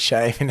put me to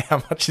shame in how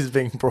much is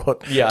being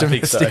brought Yeah, I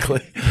think so.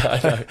 domestically. I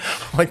know.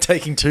 Like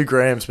taking 2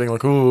 grams, being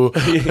like, ooh.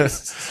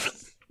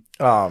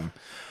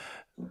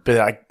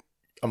 But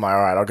I'm like,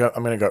 all right,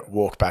 I'm going to go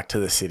walk back to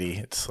the city.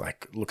 It's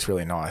like, looks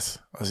really nice.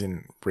 I was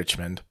in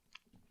Richmond.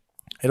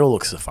 It all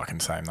looks the fucking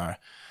same though.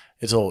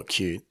 It's all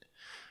cute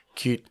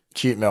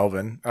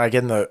Melbourne. And I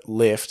get in the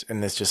lift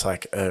and there's just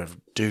like a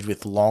dude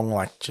with long,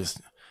 like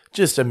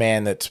just a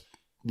man that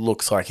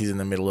looks like he's in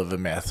the middle of a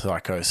meth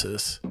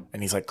psychosis.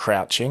 And he's like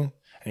crouching and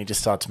he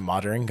just starts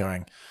muttering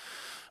going,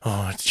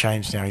 oh, it's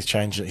changed now. He's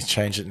changed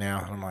it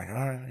now. And I'm like, all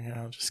right,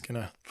 I'm just going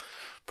to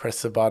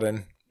press the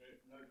button.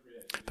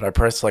 But I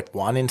pressed like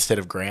 1 instead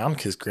of ground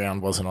because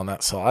ground wasn't on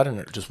that side and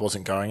it just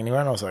wasn't going anywhere.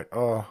 And I was like,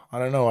 oh, I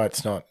don't know why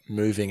it's not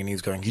moving. And he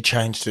was going, you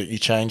changed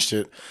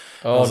it.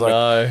 Oh, I was like,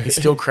 no. he's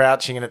still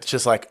crouching and it's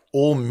just like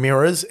all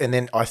mirrors. And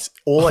then I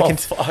can,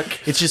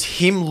 fuck. it's just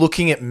him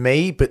looking at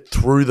me, but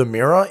through the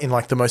mirror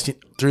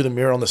through the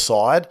mirror on the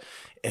side.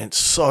 And it's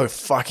so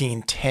fucking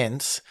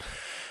intense.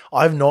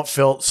 I've not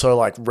felt so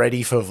like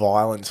ready for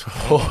violence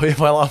before in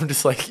my life. I'm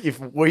just like, if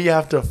we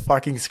have to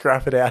fucking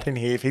scrap it out in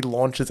here, if he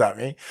launches at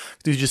me,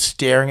 he's just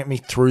staring at me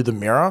through the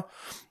mirror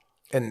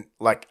and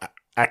like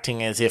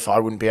acting as if I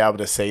wouldn't be able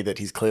to see that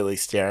he's clearly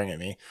staring at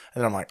me.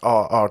 And then I'm like,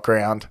 oh,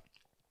 ground.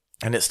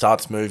 And it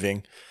starts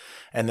moving.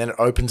 And then it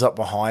opens up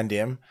behind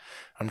him.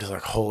 I'm just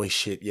like, holy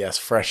shit, yes,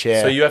 fresh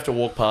air. So you have to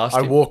walk past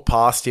him? I walk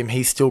past him.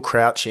 He's still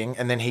crouching.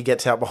 And then he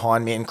gets out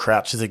behind me and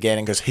crouches again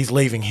and goes, he's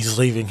leaving.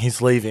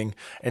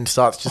 And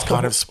starts just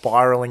kind of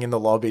spiraling in the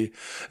lobby.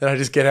 And I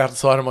just get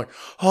outside. I'm like,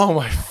 oh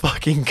my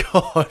fucking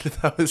God.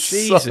 That was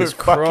Jesus so Christ.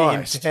 fucking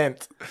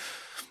intense.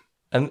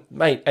 And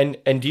mate,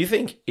 and do you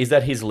think, is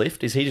that his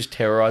lift? Is he just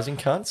terrorizing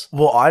cunts?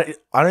 Well, I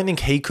don't think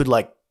he could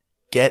like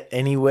get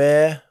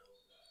anywhere.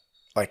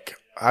 Like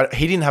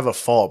he didn't have a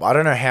fob. I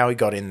don't know how he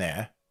got in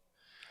there.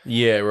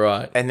 Yeah,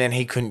 right. And then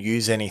he couldn't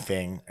use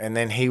anything. And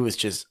then he was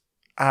just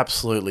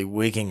absolutely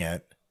wigging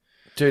it.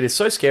 Dude, it's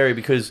so scary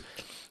because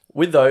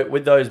with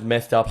those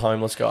methed up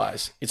homeless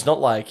guys, it's not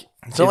like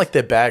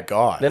they're bad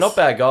guys. They're not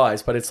bad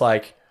guys, but it's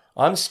like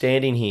I'm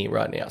standing here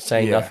right now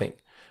saying nothing.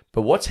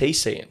 But what's he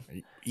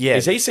seeing? Yeah.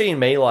 Is he seeing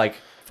me like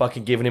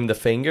fucking giving him the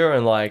finger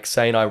and like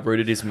saying I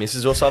rooted his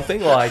missus or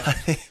something? Like,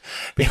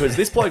 because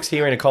this bloke's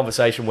hearing a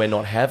conversation we're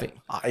not having.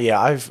 I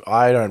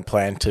don't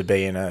plan to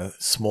be in a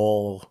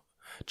small,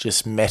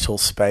 just metal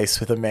space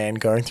with a man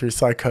going through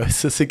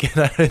psychosis again.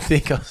 I don't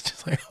think. I was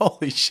just like,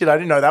 holy shit, I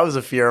didn't know that was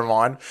a fear of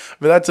mine.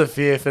 But that's a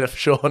fear for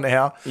sure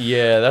now.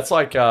 Yeah, that's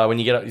like when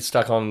you get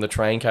stuck on the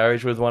train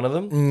carriage with one of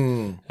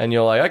them and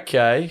you're like,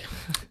 okay.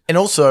 And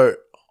also,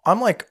 I'm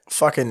like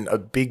fucking a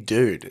big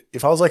dude.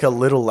 If I was like a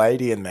little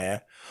lady in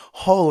there,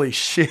 holy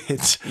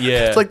shit.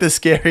 Yeah. It's like the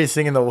scariest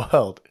thing in the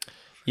world.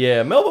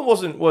 Yeah, Melbourne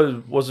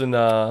wasn't.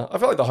 I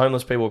felt like the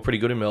homeless people were pretty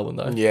good in Melbourne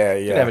though. Yeah.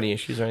 Didn't have any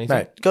issues or anything.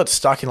 Mate, got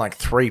stuck in like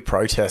 3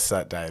 protests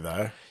that day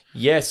though.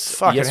 Yes,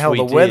 Fucking yes, hell, we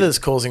the did. weather's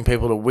causing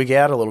people to wig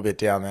out a little bit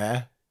down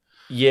there.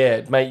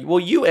 Yeah, mate. Well,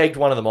 you egged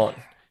one of them on.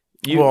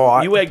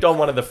 You egged on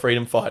one of the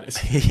freedom fighters.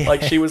 Yeah.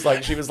 Like she was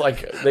like,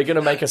 they're going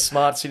to make a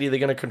smart city. They're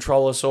going to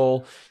control us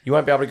all. You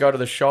won't be able to go to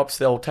the shops.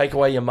 They'll take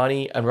away your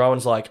money. And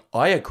Rowan's like,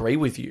 I agree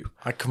with you.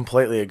 I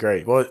completely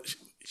agree. Well,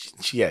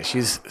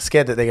 she's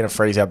scared that they're going to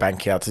freeze our bank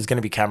accounts. There's going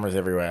to be cameras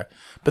everywhere.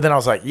 But then I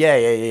was like,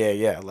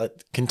 yeah.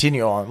 Let's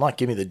continue on. Like,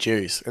 give me the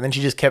juice. And then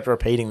she just kept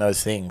repeating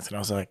those things. And I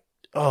was like,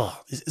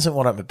 oh, this isn't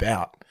what I'm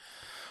about.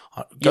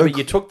 Yeah, but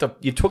you took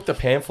the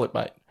pamphlet,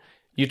 mate.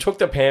 You took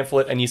the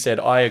pamphlet and you said,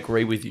 I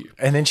agree with you.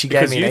 And then she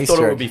gave me an Because you Easter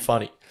thought it egg. would be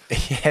funny.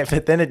 Yeah,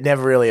 but then it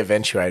never really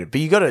eventuated.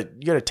 But you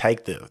gotta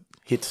take the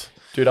hits.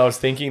 Dude, I was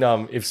thinking,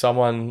 if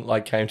someone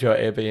like came to our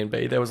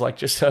Airbnb, there was like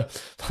just a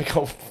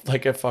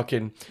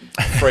fucking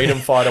freedom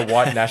fighter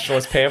white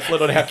nationalist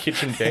pamphlet on our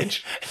kitchen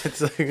bench.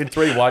 It's like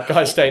 3 white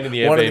guys staying in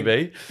the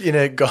Airbnb.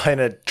 A guy in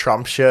a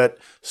Trump shirt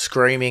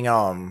screaming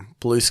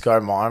 "Blue Sky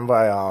Mine"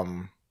 by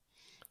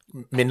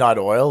Midnight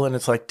Oil, and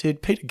it's like,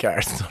 dude, Peter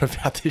Garrett's not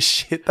about this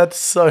shit. That's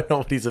so not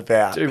what he's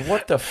about. Dude,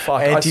 what the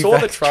fuck? I saw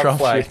the Anti-vax Trump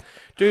flag. shit.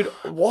 Dude,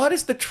 why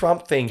does the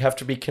Trump thing have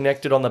to be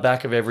connected on the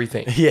back of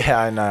everything? Yeah,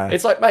 I know.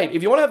 It's like, mate,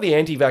 if you want to have the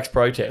anti-vax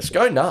protest,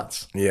 go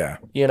nuts. Yeah.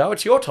 You know,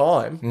 it's your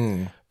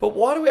time. But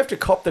why do we have to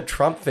cop the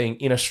Trump thing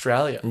in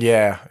Australia?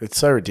 Yeah, it's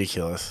so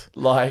ridiculous.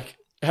 Like,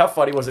 how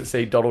funny was it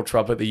seeing Donald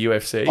Trump at the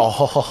UFC?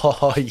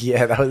 Oh,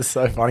 yeah, that was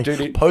so funny.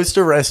 Dude,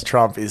 post-arrest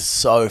Trump is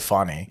so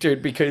funny.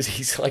 Dude, because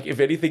he's like, if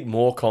anything,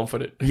 more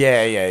confident.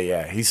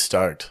 Yeah. He's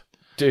stoked.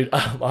 Dude,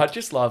 I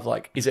just love,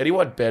 like, is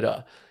anyone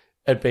better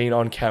at being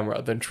on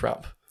camera than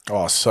Trump?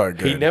 Oh, so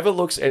good. He never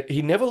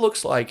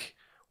looks like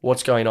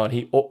what's going on.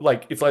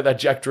 It's like that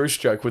Jack Druce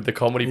joke with the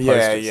comedy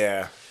posters.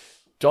 Yeah.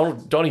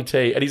 Donnie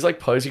T, and he's like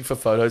posing for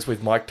photos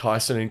with Mike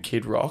Tyson and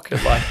Kid Rock,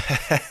 and like,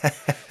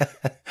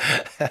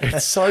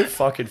 it's so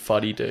fucking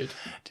funny, dude.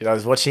 Dude, I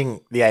was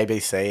watching the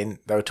ABC and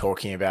they were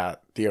talking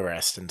about the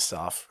arrest and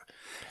stuff.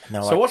 And they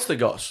were So like, what's the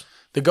goss?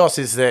 the goss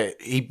is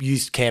that he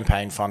used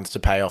campaign funds to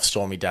pay off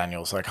Stormy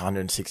Daniels, like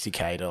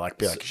 $160K to like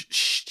be like,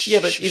 shh. Yeah,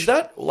 but is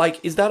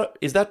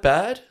that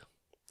bad?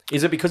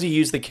 Is it because he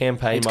used the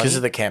campaign It's money? because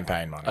of the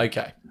campaign money.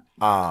 Okay.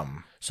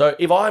 So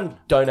if I'm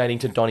donating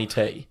to Donnie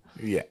T,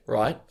 Yeah.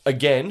 right?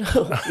 Again,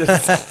 but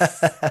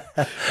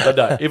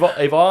no.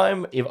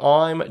 If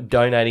I'm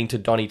donating to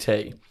Donnie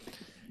T,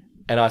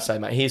 and I say,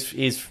 mate,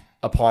 here's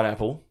a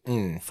pineapple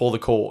for the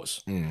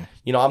cause. You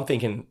know, I'm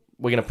thinking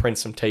we're gonna print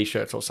some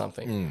T-shirts or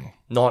something,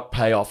 not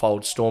pay off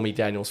old Stormy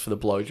Daniels for the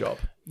blowjob.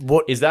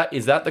 What Is that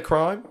the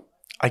crime?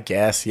 I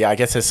guess, yeah, I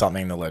guess there's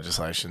something in the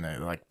legislation there.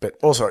 Like, but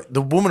also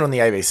the woman on the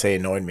ABC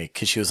annoyed me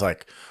because she was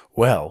like,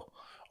 well,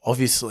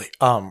 obviously,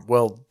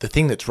 the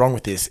thing that's wrong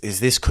with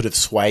this could have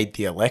swayed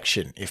the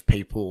election if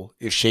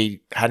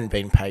she hadn't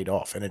been paid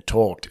off and had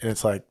talked. And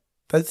it's like,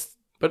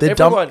 But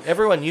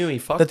everyone knew he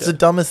fucked that's her. the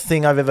dumbest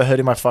thing I've ever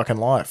heard in my fucking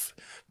life.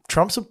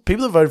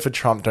 People that voted for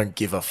Trump don't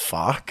give a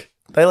fuck.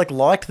 They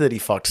liked that he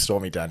fucked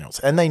Stormy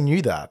Daniels and they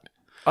knew that.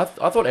 I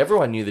thought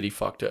everyone knew that he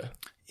fucked her.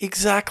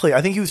 Exactly.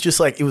 I think he was just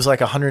like, it was like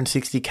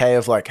 160K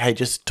of like, hey,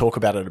 just talk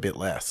about it a bit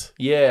less.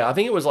 Yeah, I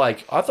think it was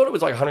like, I thought it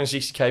was like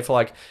 160K for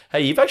like,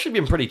 hey, you've actually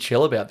been pretty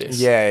chill about this.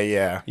 Yeah,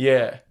 yeah.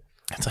 Yeah.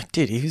 It's like,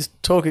 dude, he was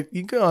talking,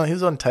 he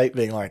was on tape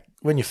being like,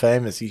 when you're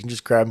famous, you can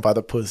just grab him by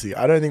the pussy.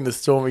 I don't think the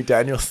Stormy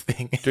Daniels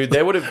thing. Dude,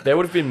 there would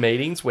have been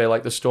meetings where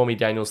like the Stormy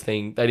Daniels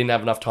thing, they didn't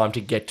have enough time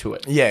to get to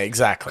it. Yeah,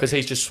 exactly. Because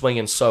he's just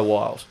swinging so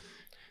wild.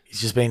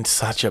 He's just been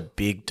such a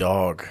big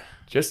dog.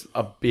 Just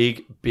a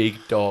big,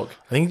 big dog.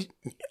 I think,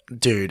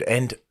 dude,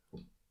 and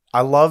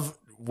I love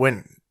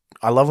when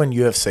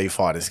UFC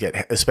fighters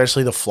get,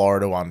 especially the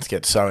Florida ones,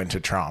 get so into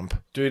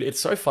Trump. Dude, it's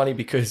so funny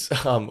because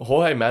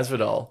Jorge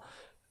Masvidal,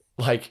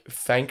 like,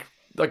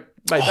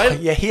 mate,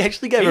 Yeah, he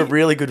actually gave a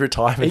really good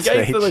retirement speech.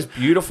 He gave the most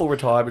beautiful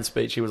retirement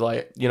speech. He was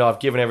like, I've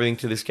given everything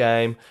to this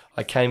game.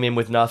 I came in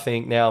with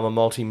nothing. Now I'm a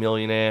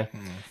multi-millionaire.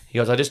 He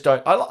goes,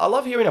 I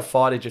love hearing a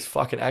fighter just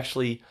fucking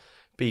actually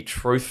be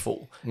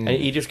truthful. And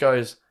he just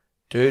goes,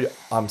 dude,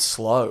 I'm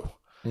slow.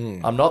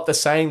 I'm not the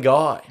same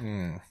guy.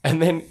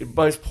 And then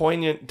most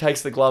poignant,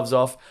 takes the gloves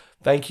off.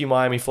 Thank you,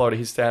 Miami, Florida.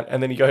 He's down.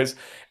 And then he goes,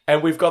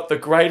 and we've got the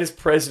greatest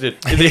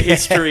president in the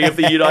history of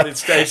the United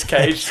States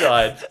cage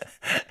side.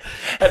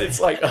 And it's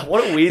like,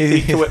 what a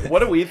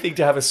weird thing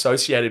to have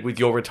associated with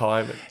your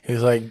retirement. He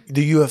was like,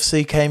 the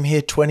UFC came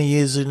here 20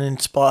 years and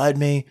inspired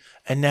me,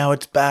 and now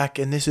it's back,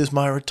 and this is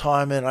my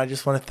retirement. I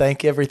just want to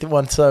thank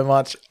everyone so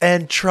much.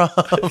 And Trump.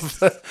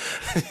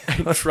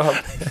 And Trump.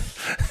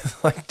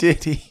 Like,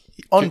 dude, he,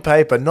 on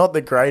paper, not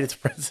the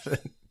greatest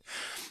president.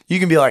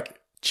 You can be like,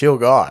 chill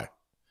guy.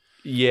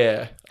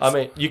 Yeah. I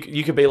mean,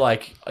 you could be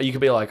like,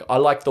 I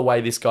like the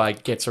way this guy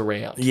gets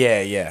around.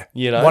 Yeah, yeah.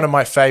 You know? One of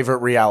my favorite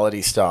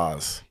reality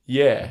stars.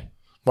 Yeah.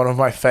 One of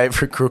my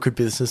favorite crooked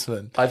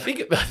businessmen. I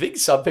think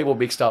some people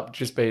mixed up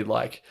just being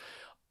like,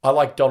 I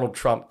like Donald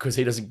Trump because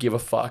he doesn't give a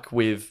fuck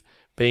with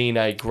being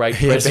a great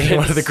president. Being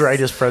one of the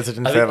greatest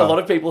presidents I think ever. a lot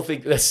of people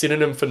think the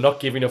synonym for not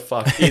giving a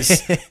fuck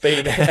is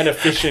being an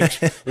efficient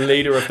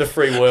leader of the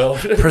free world.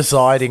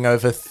 Presiding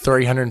over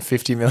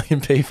 350 million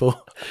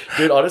people.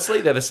 Dude,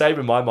 honestly, they're the same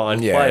in my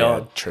mind. Yeah, Play yeah.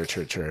 on. True.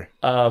 It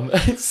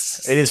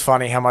It is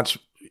funny how much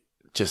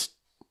just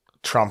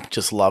Trump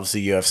just loves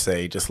the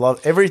UFC. Just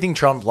love everything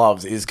Trump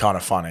loves is kind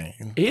of funny.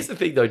 Here's the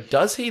thing, though.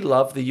 Does he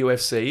love the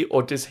UFC,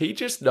 or does he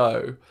just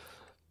know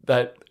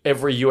that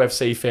every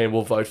UFC fan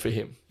will vote for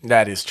him?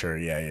 That is true.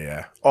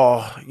 Yeah.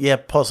 Oh, yeah,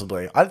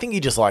 possibly. I think he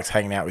just likes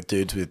hanging out with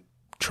dudes with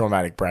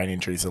traumatic brain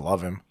injuries that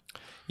love him.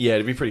 Yeah,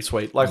 it'd be pretty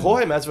sweet. Like,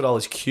 Jorge Masvidal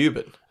is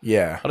Cuban.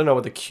 Yeah. I don't know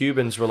what the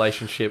Cubans'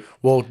 relationship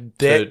Well,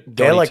 they're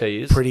Donnie like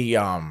T is. pretty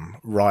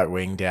right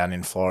wing down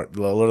in Florida.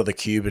 A lot of the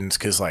Cubans,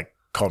 because like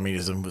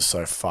communism was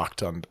so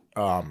fucked on.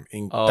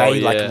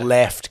 Like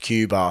left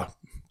Cuba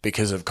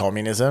because of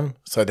communism,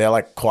 so they're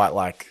like quite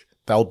like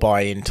they'll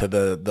buy into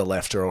the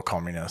left or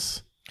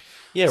communists.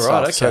 Yeah,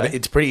 right. Okay. So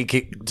it's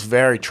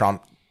very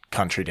Trump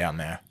country down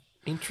there.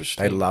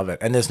 Interesting. They love it,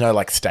 and there's no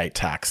like state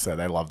tax, so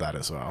they love that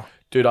as well.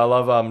 Dude, I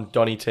love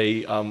Donnie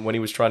T. When he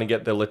was trying to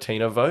get the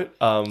Latino vote,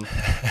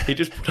 he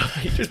just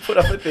put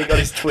up a thing on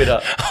his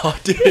Twitter. Oh,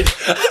 dude.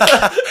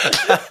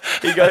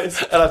 He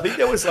goes, and I think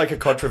there was like a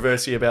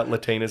controversy about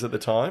Latinas at the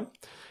time.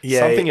 Yeah,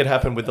 Something had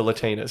happened with the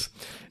Latinas.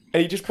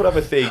 And he just put up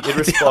a thing in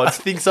response.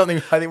 I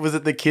think was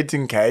it the kids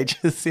in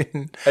cages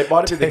in It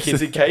might have been the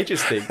kids in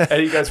cages thing.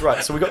 And he goes,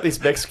 right, so we got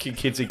these Mexican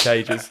kids in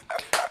cages.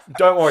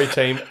 Don't worry,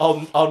 team.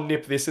 I'll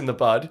nip this in the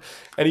bud.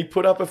 And he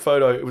put up a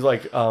photo. It was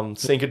like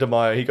Cinco de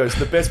Mayo. He goes,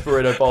 the best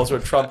burrito bowls are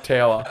at Trump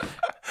Tower.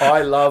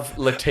 I love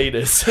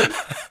Latinas.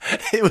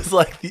 It was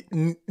like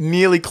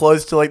nearly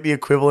close to like the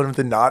equivalent of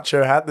the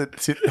nacho hat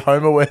that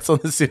Homer wears on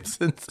The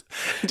Simpsons.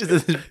 Just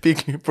this big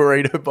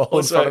burrito bowl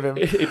in front of him.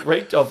 It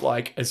reeked of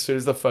like, as soon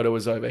as the photo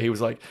was over, he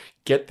was like,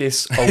 get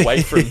this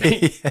away from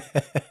me.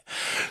 Yeah.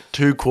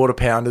 2 quarter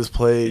pounders,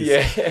 please.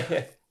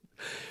 Yeah.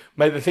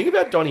 Mate, the thing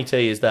about Donnie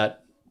T is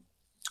that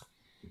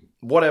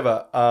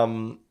whatever,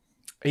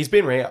 he's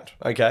been round,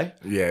 okay?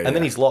 Yeah. And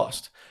then he's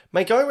lost.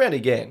 Mate, go around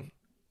again.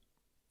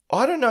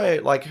 I don't know,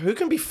 like, who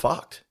can be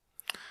fucked?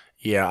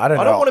 Yeah, I don't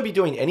know. I don't want to be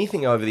doing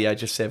anything over the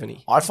age of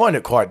 70. I find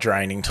it quite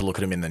draining to look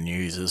at him in the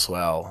news as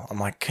well. I'm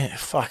like,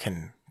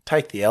 fucking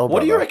take the L,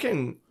 What do you brother.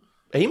 reckon?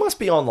 He must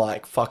be on,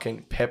 like,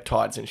 fucking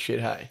peptides and shit,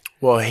 hey?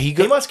 Well, He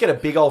must get a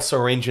big old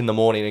syringe in the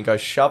morning and go,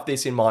 shove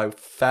this in my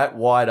fat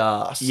white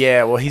ass.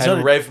 Yeah, well, he's and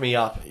not... rev me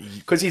up.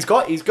 Because he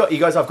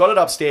goes, I've got it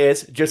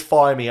upstairs, just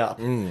fire me up.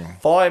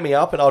 Fire me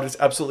up and I'll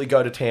just absolutely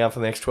go to town for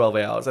the next 12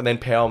 hours and then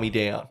power me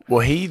down. Well,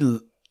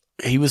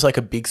 he was like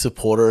a big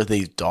supporter of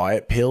these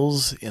diet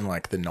pills in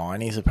like the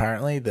 90s,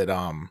 apparently,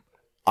 that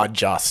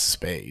adjust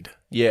speed.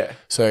 Yeah.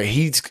 So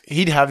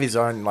he'd have his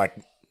own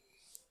like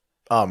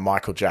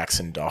Michael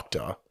Jackson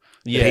doctor.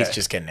 Yeah. He's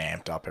just getting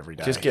amped up every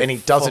day. Just and he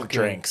doesn't fucking-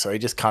 drink, so he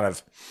just kind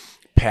of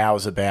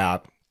powers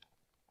about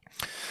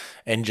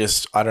and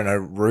just, I don't know,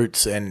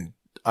 roots and,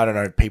 I don't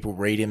know, people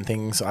read him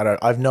things. I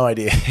have no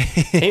idea.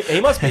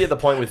 He must be at the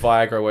point with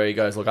Viagra where he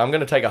goes, look, I'm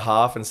going to take a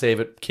half and see if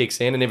it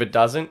kicks in, and if it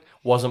doesn't,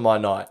 wasn't my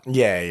night.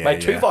 Yeah.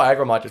 Mate, 2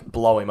 Viagra might just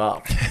blow him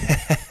up.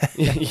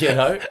 You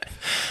know?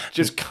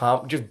 just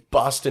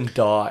bust and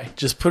die.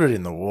 Just put it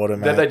in the water,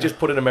 man. Then they just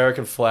put an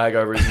American flag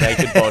over his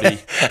naked body.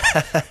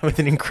 With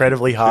an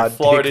incredibly hard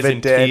Florida's dick, in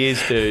but dead.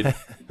 tears, dude.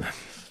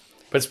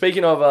 But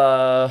speaking of,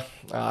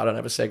 I don't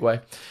have a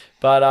segue.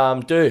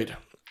 But, dude,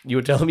 you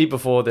were telling me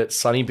before that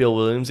Sonny Bill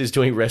Williams is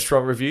doing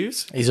restaurant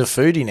reviews. He's a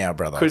foodie now,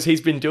 brother. Because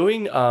he's been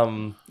doing,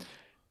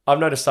 I've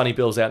noticed Sonny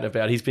Bill's out and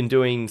about. He's been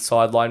doing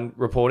sideline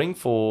reporting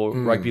for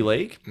rugby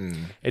league.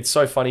 It's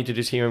so funny to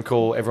just hear him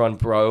call everyone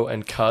bro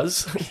and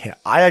cuz. Yeah,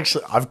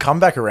 I've come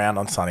back around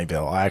on Sonny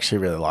Bill. I actually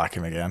really like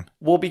him again.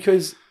 Well,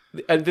 because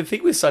and the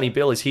thing with Sonny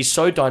Bill is he's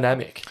so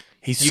dynamic.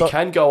 You so-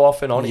 can go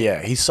off and on him.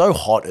 Yeah, he's so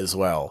hot as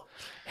well.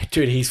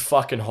 Dude, he's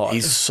fucking hot.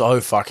 He's so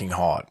fucking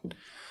hot.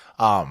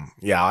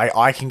 Yeah,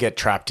 I can get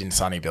trapped in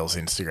Sonny Bill's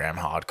Instagram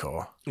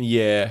hardcore.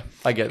 Yeah,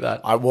 I get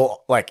that. I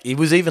will, like, it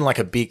was even like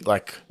a big,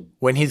 like,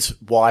 when his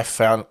wife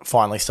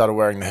finally started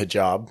wearing the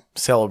hijab,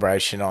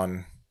 celebration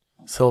on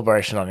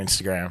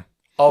Instagram.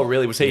 Oh,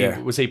 really? Was he Yeah.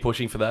 was he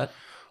pushing for that?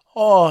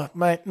 Oh,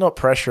 mate, not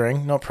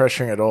pressuring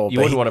at all. You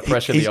but wouldn't want to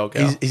pressure the old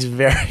girl. He's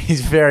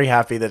very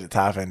happy that it's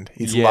happened.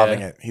 He's Yeah.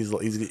 loving it. He's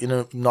in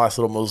a nice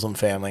little Muslim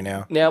family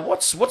now. Now,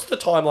 what's the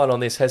timeline on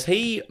this? Has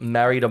he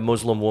married a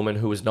Muslim woman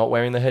who is not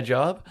wearing the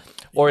hijab?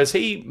 Or has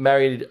he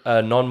married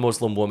a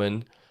non-Muslim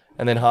woman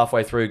and then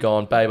halfway through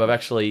gone, babe, I've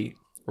actually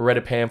read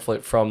a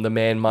pamphlet from the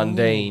Man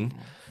Mundane.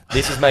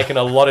 This is making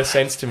a lot of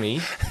sense to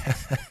me.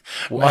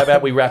 How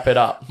about we wrap it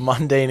up?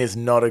 Mundane is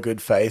not a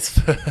good face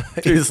for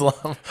Islam.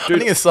 I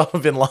think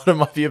Osama bin Laden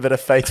might be a better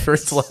face for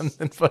Islam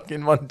than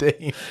fucking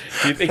Mundane.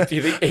 Do you think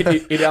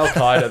in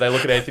Al-Qaeda they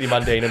look at Anthony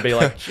Mundane and be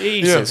like,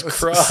 Jesus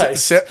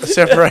Christ.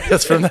 Separate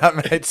us from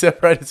that, mate.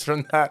 Separate us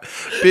from that.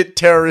 Bit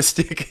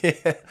terroristic.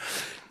 Yeah.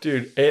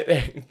 Dude,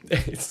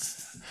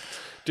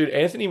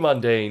 Anthony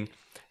Mundane.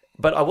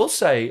 But I will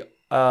say,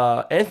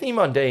 Anthony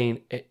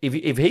Mundane,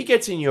 if he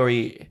gets in your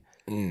ear,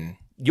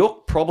 you're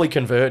probably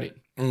converting.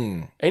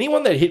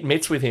 Anyone that hit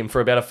mitts with him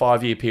for about a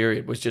 5-year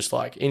period was just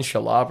like,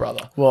 inshallah,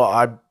 brother. Well,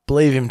 I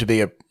believe him to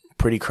be a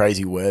pretty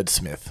crazy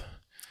wordsmith.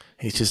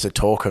 He's just a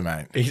talker,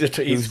 mate.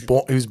 He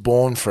was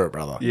born for it,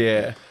 brother.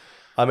 Yeah.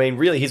 I mean,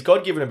 really, his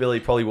God-given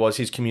ability probably was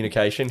his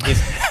communication.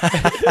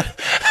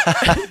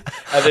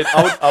 And then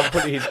I would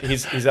put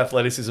his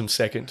athleticism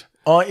second.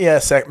 Oh, yeah,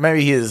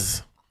 maybe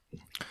his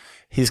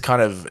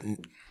kind of,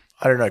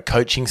 I don't know,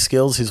 coaching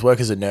skills, his work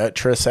as a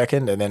nurturer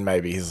second, and then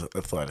maybe his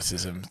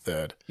athleticism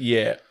third.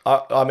 Yeah.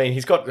 I mean,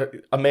 he's got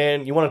a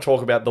man, you want to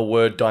talk about the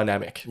word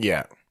dynamic.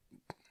 Yeah.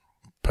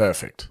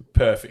 Perfect.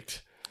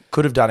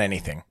 Could have done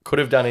anything.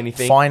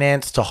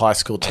 Finance to high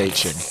school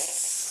teaching.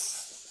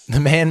 The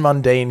Man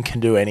Mundane can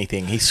do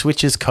anything. He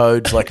switches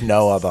codes like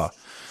no other.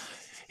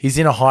 He's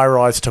in a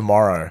high-rise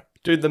tomorrow.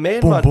 Dude, the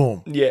Man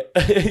boom. Yeah.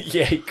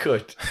 Yeah, he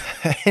could.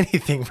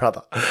 Anything,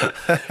 brother.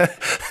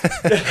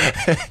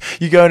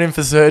 You going in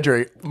for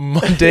surgery.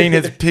 Mundane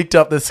has picked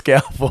up the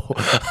scalpel.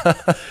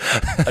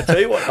 I tell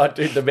you what,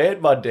 dude, the Man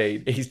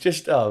Mundane, he's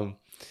just, do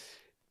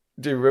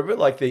you remember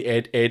like the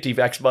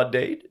anti-vax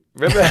Mundane?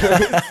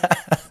 Remember?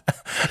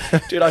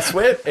 Dude, I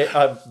swear,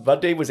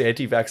 Mundane was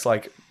anti-vax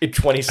like in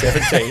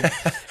 2017,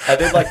 and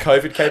then like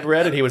COVID came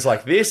around, and he was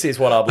like, "This is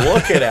what I'm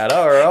looking at."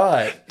 All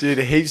right, dude.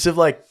 Heaps of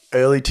like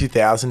early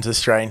 2000s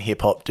Australian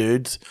hip hop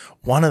dudes.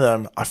 One of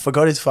them, I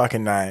forgot his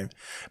fucking name,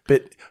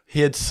 but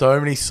he had so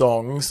many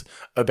songs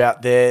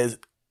about there's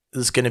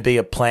going to be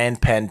a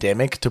planned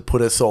pandemic to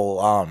put us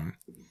all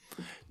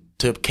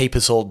to keep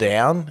us all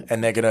down,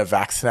 and they're going to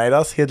vaccinate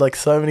us. He had like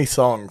so many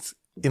songs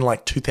in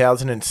like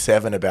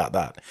 2007 about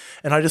that,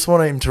 and I just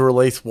want him to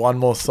release one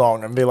more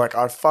song and be like,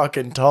 I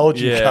fucking told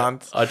you,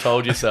 cunts. I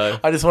told you so.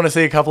 I just want to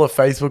see a couple of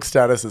Facebook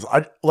statuses.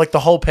 I like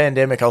the whole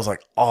pandemic. I was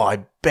like, oh,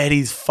 I bet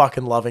he's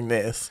fucking loving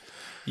this.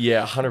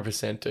 Yeah,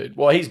 100%, dude.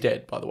 Well, he's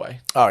dead, by the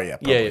way. Oh yeah,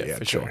 probably, yeah,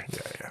 for sure.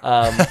 sure. Yeah.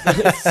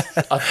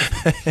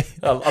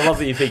 I love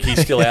that you think he's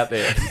still out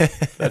there.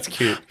 That's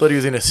cute. Thought he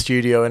was in a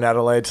studio in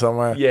Adelaide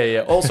somewhere.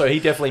 Yeah. Also, he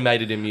definitely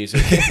made it in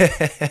music,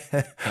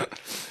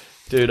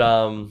 dude.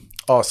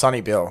 Oh,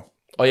 Sonny Bill.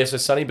 Oh, yeah, so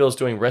Sonny Bill's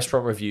doing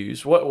restaurant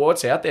reviews.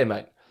 What's out there,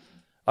 mate?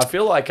 I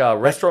feel like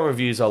restaurant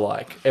reviews are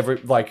like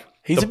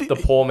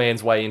the poor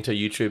man's way into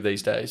YouTube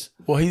these days.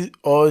 Well, he's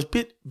a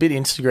bit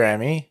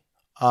Instagrammy,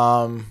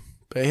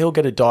 but he'll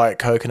get a Diet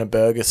Coke and a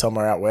burger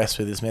somewhere out west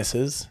with his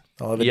missus.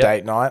 They'll have a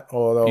date night.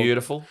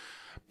 Beautiful.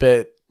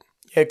 But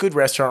yeah, good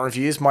restaurant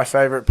reviews. My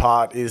favourite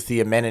part is the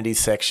amenities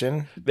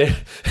section. He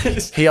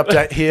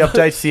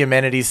updates the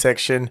amenities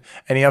section,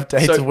 and he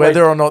updates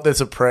whether or not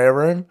there's a prayer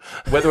room.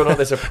 Whether or not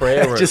there's a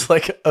prayer room. Just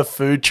like a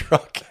food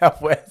truck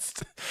out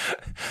west.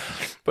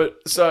 But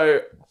so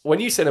when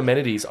you said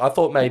amenities, I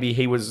thought maybe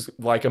he was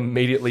like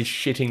immediately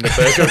shitting the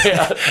burger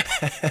out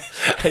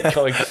and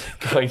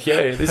going,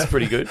 yeah, this is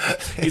pretty good.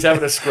 He's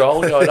having a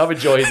scroll going, I've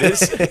enjoyed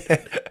this.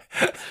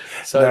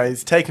 So no,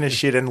 he's taking a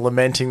shit and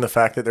lamenting the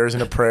fact that there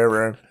isn't a prayer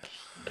room.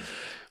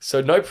 So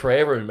no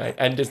prayer room, mate.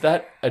 And does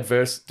that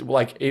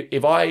like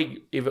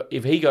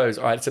if he goes,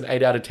 all right, it's an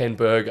 8 out of 10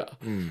 burger,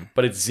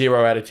 but it's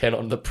 0 out of 10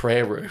 on the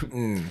prayer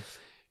room.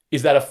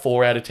 is that a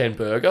 4 out of 10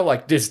 burger?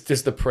 Like, does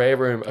the prayer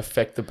room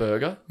affect the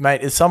burger?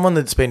 Mate, as someone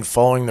that's been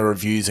following the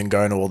reviews and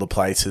going to all the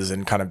places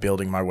and kind of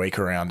building my week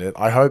around it,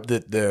 I hope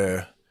that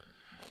the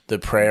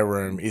prayer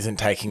room isn't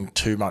taking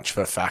too much of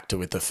a factor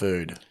with the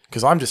food.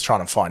 Because I'm just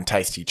trying to find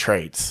tasty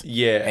treats.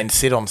 Yeah. And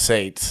sit on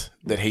seats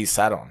that he's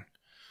sat on.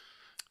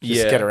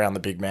 Just get around the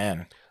big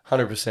man.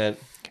 100%.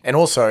 And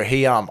also,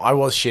 I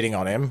was shitting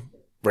on him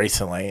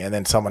recently, and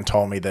then someone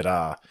told me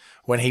that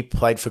when he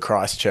played for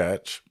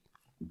Christchurch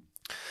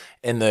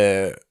and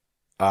the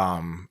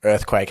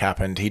earthquake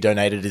happened, he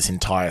donated his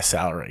entire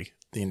salary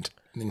the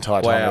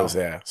entire time he was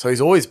there. So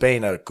he's always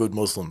been a good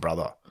Muslim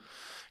brother,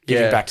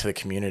 giving back to the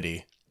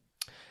community.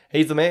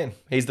 He's the man.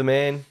 He's the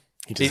man.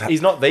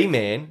 He's not the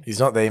man. He's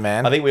not the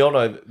man. I think we all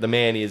know the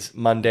man is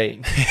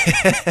mundane.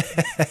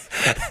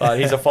 But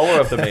he's a follower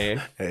of the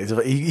man.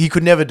 He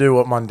could never do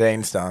what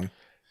Mundane's done.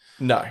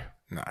 No.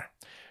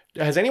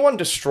 Has anyone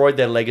destroyed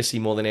their legacy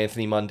more than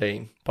Anthony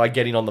Mundine by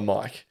getting on the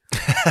mic?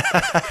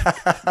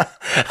 I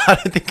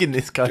don't think in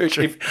this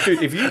country.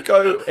 If you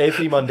go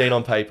Anthony Mundine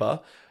on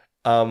paper,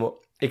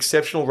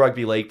 exceptional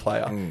rugby league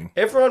player.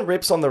 Everyone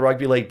rips on the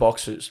rugby league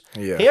boxers.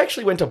 Yeah. He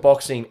actually went to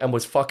boxing and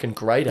was fucking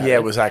great at it. Yeah,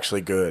 it was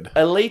actually good.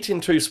 Elite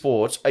in 2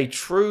 sports, a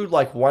true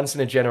like once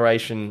in a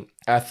generation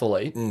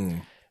athlete.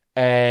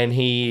 And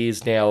he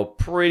is now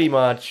pretty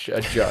much a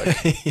joke.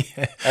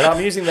 And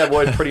I'm using that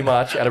word pretty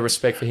much out of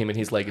respect for him and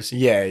his legacy.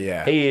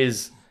 Yeah.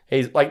 He's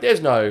like,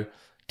 there's no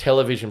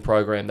television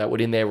program that would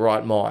in their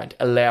right mind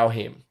allow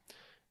him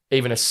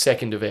even a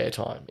second of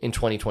airtime in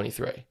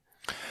 2023.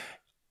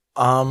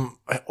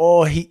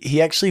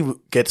 He actually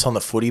gets on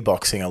the footy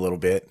boxing a little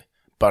bit,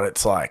 but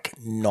it's like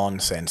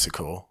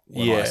nonsensical.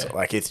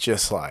 Like it's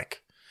just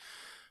like,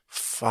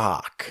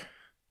 fuck.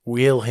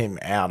 Wheel him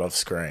out of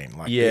screen.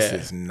 Like, this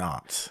is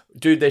nuts.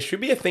 Dude, there should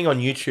be a thing on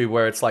YouTube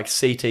where it's like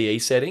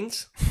CTE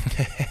settings.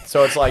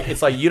 So it's like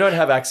you don't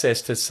have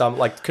access to some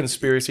like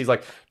conspiracies,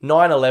 like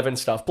 9/11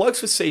 stuff.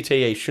 Blokes with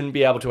CTE shouldn't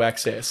be able to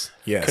access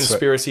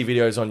conspiracy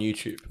videos on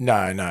YouTube.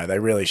 No, they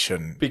really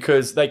shouldn't.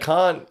 Because they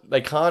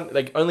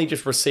only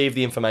just receive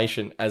the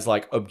information as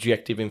like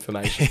objective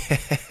information.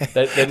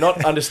 They're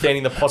not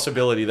understanding the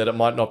possibility that it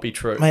might not be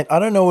true. Mate, I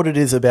don't know what it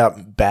is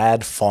about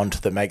bad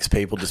font that makes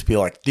people just be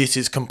like, this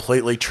is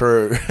completely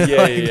true.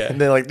 Yeah. And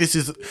they're like, this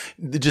is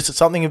just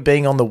something of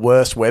being on the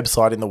worst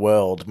website in the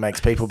world makes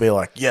people be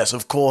like, yes,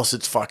 of course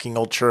it's fucking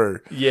all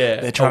true.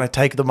 Yeah. They're trying to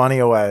take the money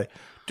away.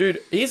 Dude,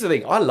 here's the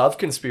thing. I love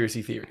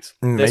conspiracy theories.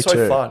 They're so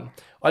too. fun.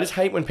 I just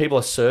hate when people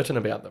are certain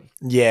about them.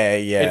 Yeah.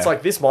 It's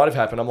like, this might have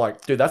happened. I'm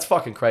like, dude, that's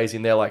fucking crazy.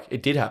 And they're like,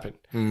 it did happen.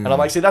 And I'm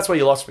like, see, that's where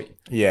you lost me.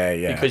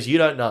 Yeah. Because you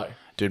don't know.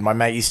 Dude, my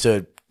mate used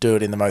to do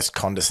it in the most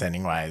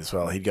condescending way as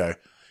well. He'd go,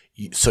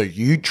 so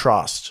you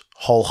trust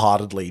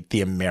wholeheartedly the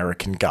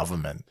American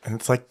government? And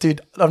it's like,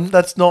 dude,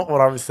 that's not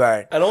what I was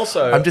saying. And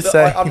also, I'm just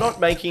saying, I'm not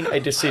making a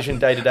decision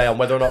day to day on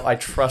whether or not I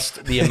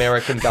trust the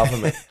American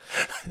government.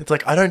 It's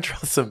like, I don't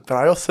trust them, but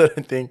I also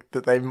don't think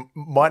that they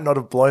might not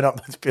have blown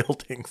up those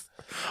buildings.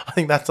 I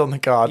think that's on the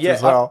cards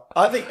as well.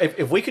 I think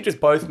if we could just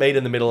both meet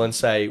in the middle and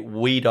say,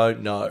 we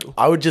don't know.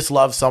 I would just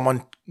love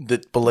someone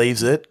that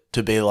believes it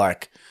to be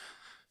like,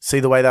 see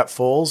the way that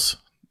falls?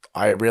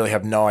 I really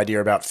have no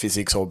idea about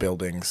physics or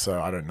buildings, so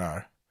I don't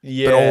know.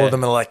 Yeah. But all of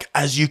them are like,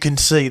 as you can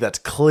see, that's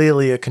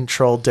clearly a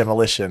controlled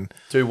demolition.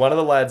 Dude, one of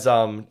the lads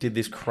did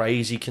this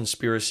crazy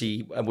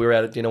conspiracy, and we were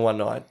out at dinner one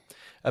night,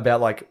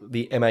 about like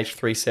the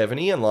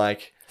MH370 and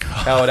like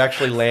how it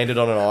actually landed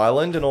on an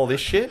island and all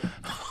this shit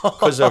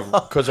because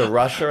of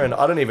Russia, and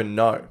I don't even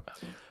know.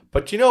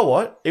 But you know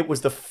what? It was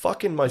the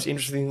fucking most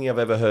interesting thing I've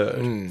ever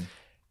heard.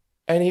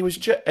 And he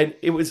was and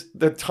it was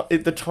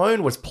the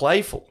tone was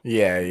playful.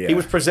 Yeah. He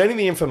was presenting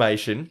the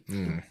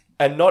information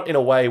and not in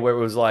a way where it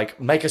was like,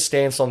 make a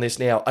stance on this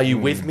now. Are you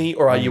with me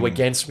or are you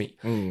against me?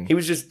 He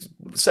was just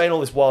saying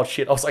all this wild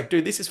shit. I was like,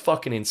 dude, this is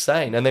fucking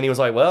insane. And then he was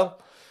like, well,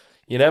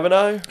 you never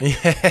know.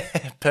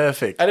 Yeah,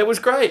 perfect. And it was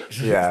great.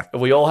 Yeah.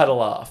 We all had a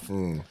laugh.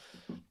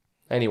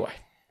 Anyway.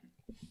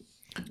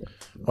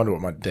 Wonder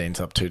what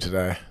Mundane's up to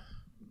today.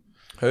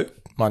 Who?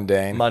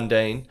 Mundane.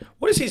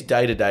 What does his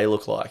day-to-day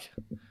look like?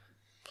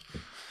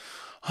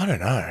 I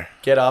don't know.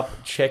 Get up,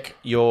 check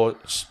you're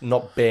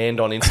not banned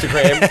on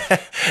Instagram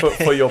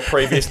for your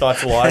previous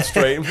night's live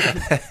stream.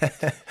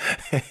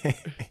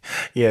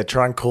 Yeah,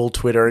 try and call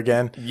Twitter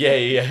again.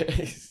 Yeah.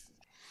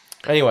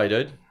 Anyway,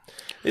 dude,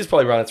 this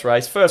probably run its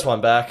race. First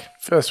one back.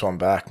 First one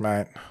back,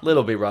 mate.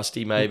 Little bit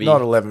rusty, maybe.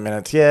 Not 11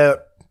 minutes. Yeah,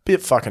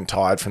 bit fucking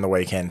tired from the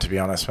weekend, to be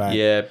honest, mate.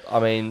 Yeah, I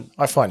mean,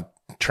 I find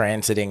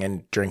transiting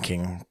and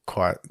drinking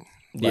quite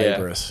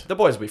laborious. The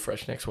boys will be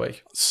fresh next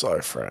week.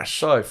 So fresh.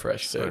 So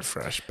fresh, dude.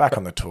 So fresh. Back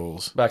on the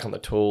tools. Back on the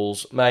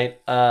tools. Mate,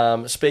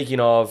 speaking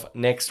of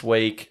next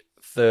week,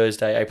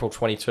 Thursday, April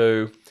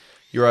 22,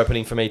 you're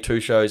opening for me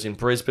 2 shows in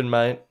Brisbane,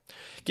 mate.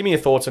 Give me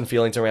your thoughts and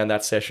feelings around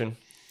that session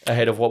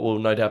ahead of what will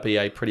no doubt be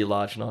a pretty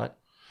large night.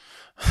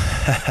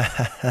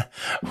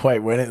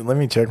 Wait, let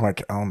me check my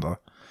calendar.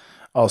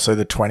 Oh, so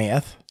the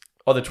 20th?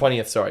 Oh, the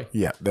 20th, sorry.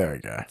 Yeah, there we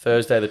go.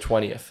 Thursday the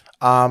 20th.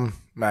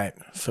 Mate,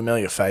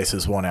 familiar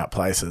faces, worn out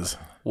places.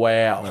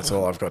 Wow. That's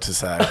all I've got to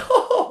say.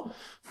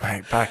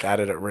 Mate, back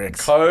at it at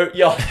Rick's. Code,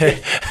 yeah.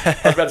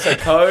 I was about to say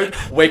code.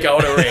 We're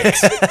going to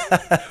Rick's.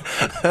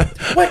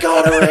 We're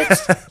going to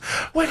Rick's.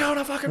 We're going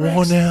to fucking Rick's.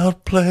 Worn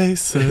out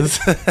places.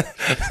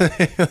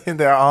 In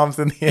their arms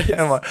in the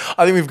air. I'm like,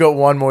 I think we've got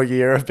one more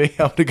year of being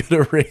able to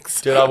go to Rick's.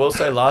 Dude, I will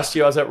say last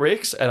year I was at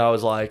Rick's and I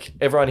was like,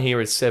 everyone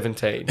here is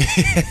 17.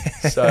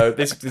 So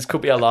this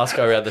could be our last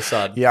go around the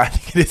sun. Yeah, I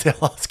think it is our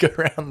last go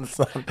around the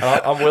sun.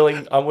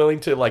 And I'm willing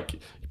to like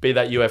be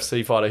that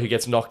UFC fighter who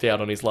gets knocked out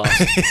on his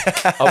last.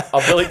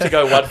 I'm willing to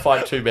go one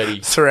fight too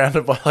many.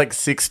 Surrounded by like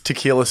 6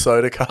 tequila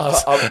soda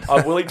cups.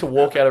 I'm willing to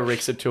walk out of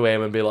Rick's at 2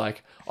 a.m. and be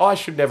like, oh, I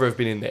should never have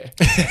been in there.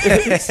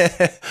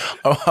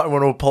 I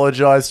want to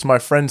apologise to my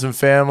friends and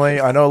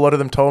family. I know a lot of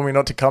them told me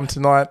not to come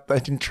tonight. They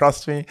didn't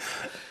trust me.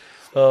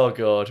 Oh,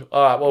 God.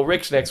 All right, well,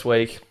 Rick's next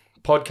week.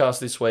 Podcast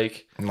this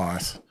week.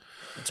 Nice.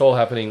 It's all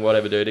happening,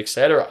 whatever, dude,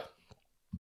 etc.